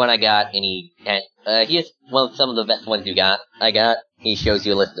the best one I got, and here's some of the best ones you got. He shows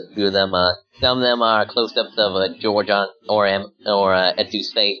you a list of a few of them. Some of them are close-ups of George or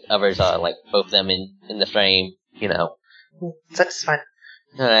Etsu's face. Others are like both of them in the frame. You know. That's fine.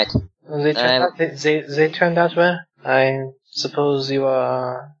 All right. They turned out well. I suppose you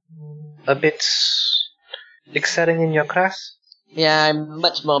are a bit excelling in your class? Yeah, I'm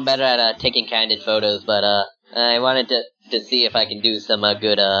much more better at taking candid photos, but I wanted to see if I can do some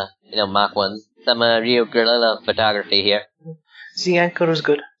good mock ones. Some real guerrilla photography here. The anchor is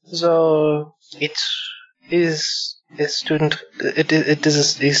good. So is student. It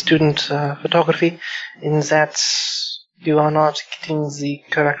is a student photography, in that you are not getting the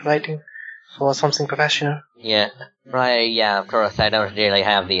correct lighting for something professional. Yeah, right. Yeah, of course. I don't really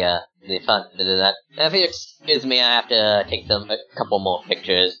have the fun to do that. If you excuse me, I have to take a couple more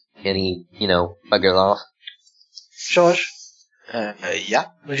pictures. And he, buggers off. George, Yeah.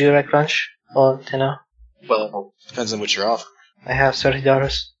 would you like lunch or dinner? Well, depends on what you're offering. I have $30.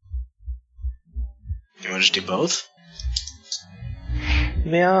 You want to just do both?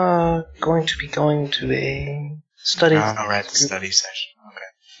 We are going to be going to a study. Alright, the study session.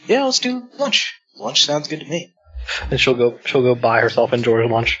 Okay. Yeah, let's do lunch. Lunch sounds good to me. And she'll go buy herself and George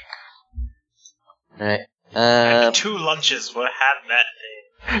lunch. Alright. And 2 lunches were had that day.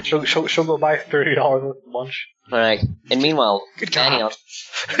 She'll go buy $30 worth of lunch. Alright. And meanwhile, Manny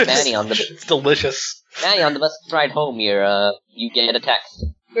on the It's delicious. Manny, on the bus ride home, you get a text.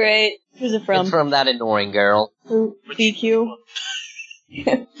 Great. Who's it from? It's from that annoying girl. Who? BQ?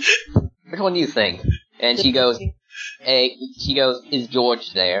 Which one do you think? And she goes, is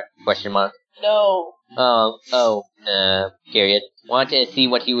George there? Question mark. No. Period. Wanted to see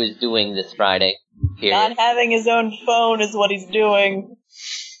what he was doing this Friday. Period. Not having his own phone is what he's doing.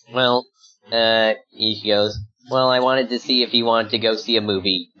 Well, she goes, well, I wanted to see if he wanted to go see a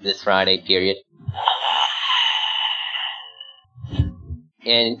movie this Friday, period.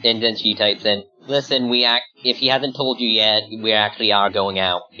 And then she types in, listen, if he hasn't told you yet, we actually are going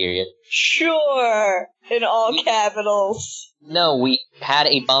out, period. Sure. In all capitals. No, we had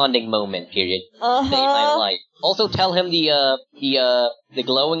a bonding moment, period. Uh-huh. Saved my life. Also tell him the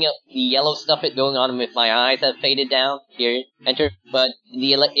glowing, the yellow stuff that's going on with my eyes have faded down, period. Enter, but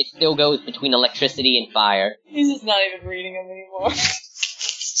it still goes between electricity and fire. He's just not even reading them anymore.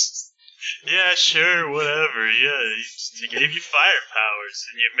 Yeah, sure, whatever. Yeah, he gave you fire powers,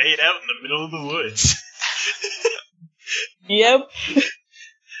 and you made out in the middle of the woods. Yep.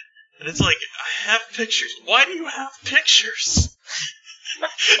 And it's like, I have pictures. Why do you have pictures?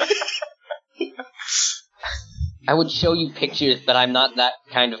 I would show you pictures, but I'm not that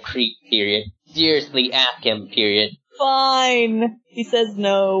kind of creep, period. Seriously, ask him, period. Fine. He says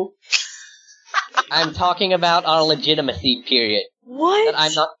no. I'm talking about our legitimacy, period. What?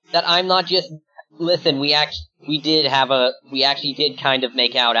 That I'm not just, listen, we actually did kind of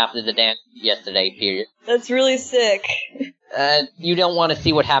make out after the dance yesterday, period. That's really sick. You don't want to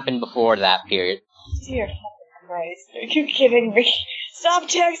see what happened before that, period. Dear fucking Christ. Are you kidding me? Stop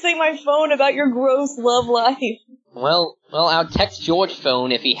texting my phone about your gross love life. Well, I'll text George's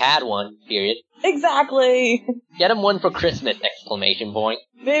phone if he had one, period. Exactly. Get him one for Christmas, exclamation point.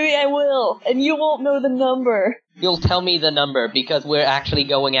 Maybe I will, and you won't know the number. You'll tell me the number, because we're actually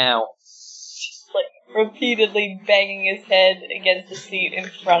going out. Just, repeatedly banging his head against the seat in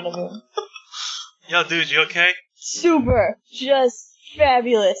front of him. Yo, dude, you okay? Super. Just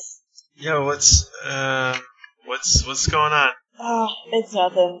fabulous. Yo, what's going on? Oh, it's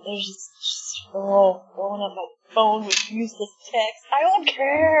nothing. There's just blowing up my phone with useless text. I don't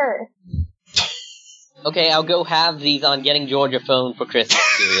care. Okay, I'll go have these on getting George a phone for Christmas,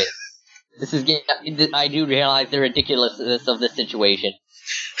 period. I do realize the ridiculousness of this situation.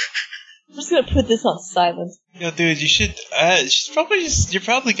 I'm just gonna put this on silent. Yo, dude, you should. You're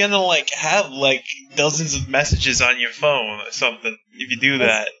probably gonna have dozens of messages on your phone or something if you do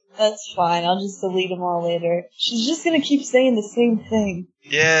that. That's fine. I'll just delete them all later. She's just gonna keep saying the same thing.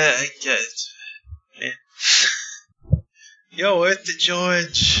 Yeah, I get it. Man. Yo, where's the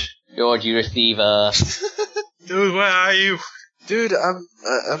George? George, you receive Dude, where are you? Dude,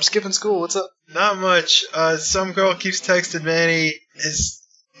 I'm skipping school. What's up? Not much. Some girl keeps texting Manny.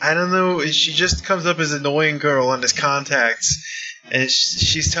 I don't know. She just comes up as annoying girl on his contacts, and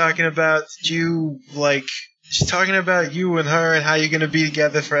she's talking about you. She's talking about you and her and how you're gonna be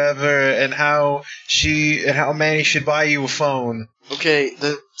together forever, and how Manny should buy you a phone. Okay,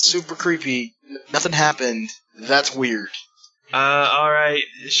 that's super creepy. Nothing happened. That's weird. Alright.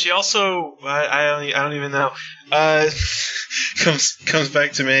 She also, I don't even know, comes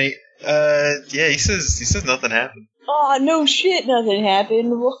back to me. Yeah, he says nothing happened. Aw, no shit, nothing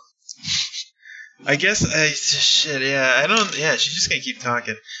happened. I guess, shit, yeah, she's just gonna keep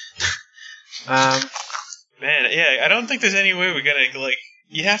talking. Man, yeah, I don't think there's any way we're gonna,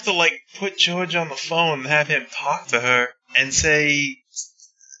 you have to, put George on the phone and have him talk to her and say...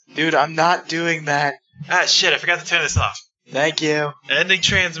 Dude, I'm not doing that. Ah, shit, I forgot to turn this off. Thank you. Ending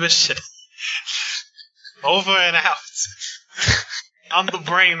transmission. Over and out. On the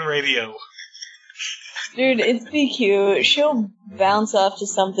brain radio. Dude, it's BQ. She'll bounce off to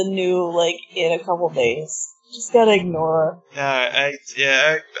something new, in a couple days. Just gotta ignore her. I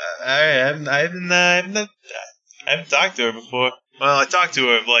haven't talked to her before. Well, I talked to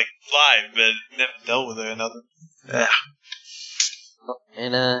her like live, but never dealt with her or nothing. Yeah.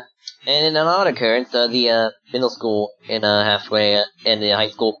 And in an odd occurrence, the middle school and halfway and the high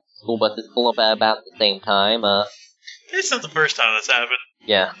school buses pull up at about the same time. It's not the first time that's happened.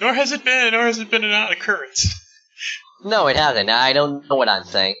 Yeah. Nor has it been an odd occurrence. No, it hasn't. I don't know what I'm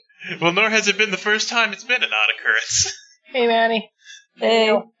saying. Well, nor has it been the first time it's been an odd occurrence. Hey, Manny.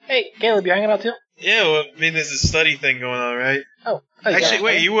 Hey. Hey, Caleb, you hanging out too? Yeah, well, I mean, there's a study thing going on, right? Oh. Actually,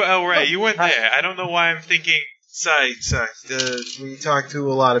 wait, you were, right, you weren't Hi. there. I don't know why I'm thinking, we talk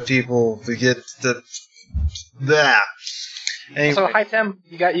to a lot of people to get that. Anyway. So, hi, Tim.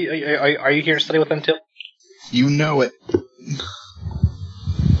 Are you here to study with them too? You know it.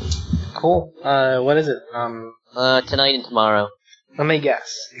 Cool. What is it? Tonight and tomorrow. Let me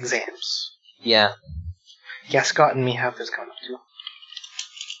guess. Exams. Yeah. Yeah, Scott and me have this coming up too.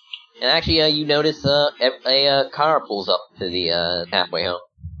 And actually, you notice, a car pulls up to the, halfway home.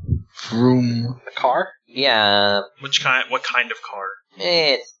 Vroom. The car? Yeah, What kind of car?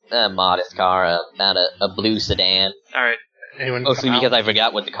 it's a modest car, about a blue sedan. Alright. Anyone? Mostly come out? because I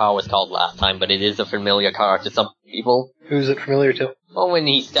forgot what the car was called last time, but it is a familiar car to some people. Who's it familiar to? Well, when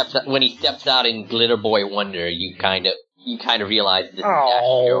he steps out in Glitter Boy Wonder, you kind of realize this is Oh.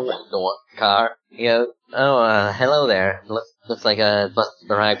 Dash's girlfriend's car. He goes, hello there. Looks like a bus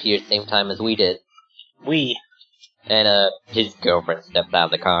arrived here at the same time as we did. We. And his girlfriend steps out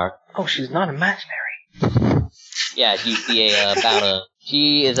of the car. Oh, she's not imaginary. Yeah, you see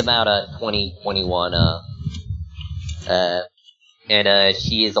she is about a 21, and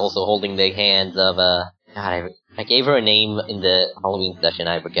she is also holding the hands of, God, I gave her a name in the Halloween session,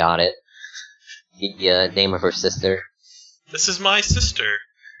 I forgot it. The name of her sister. This is my sister.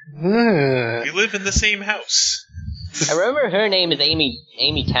 Hmm. We live in the same house. I remember her name is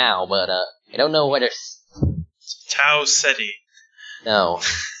Amy Tao, but, I don't know what her, Tao Seti. no.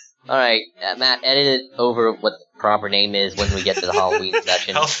 Alright, Matt, edit it over what the proper name is when we get to the Halloween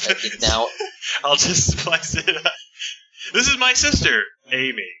session. It's now, I'll just splice it up. This is my sister,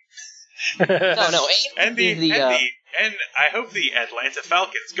 Amy. no, And Amy is the, and I hope the Atlanta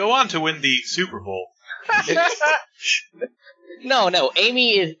Falcons go on to win the Super Bowl. no,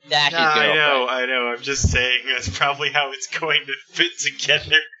 Amy is Dash's girlfriend. I know. I'm just saying that's probably how it's going to fit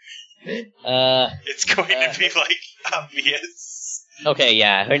together. It's going to be like obvious. Okay,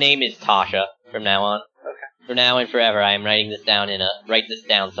 yeah, her name is Tasha from now on. Okay. From now and forever, I am writing this down write this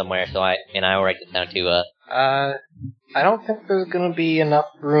down somewhere, I will write this down too, I don't think there's gonna be enough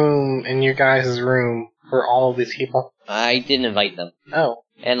room in your guys' room for all of these people. I didn't invite them. Oh.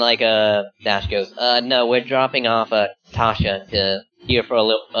 And Dash goes, no, we're dropping off, Tasha to here for a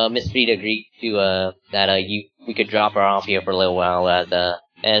little, Miss Frieda agreed to, we could drop her off here for a little while as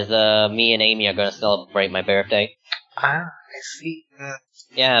me and Amy are gonna celebrate my birthday. Ah, I see.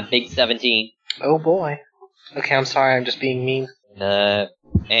 Yeah, big 17. Oh boy. Okay, I'm sorry, I'm just being mean. You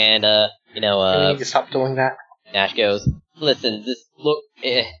You need to stop doing that. Dash goes, listen,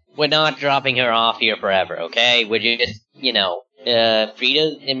 we're not dropping her off here forever, okay? We're just,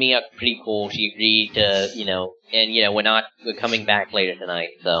 Frieda and me are pretty cool. She agreed to, we're coming back later tonight,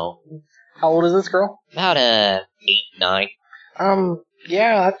 so. How old is this girl? About, 8, 9.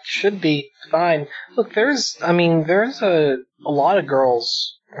 Yeah, that should be fine. Look, there's a lot of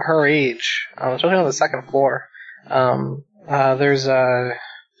girls her age, especially on the second floor. There's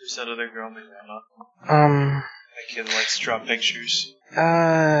that other girl named Emma. That kid likes to draw pictures.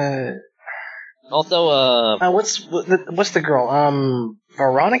 Also, what's the girl?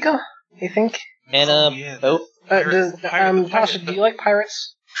 Veronica, I think? And, yeah, both? Tasha, do you like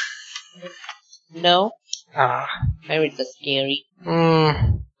pirates? No. Ah. Pirates are scary.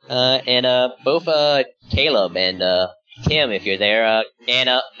 Hmm. Both, Caleb and, Tim, if you're there, and,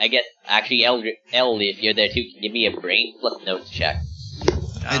 I guess, actually, Elle, if you're there too, can give me a brain plus notes check.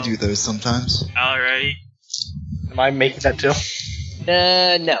 I do those sometimes. Alrighty. Am I making that too?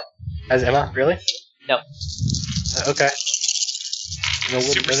 No. As Emma? Really? No. Okay. No,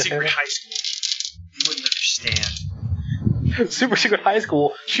 Super secret high school. You wouldn't understand. Super secret high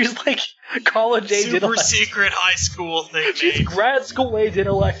school. She's like college age Super intellect. secret high school thing, She's mate. grad school age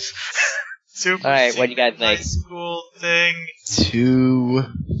intellect. Super Alright, what do you guys secret high think? school thing. 2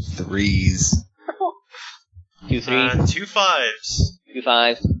 3s. 2 3s, 2 5s. 2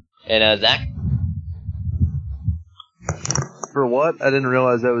 5s, and, Zach? For what? I didn't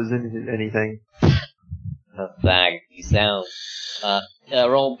realize that was anything. Zach, you sound,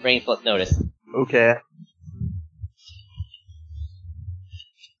 roll brain plus notice. Okay.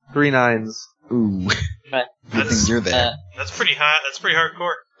 3 9s. Ooh. Good thing you're there. That's pretty hot. That's pretty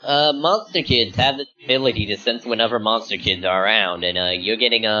hardcore. Monster kids have the ability to sense whenever monster kids are around, and you're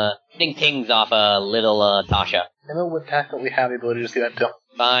getting pings off little Tasha. Emma would definitely have the ability to see that too.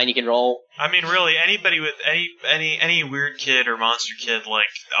 Fine, you can roll. I mean, really, anybody with any weird kid or monster kid, like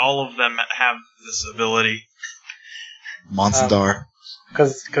all of them have this ability. Monster.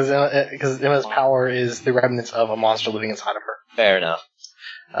 Because Emma's power is the remnants of a monster living inside of her. Fair enough.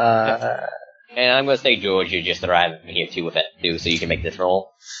 And I'm gonna say, George, you're just arriving here too with it too, so you can make this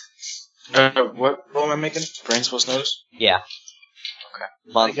roll. What am I making? Brain supposed to notice? Yeah.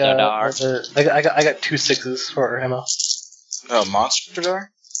 Okay. Monster Dar. I got 2 6s for Emma. Oh, Monster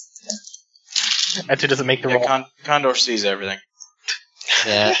Dar? That 2 doesn't make the roll. Condor sees everything.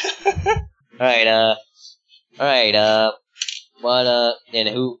 Yeah. Alright, and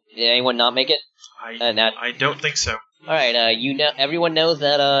who, did anyone not make it? I don't think so. Alright, everyone knows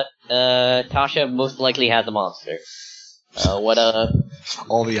that, Tasha most likely has a monster.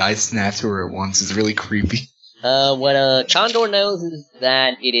 All the eyes snap to her at once is really creepy. What Condor knows is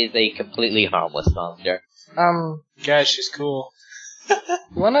that it is a completely harmless monster. Guys, she's cool.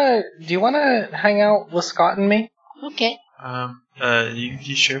 Do you wanna hang out with Scott and me? Okay.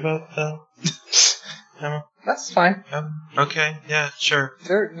 You sure about that? Emma? That's fine. Okay, yeah, sure.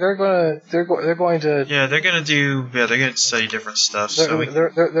 They're going to. Yeah, they're gonna study different stuff.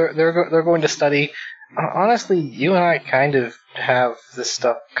 They're going to study. Honestly, you and I kind of have this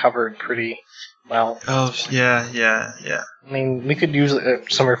stuff covered pretty well. Oh, yeah. I mean, we could use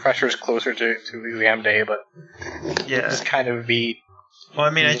some refreshers closer to the exam day, but Yeah. just kind of be. Well, I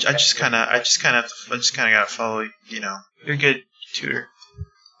mean, I just kind of gotta follow. You're a good tutor.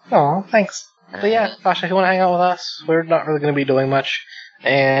 Oh, thanks. But yeah, Tasha, if you want to hang out with us, we're not really going to be doing much,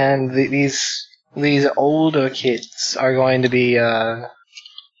 and these older kids are going to be they're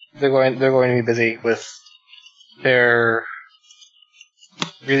going to be busy with their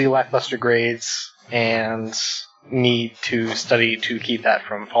really lackluster grades and need to study to keep that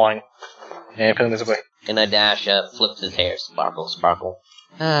from falling and putting this away. And a dash flips his hair, sparkle, sparkle.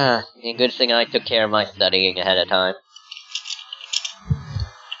 A good thing I took care of my studying ahead of time.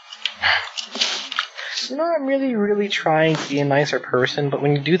 I'm really, really trying to be a nicer person, but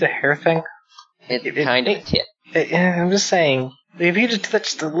when you do the hair thing, It's kind of a tip. I'm just saying, if you just do that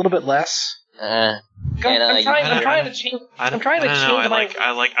just a little bit less. I'm trying to change. I'm trying to change my.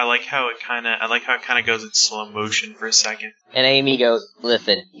 I like how it kind of goes in slow motion for a second. And Amy goes,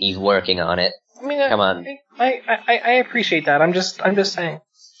 listen, he's working on it. I mean, Come on. I appreciate that. I'm just saying.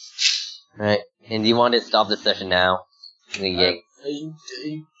 Right. And do you want to stop the session now?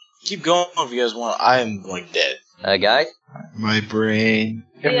 Keep going if you guys want. I'm dead. Guys? My brain.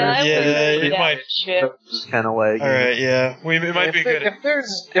 It might. Just kind of like. All right, yeah, it might be good.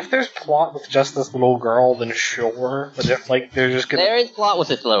 If there's plot with just this little girl, then sure. But if they're just gonna. There is plot with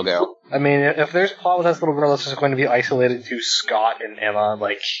this little girl. I mean, if there's plot with this little girl, it's just going to be isolated to Scott and Emma.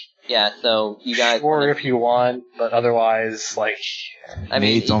 Yeah. So you guys. Sure, if you want, but otherwise, I mean,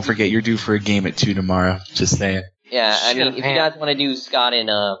 Nate, don't forget you're due for a game at 2 tomorrow. Just saying. Yeah, I mean, if you guys want to do Scott and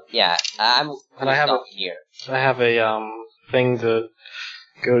I'm. And I have here. I have a thing to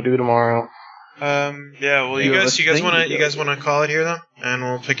go do tomorrow. Yeah. Well, you guys want to call it here then, and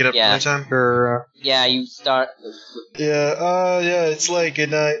we'll pick it up another time. Sure. Yeah, you start. Yeah. Yeah. It's late.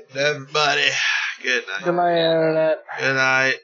 Good night, everybody. Good night. Good night, Internet. Good night.